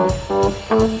world.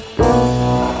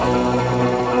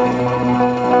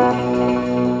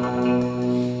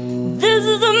 This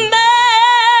is a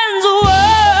man's world.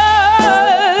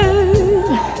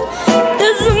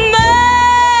 This is a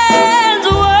man's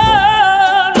world.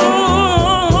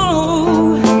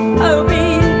 I'll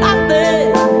be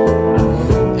nothing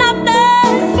without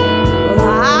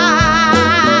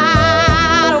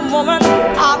a woman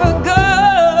or a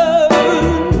girl.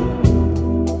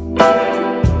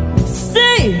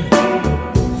 See,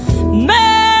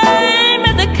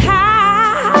 maybe the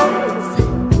cows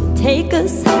take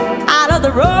us out of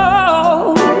the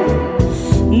road.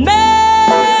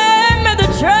 Maybe the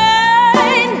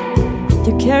train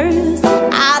to carry us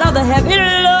out of the heavy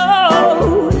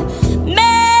load.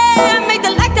 Maybe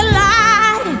the light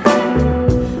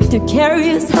to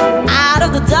carry us out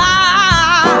of the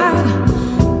dark.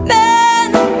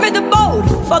 Maybe the boat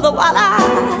for the water,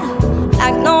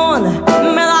 like no one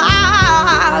may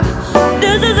like.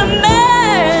 This is a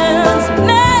man's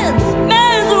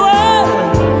world.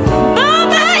 Oh,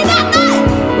 baby, nothing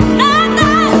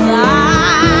without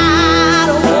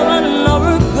a woman or a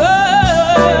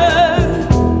girl.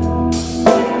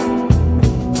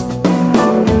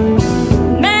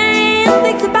 Man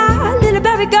thinks about little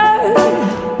baby girl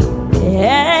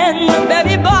and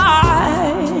baby boy.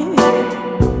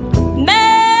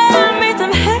 Man makes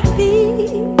them happy,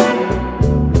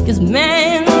 'cause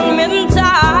man made them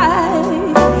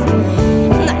tired.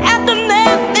 And after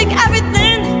man make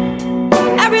everything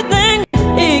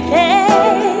he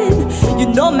can. You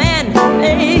know man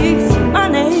makes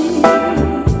money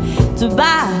to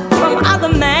buy from other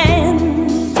men.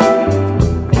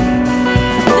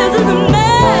 This is a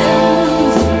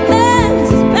man's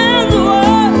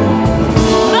world.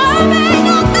 No man,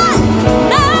 nothing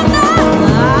without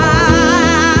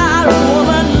a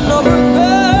woman or a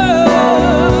girl.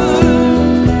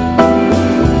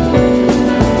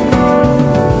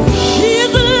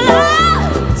 He's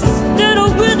lost in a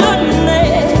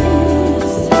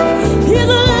wilderness. He's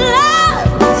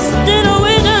lost in a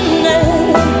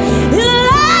wilderness. He's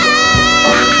lost.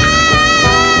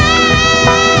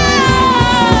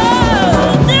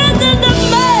 This is the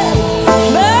man's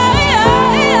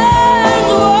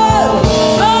world.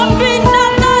 I'll be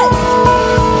nothing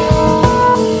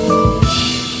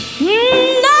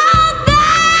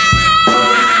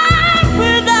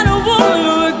without a woman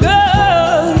or a girl.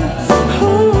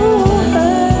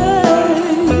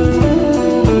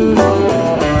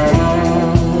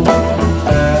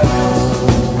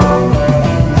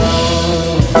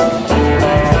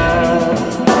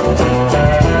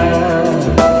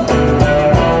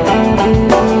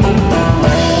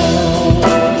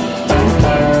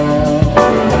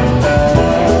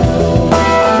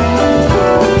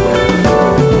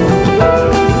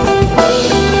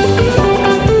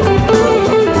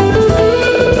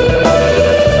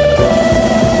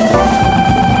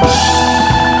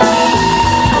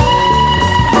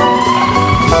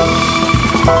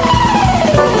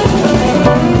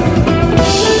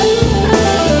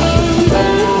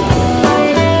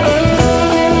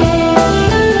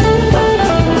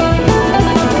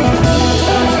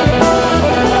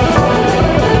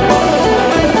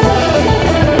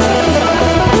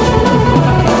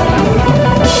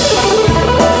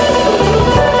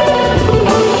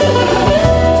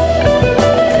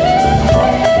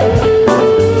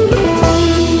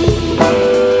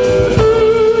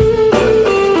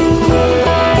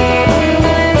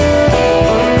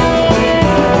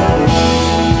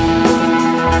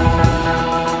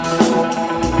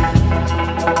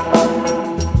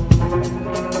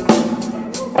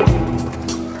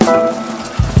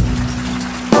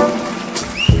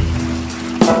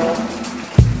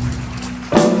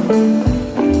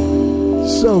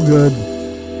 So good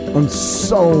on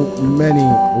so many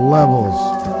levels.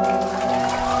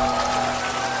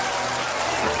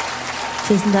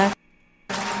 Tusen takk.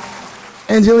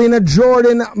 Angelina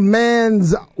Jordan,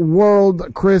 Man's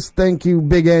World. Chris, thank you.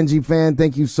 Big Angie fan,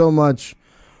 thank you so much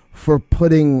for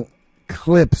putting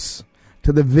clips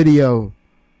to the video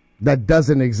that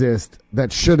doesn't exist,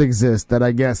 that should exist, that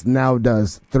I guess now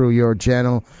does through your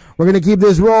channel. We're going to keep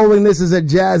this rolling. This is a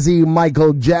jazzy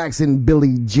Michael Jackson,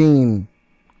 Billie Jean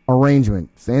arrangement.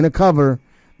 This ain't a cover.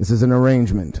 This is an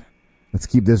arrangement. Let's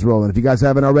keep this rolling. If you guys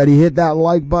haven't already, hit that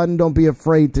like button. Don't be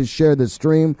afraid to share the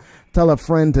stream. Tell a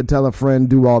friend to tell a friend.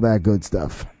 Do all that good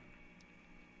stuff.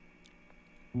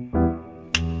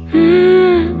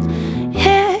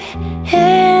 Yeah,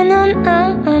 Hey, no, no,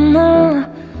 no, no.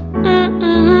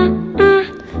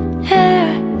 Yeah.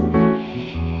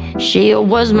 She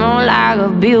was more like a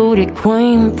beauty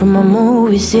queen from a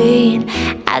movie scene.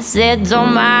 I said,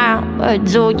 don't mind, what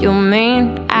do you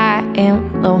mean? I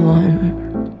am the one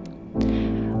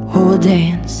who will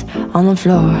dance on the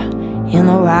floor in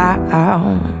a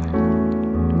round.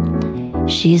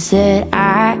 She said,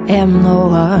 I am the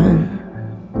one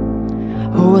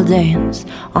who will dance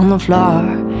on the floor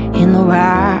in a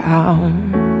round.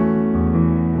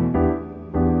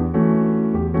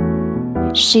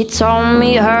 She told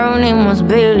me her name was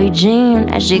Billie Jean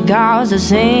as she caused a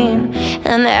scene,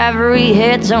 and every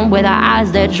hit turned with her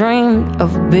eyes that dreamed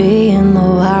of being the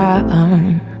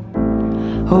one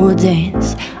who would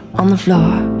dance on the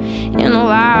floor in a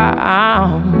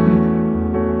round.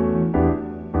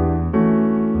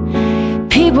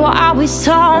 People always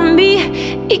told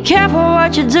me, be careful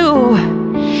what you do.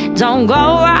 Don't go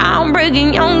around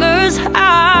breaking young girls'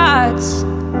 hearts.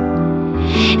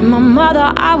 And my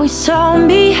mother always told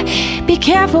me, be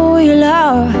careful who you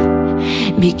love.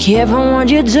 Be careful what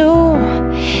you do,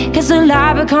 'cause the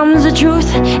lie becomes the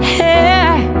truth.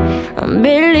 Yeah,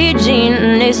 Billie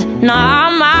Jean is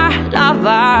not my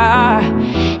lover.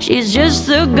 She's just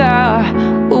a girl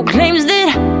who claims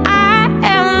that I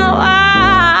am the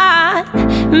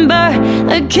one, but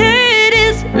the kid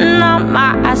is not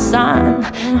my son.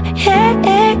 Yeah,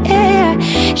 yeah, yeah.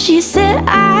 She said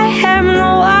I am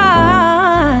the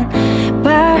one,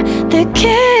 but the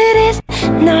kid is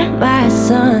not my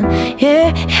son.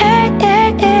 Yeah, yeah, yeah,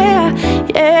 yeah,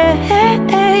 yeah,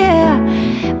 yeah.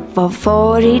 For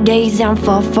 40 days and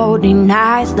for 40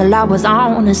 nights, the law was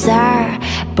on her side.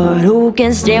 But who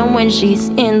can stand when she's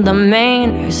in the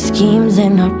main? Her schemes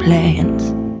and her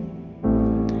plans.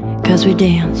 'Cause we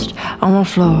danced on the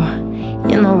floor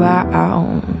in the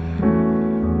round.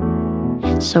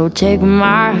 So take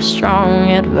my strong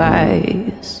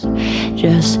advice.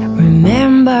 Just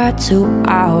remember to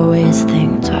always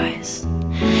think twice.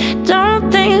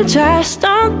 Don't think twice,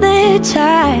 don't think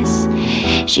twice.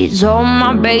 She told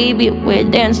my baby we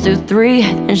danced to 3,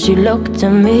 and she looked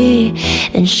at me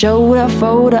and showed a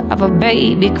photo of a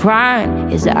baby crying.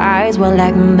 His eyes were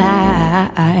like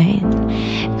mine,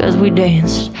 'cause we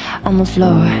danced on the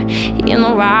floor in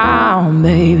a round,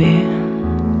 baby.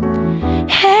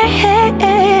 Hey, hey,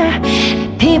 hey.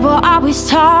 People always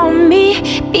told me,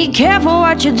 be careful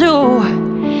what you do,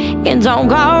 and don't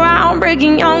go around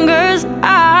breaking young girls'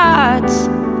 hearts.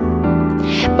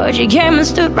 But she came and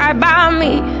stood right by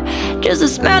me, just to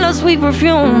smell her sweet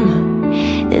perfume.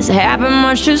 This happened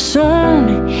much too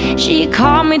soon. She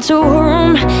called me to her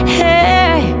room.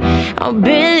 Hey, oh,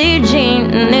 Billie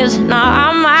Jean is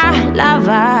not my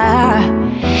lover.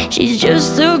 She's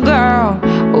just a girl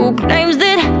who claims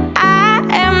that I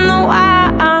am the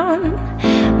one,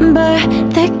 but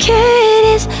the kid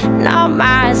is not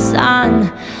my son.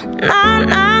 No,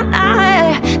 no,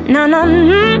 no, no,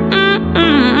 no.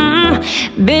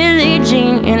 Billie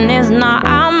Jean is not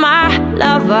my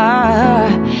lover.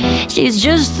 She's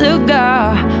just a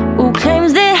girl who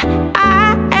claims that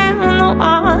I am the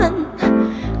one,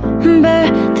 but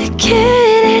the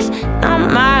kid is not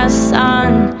my son.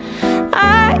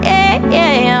 Yeah,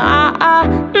 yeah,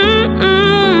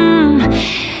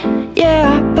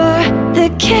 yeah, but the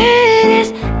kid is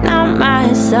not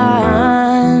my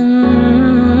son.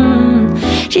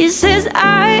 She says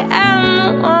I am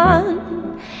the one,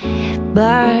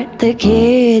 but the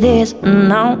kid is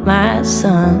not my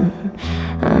son.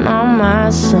 Not my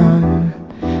son.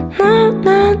 No,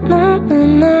 no, no, no,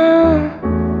 no.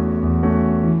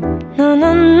 No, no,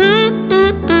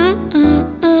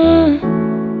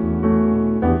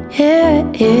 yeah,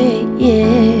 yeah,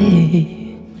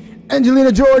 yeah.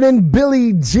 Angelina Jordan,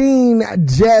 Billie Jean,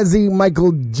 Jazzy,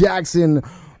 Michael Jackson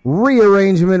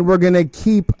rearrangement. We're going to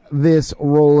keep this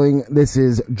rolling. This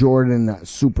is Jordan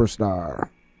Superstar.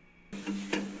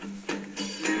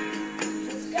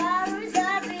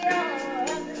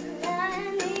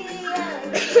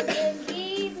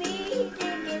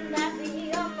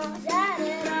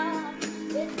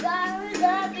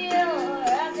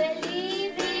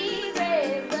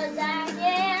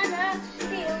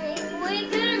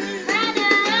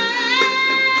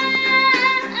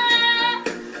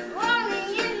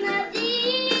 Rolling in the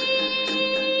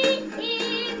deep,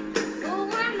 oh,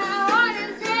 when my heart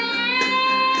is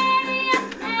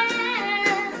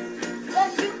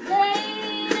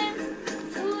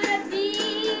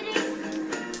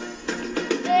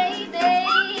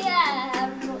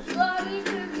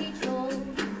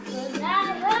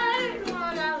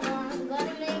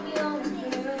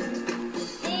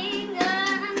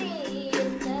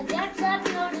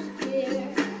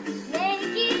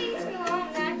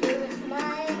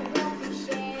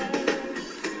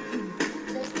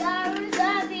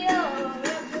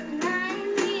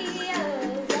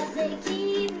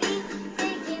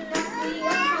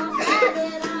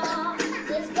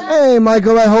Hey,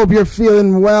 Michael, I hope you're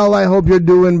feeling well. I hope you're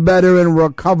doing better and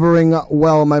recovering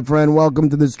well, my friend. Welcome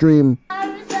to the stream.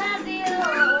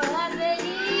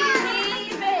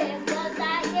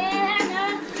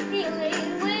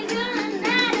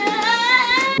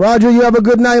 Roger, you have a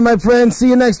good night, my friend. See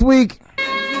you next week.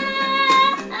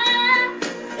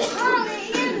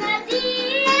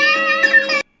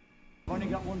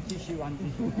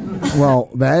 Well,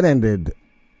 that ended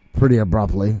pretty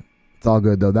abruptly. It's all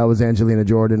good, though. That was Angelina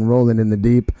Jordan, Rolling in the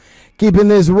Deep. Keeping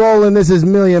this rolling. This is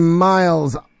Million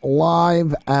Miles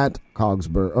live at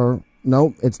Cogsburg. Or,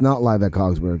 no, it's not live at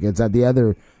Cogsburg. It's at the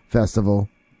other festival,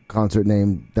 concert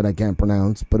name that I can't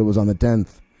pronounce, but it was on the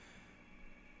 10th.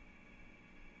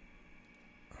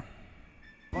 I've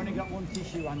only got one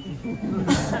tissue, Andy.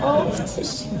 Oh,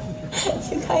 tissue.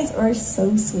 You guys are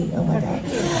so sweet. Oh, my God.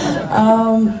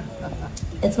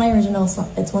 It's my original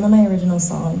song. It's one of my original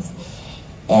songs.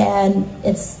 And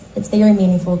it's very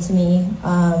meaningful to me.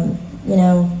 You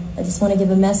know, I just want to give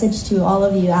a message to all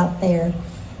of you out there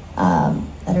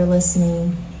that are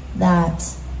listening, that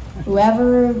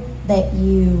whoever that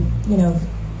you know,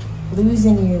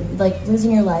 losing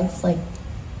your life, like,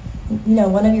 you know,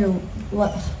 one of your,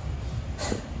 what,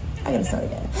 I gotta start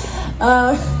again.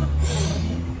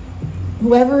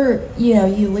 Whoever, you know,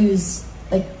 you lose,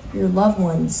 like, your loved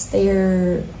ones,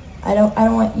 I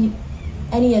don't want you,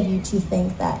 any of you, to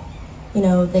think that, you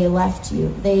know, they left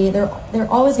you. They're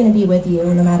always going to be with you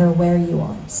no matter where you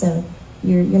are. So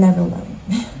you're never alone.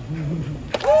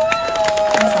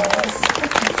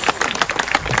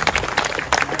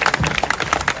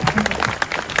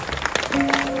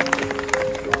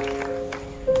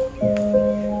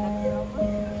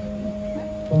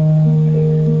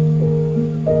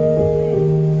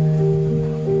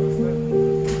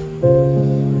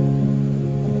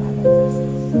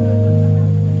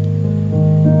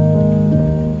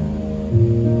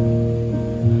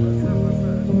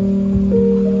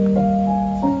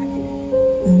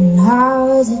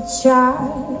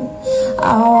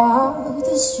 I walk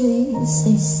the streets,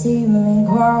 they see me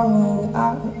growing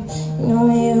up. No,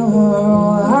 you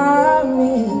are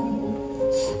me.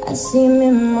 I see me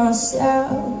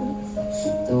myself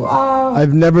through all.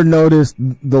 I've never noticed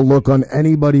the look on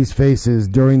anybody's faces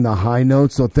during the high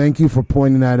notes, so thank you for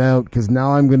pointing that out, because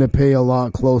now I'm going to pay a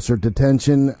lot closer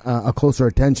attention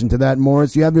to that.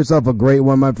 Morris, you have yourself a great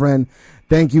one, my friend.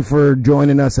 Thank you for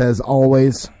joining us as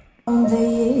always. The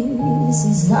years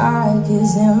is like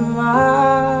is in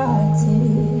my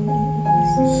tears.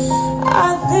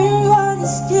 I think what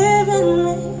it's giving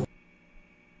me,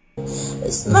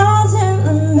 the smiles and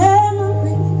the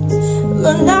memories,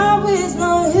 but now it's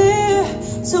not here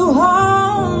to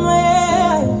harm me.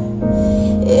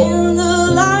 In the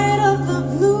light of the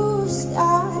blue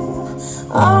sky,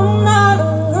 I'm not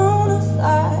alone to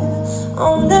fly.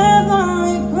 I'll never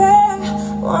regret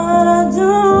what I do.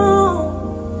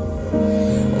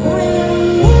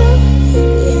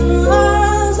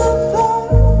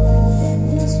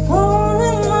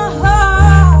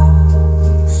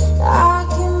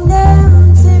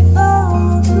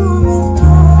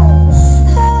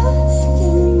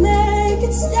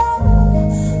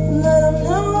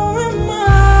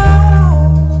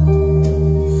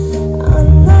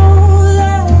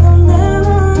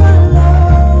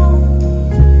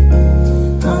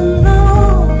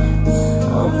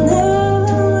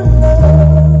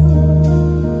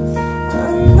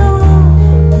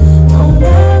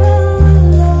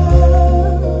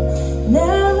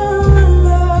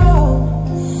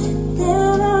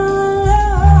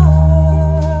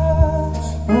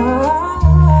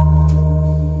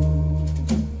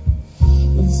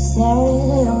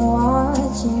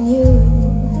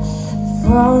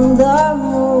 From the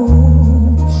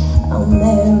moon, I'm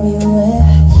everywhere,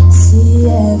 see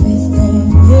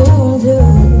everything you do.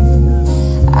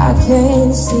 I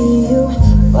can't see you,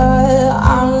 but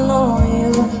I know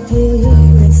you're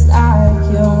here. It's like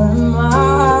you're in my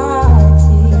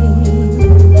tears.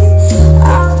 I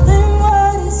think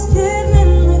what it's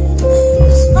giving me,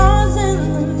 the smiles and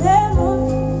the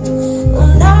memories,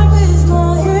 well, now it's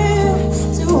not here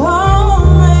to harm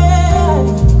me.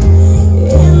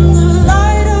 In the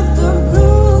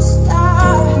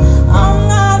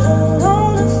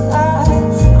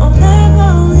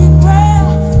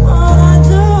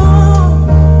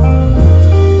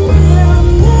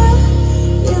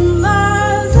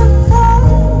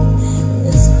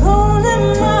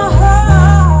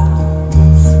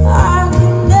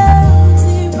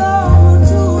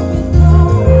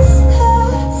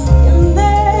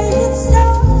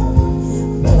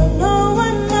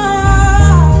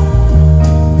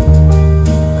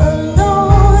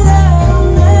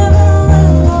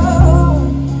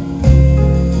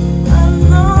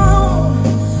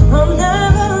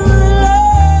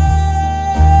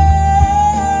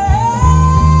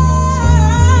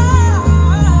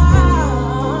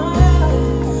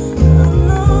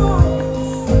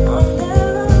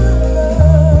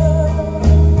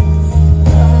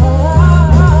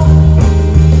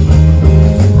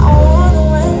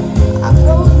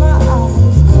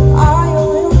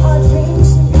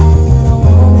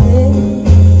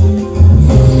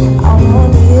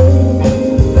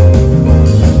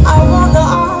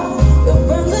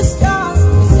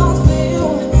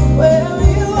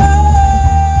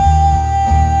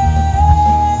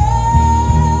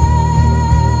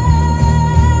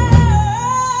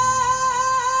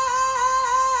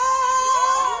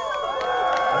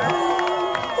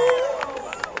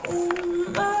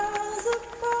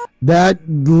That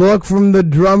look from the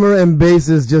drummer and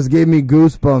bassist just gave me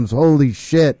goosebumps. Holy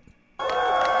shit.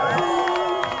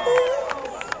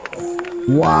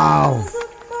 Wow.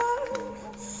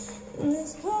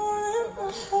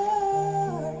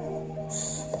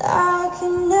 I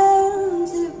can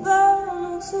empty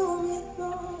burn to me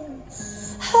through.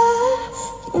 I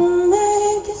can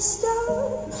make it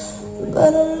stop,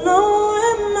 but I know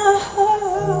in my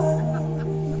heart,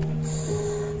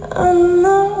 I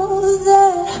know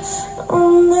that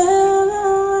I'll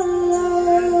never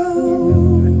alone.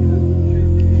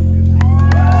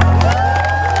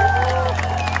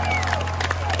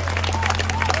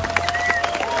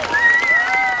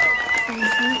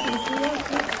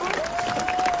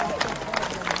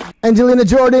 Angelina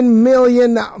Jordan,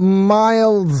 Million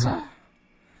Miles.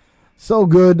 So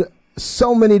good.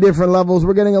 So many different levels.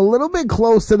 We're getting a little bit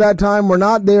close to that time. We're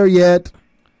not there yet.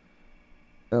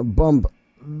 Bump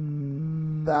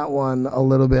that one a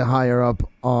little bit higher up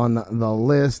on the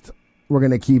list. We're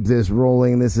going to keep this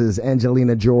rolling. This is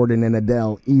Angelina Jordan and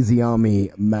Adele, Easy On Me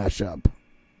mashup.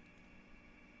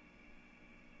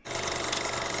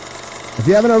 If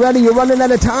you haven't already, you're running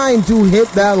out of time to hit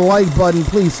that like button.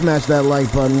 Please smash that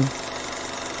like button.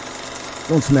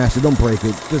 Don't smash it. Don't break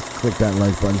it. Just click that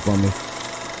like button for me.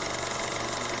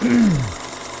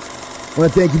 I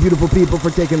want to thank you, beautiful people,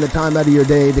 for taking the time out of your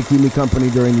day to keep me company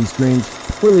during these streams.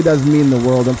 It really does mean the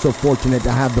world. I'm so fortunate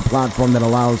to have the platform that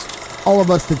allows all of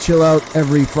us to chill out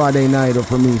every Friday night, or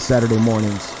for me, Saturday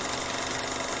mornings.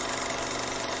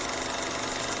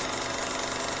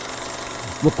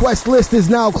 Request list is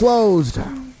now closed.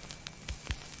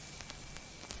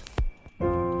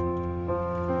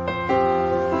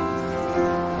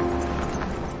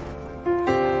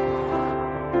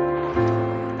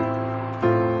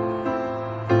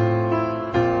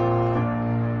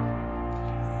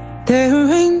 There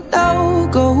ain't no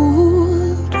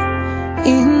gold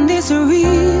in this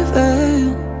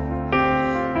river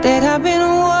that I've been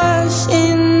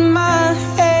washing my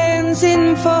hands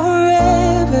in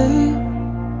forever.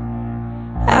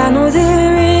 I know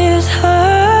there is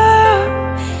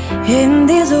hope in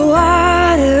these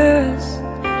waters,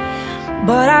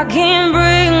 but I can't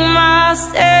bring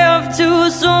myself to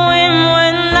swim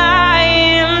when I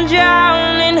am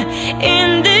drowning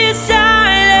in this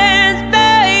silence.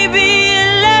 Baby,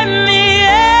 let me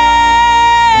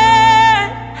in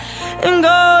and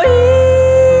go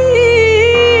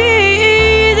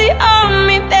easy on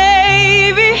me,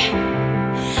 baby.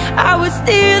 I was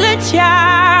still a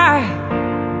child,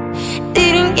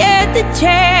 didn't get the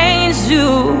chance to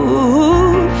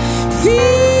feel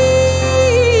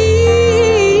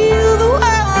the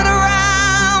world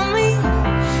around me.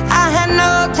 I had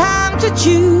no time to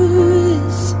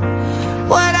choose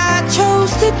what I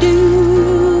chose to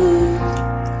do.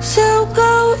 So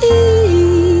go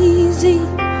easy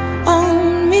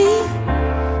on me.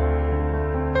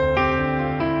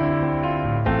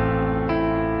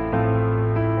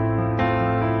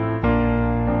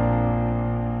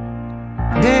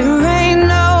 There ain't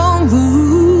no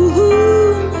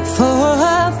room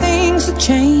for things to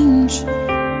change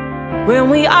when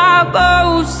we are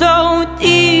both so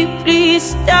deeply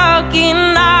stuck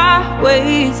in our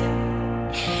ways.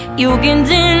 You can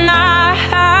deny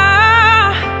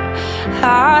how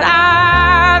hard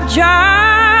I've tried.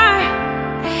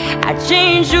 I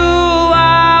changed who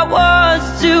I was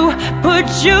to put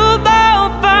you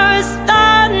both first.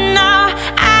 Now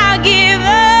I give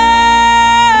up.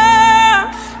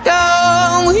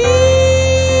 Go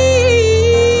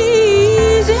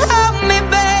easy on me,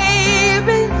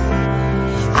 baby.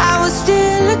 I was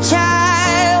still a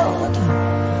child,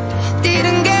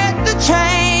 didn't get the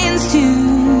chance to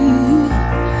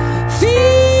feel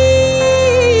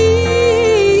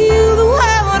the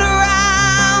world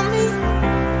around me.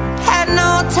 Had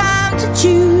no time to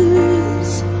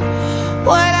choose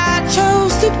what I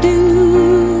chose to do.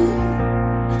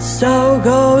 So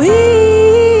go easy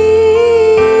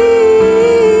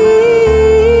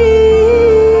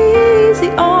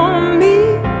on me,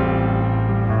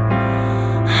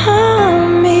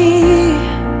 on me.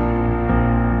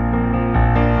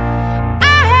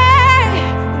 I had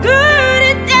good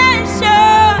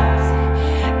intentions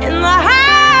in the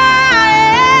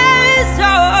highest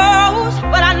hopes,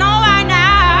 but I know right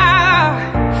now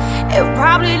it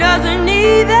probably doesn't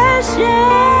even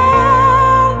show.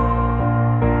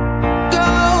 Go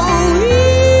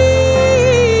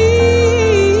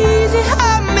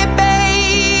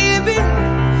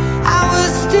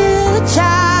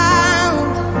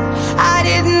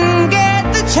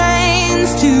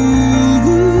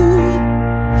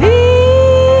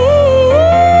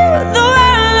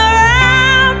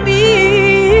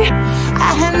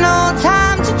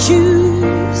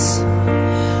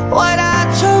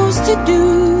to do.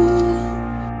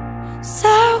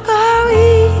 So go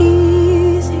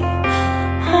easy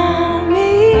on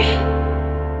me.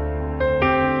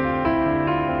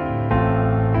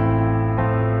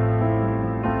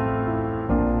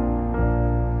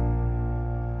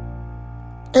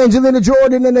 Angelina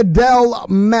Jordan and Adele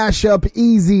mashup,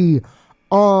 Easy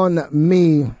on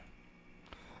Me.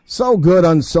 So good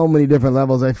on so many different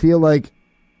levels. I feel like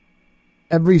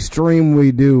every stream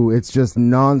we do, it's just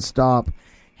non-stop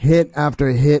hit after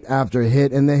hit after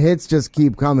hit, and the hits just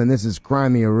keep coming. This is Cry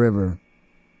Me a River.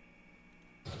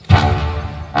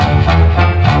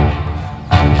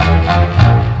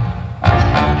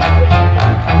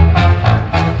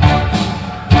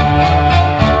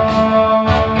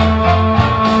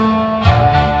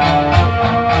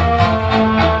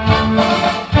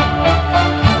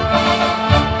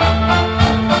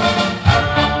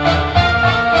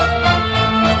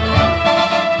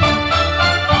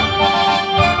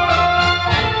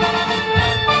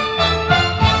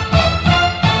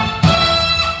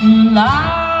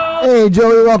 Hey,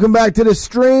 Joey, welcome back to the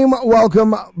stream.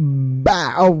 Welcome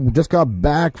back. Oh, just got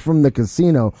back from the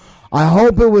casino. I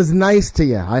hope it was nice to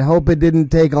you. I hope it didn't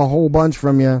take a whole bunch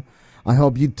from you. I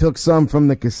hope you took some from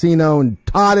the casino and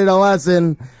taught it a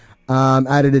lesson.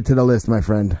 Added it to the list, my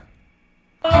friend.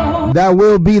 That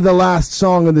will be the last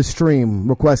song of the stream.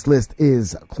 Request list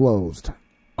is closed.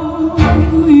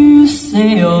 You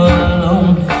say you're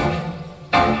alone.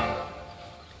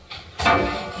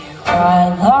 You cry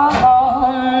the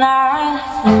whole night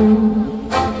through.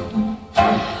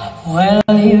 Well,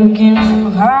 you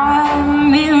can cry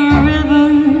me a river.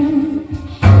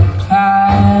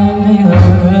 Cry me a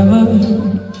river.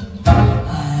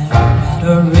 I've got a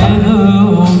river over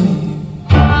you.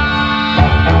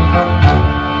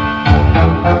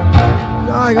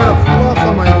 No, I got a fluff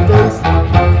on my face. I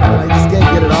just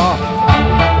can't get it off.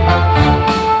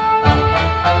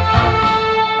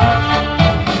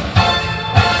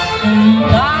 And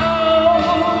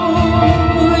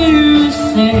now you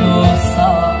say you're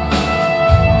sorry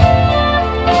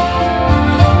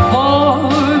for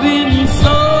being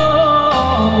so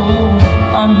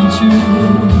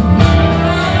untrue.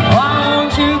 Why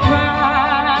don't you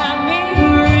cry me a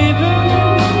river?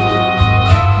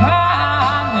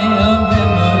 Cry me a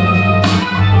river.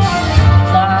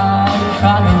 I've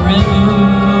got a river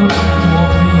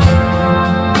over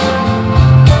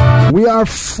you. We are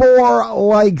 4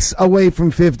 likes away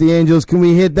from 50, Angels. Can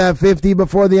we hit that 50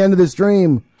 before the end of the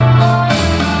stream? You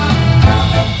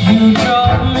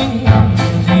drove me out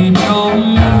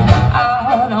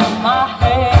of my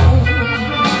head.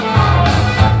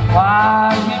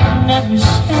 Why you never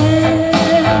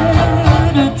shed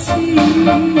a tear?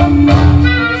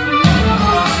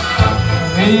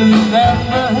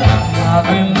 I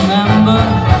remember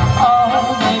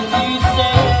all that you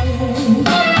said.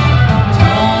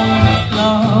 Told me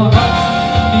love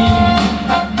was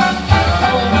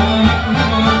me.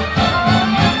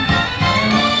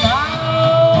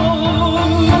 Now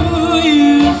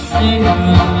you say you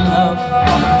love me.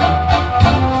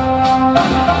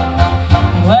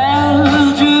 Well,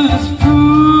 just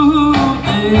prove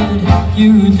that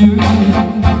you do.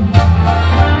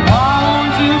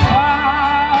 Won't you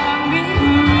cry me a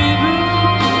river?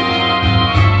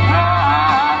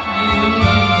 Cry me a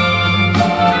river.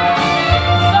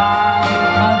 'Cause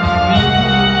I've got a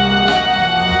river.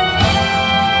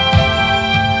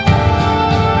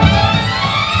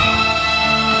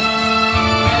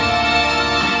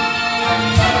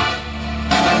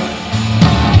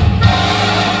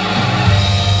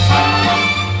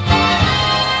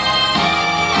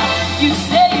 You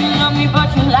say you love me, but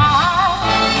you lie.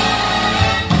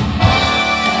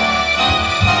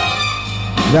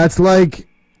 That's like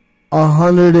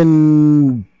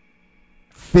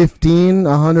 115,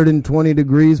 120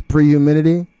 degrees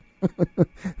pre-humidity.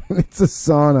 It's a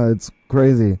sauna. It's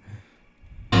crazy.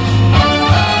 I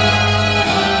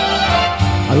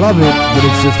love it, but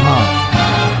it's just hot.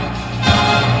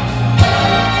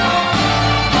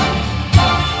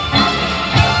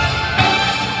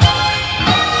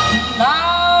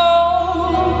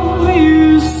 Now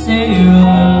you say you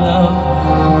love me.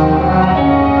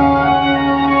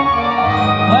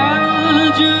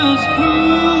 Well, just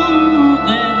prove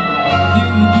that you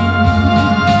do.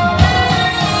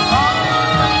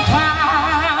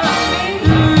 Cry me a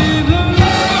river.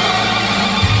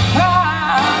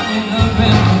 Cry me a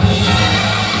river.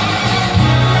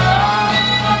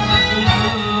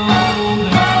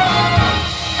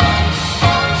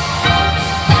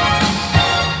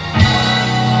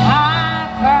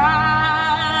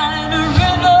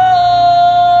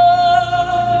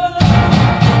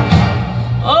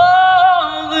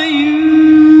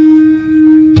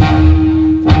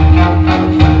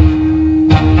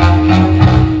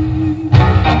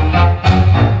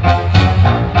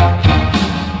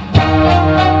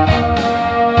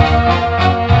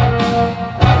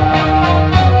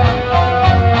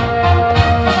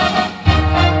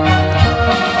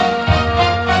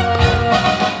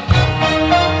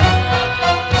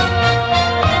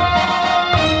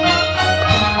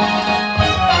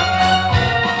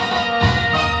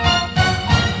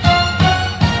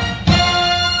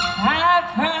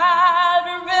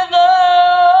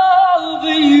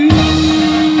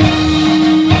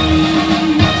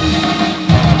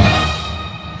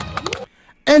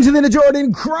 Angelina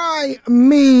Jordan, Cry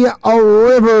Me a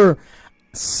River.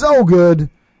 So good.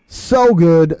 So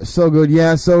good. So good.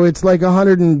 Yeah, so it's like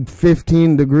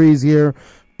 115 degrees here.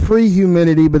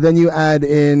 Pre-humidity, but then you add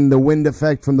in the wind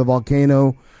effect from the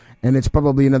volcano, and it's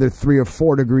probably another 3 or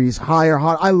 4 degrees higher.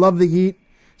 Hot. I love the heat.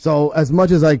 So as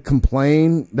much as I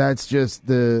complain, that's just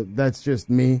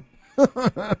me.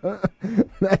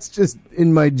 That's just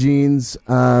in my genes.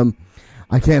 I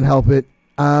can't help it.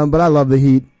 But I love the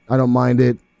heat. I don't mind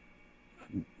it.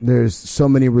 There's so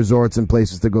many resorts and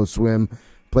places to go swim,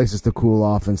 places to cool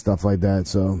off and stuff like that.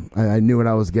 So I knew what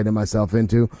I was getting myself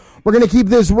into. We're going to keep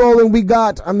this rolling.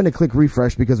 I'm going to click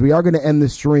refresh because we are going to end the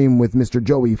stream with Mr.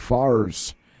 Joey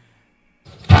Farr's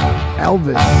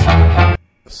Elvis.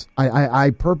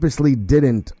 I purposely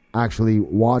didn't actually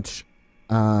watch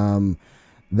that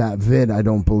vid, I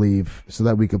don't believe, so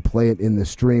that we could play it in the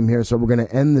stream here. So we're going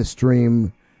to end the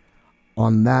stream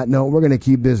on that note. We're going to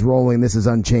keep this rolling. This is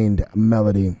Unchained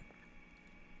Melody.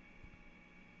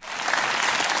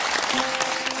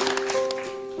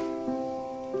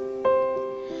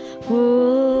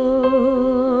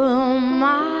 Oh,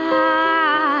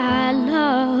 my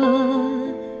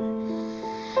love,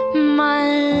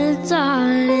 my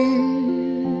darling,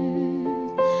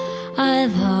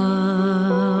 I've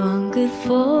hungered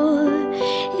for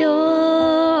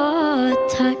your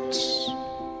touch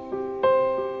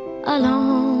a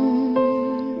long,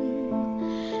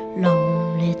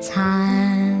 lonely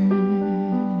time.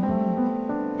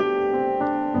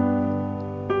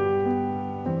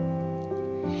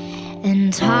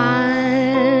 And time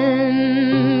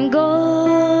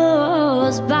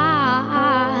goes by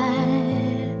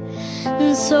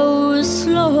so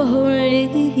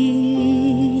slowly,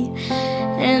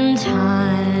 and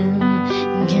time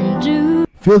can do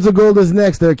Fields of Gold is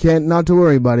next there, Kent. Not to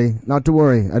worry, buddy. Not to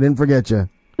worry. I didn't forget you.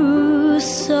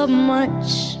 so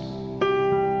much.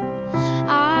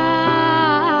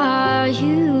 Are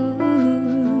you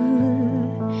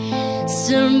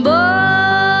still born?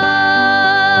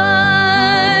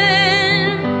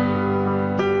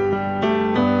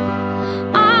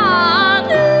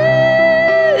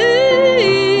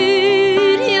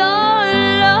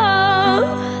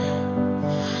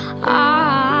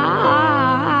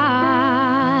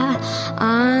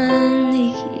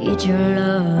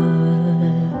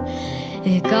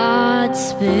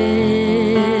 Godspeed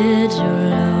your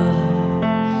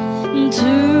love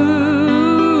to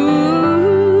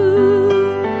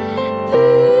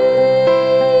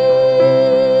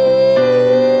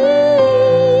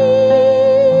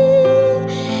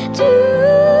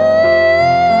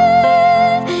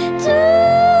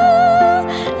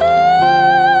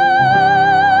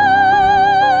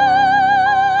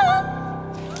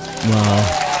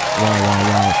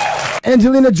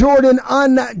Angelina Jordan,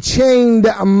 Unchained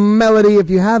Melody. If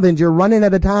you haven't, you're running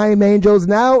out of time, Angels.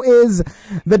 Now is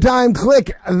the time.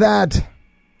 Click that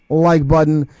like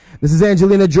button. This is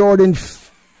Angelina Jordan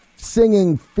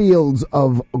singing Fields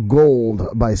of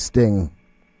Gold by Sting.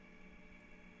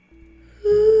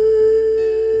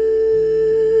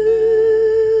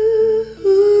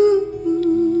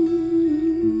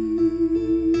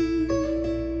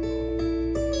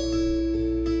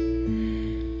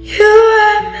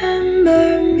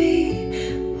 Remember me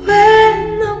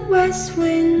when the west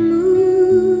wind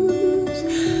moves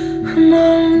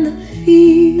among the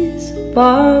fields of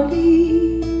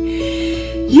barley.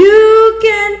 You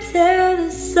can tell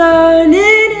the sun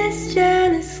in its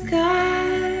jealous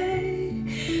sky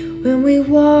when we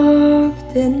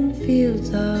walked in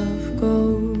fields of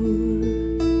gold.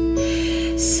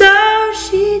 So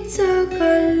she took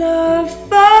her love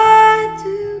for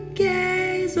to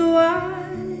gaze awhile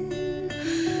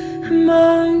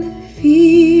among the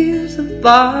fields of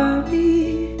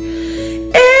barley.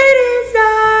 In his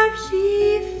arms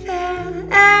she fell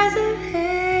as her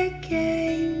hair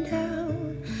came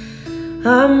down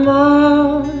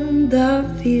among the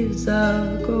fields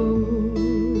of gold.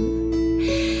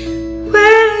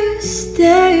 Will you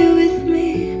stay with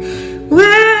me?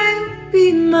 Will you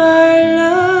be my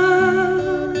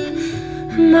love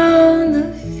among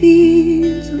the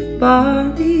fields of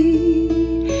barley?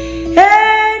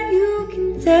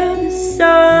 Tell the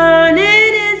sun in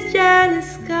its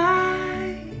jealous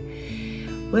sky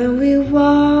when we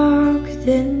walked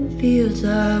in fields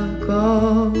of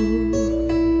gold.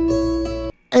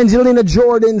 Angelina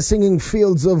Jordan singing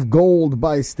Fields of Gold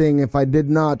by Sting. If I did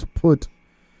not put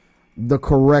the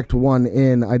correct one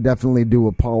in, I definitely do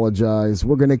apologize.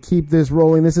 We're going to keep this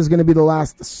rolling. This is going to be the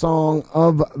last song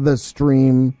of the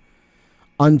stream.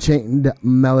 Unchained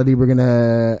Melody. We're going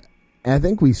to... I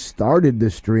think we started the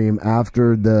stream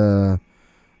after the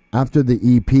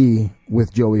EP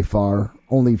with Joey Farr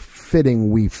only fitting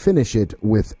we finish it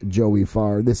with Joey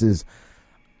Farr. This is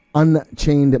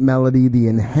Unchained Melody, the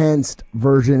enhanced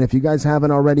version. If you guys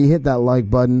haven't already, hit that like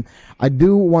button. I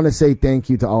do want to say thank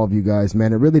you to all of you guys,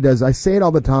 man. It really does. I say it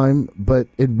all the time, but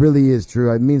it really is true.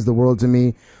 It means the world to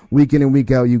me. Week in and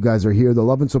week out, you guys are here. The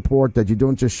love and support that you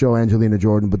don't just show Angelina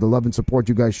Jordan, but the love and support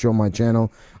you guys show my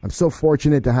channel. I'm so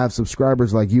fortunate to have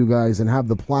subscribers like you guys and have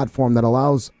the platform that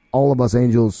allows all of us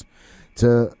angels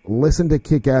to listen to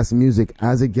kick-ass music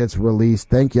as it gets released.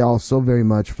 Thank y'all so very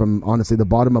much from, honestly, the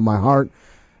bottom of my heart.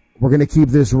 We're going to keep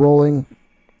this rolling.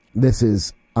 This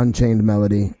is Unchained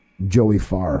Melody, Joey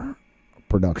Farr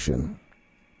production.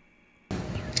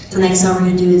 The next song we're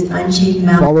going to do is Unchained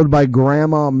Melody. Followed by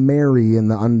Grandma Mary in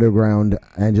the underground,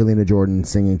 Angelina Jordan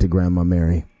singing to Grandma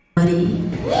Mary. I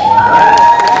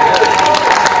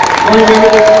want to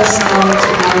dedicate this song to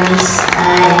Alice.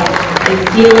 I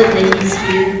feel it that he's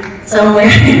here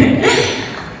somewhere.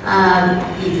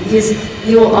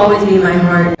 He will always be in my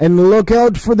heart. And look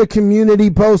out for the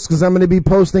community posts, because I'm going to be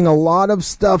posting a lot of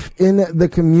stuff in the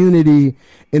community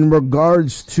in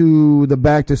regards to the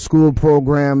back to school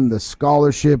program, the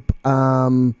scholarship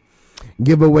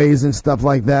giveaways and stuff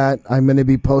like that. I'm going to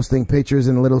be posting pictures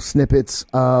and little snippets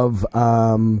of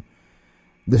the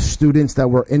students that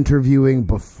we're interviewing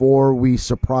before we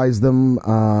surprise them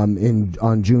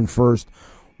on June 1st.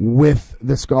 With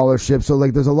the scholarship. So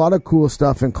like there's a lot of cool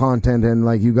stuff and content, and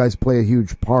like you guys play a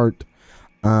huge part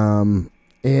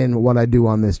in what I do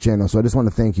on this channel. So I just want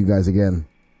to thank you guys again.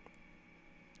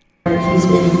 He's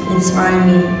been inspiring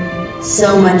me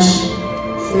so much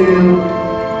through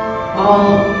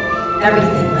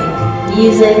everything, like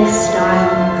music, style,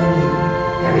 I mean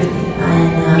everything.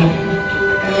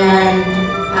 And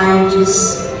I'm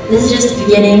just, this is just the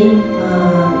beginning.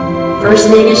 First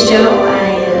Vegas show.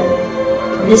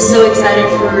 I'm just so excited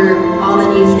for all the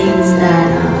new things that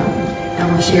I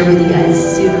will share with you guys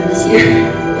sooner this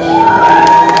year.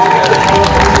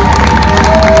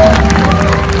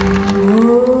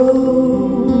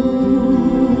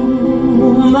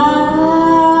 Oh, my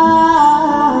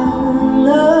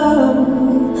love,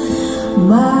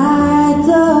 my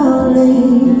darling,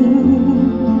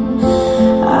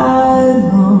 I've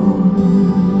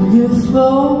known you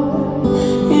for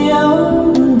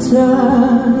your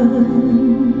time.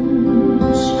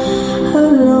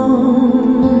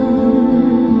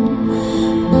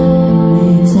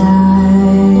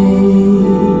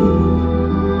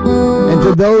 And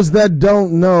for those that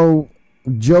don't know,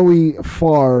 Joey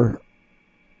Farr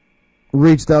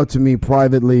reached out to me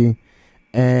privately,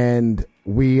 and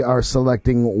we are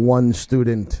selecting one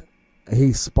student.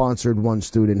 He sponsored one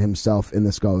student himself in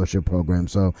the scholarship program.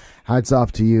 So hats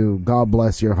off to you. God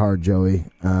bless your heart, Joey.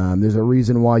 There's a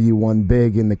reason why you won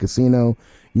big in the casino.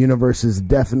 Universe is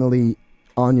definitely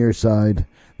on your side.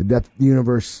 The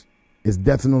universe is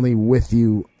definitely with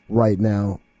you right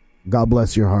now. God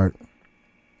bless your heart.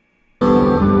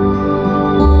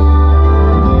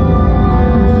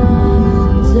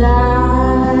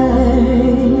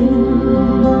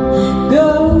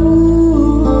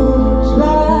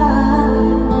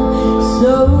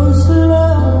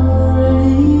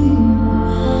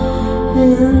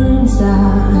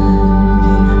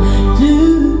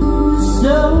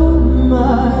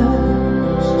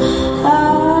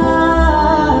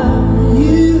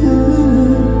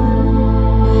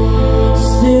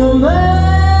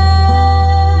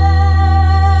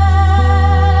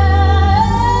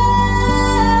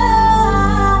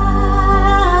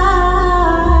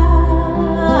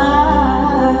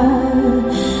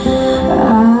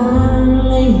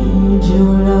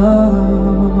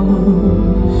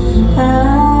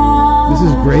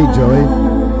 Great, Joey.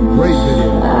 Great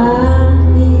video. I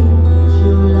need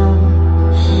your love,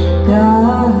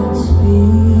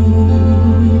 Godspeed to me.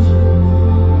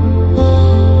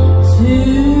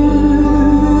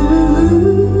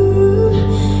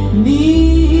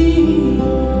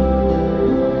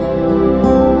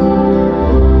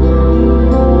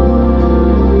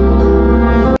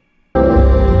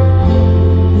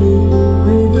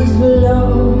 With his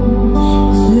love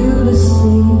to the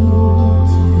sea.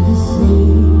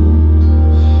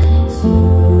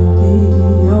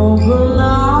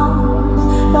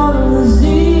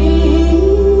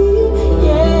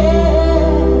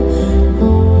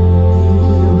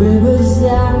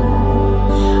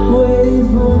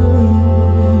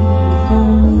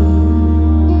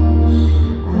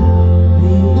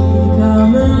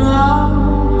 Darling,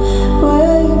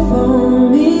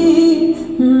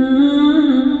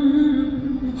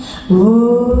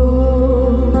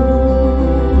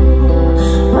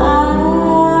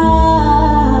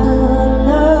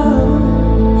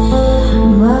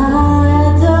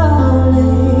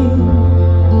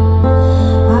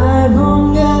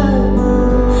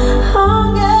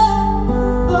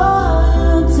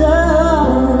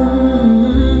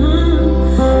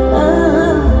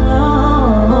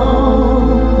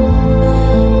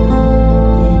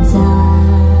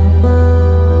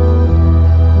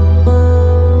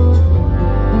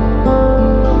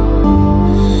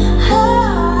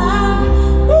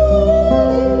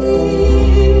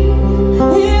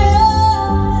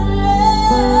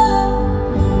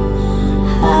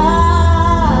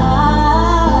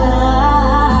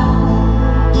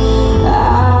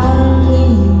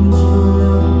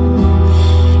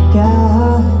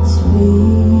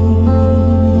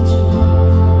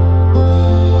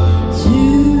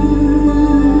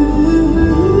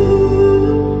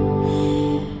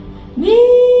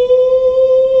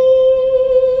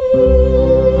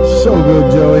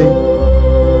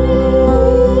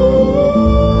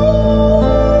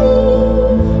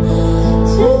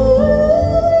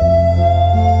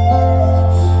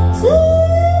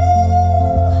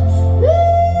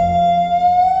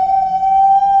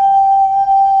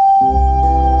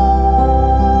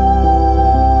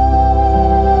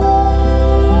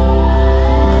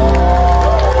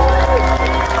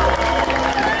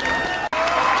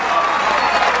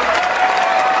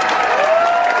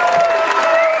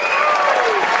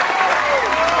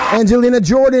 Angelina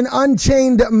Jordan,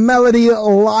 Unchained Melody,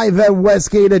 live at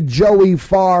Westgate, a Joey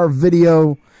Farr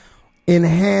video,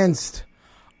 enhanced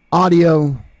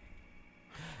audio.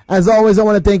 As always, I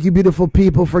want to thank you beautiful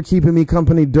people for keeping me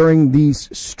company during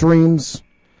these streams.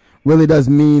 Really does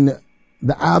mean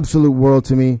the absolute world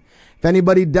to me. If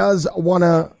anybody does want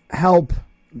to help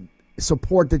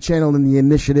support the channel and the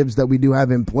initiatives that we do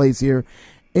have in place here,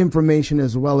 information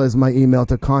as well as my email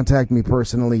to contact me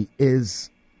personally is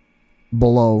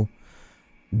below.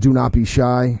 Do not be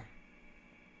shy.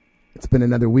 It's been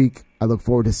another week. I look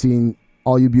forward to seeing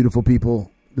all you beautiful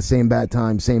people the same bad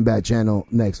time, same bad channel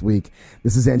next week.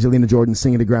 This is Angelina Jordan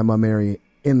singing to Grandma Mary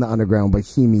in the Underground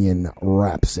Bohemian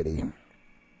Rhapsody.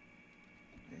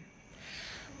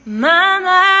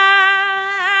 Mama,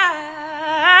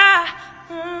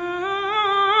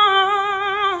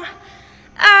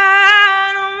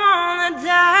 I don't wanna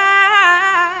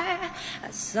die. I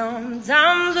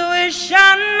sometimes wish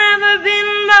I'd never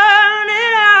been born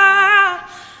at all.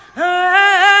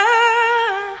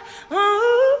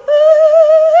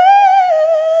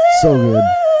 So good.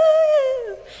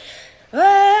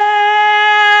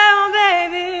 Well,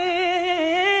 baby,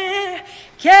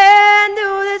 can't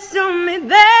do this to me,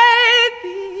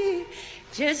 baby.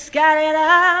 Just got it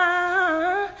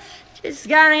out. Just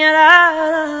gotta get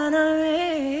out of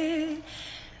me.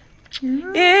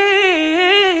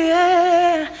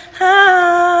 Yeah.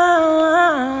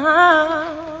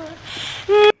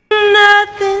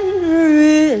 Nothing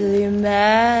really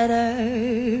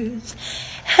matters.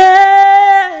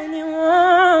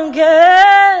 Anyone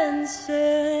can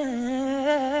say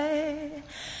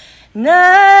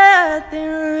nothing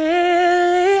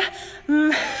really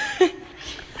matters.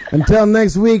 Until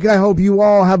next week, I hope you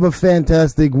all have a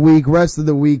fantastic week. Rest of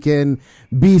the weekend.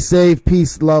 Be safe.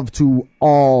 Peace, love to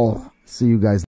all. See you guys.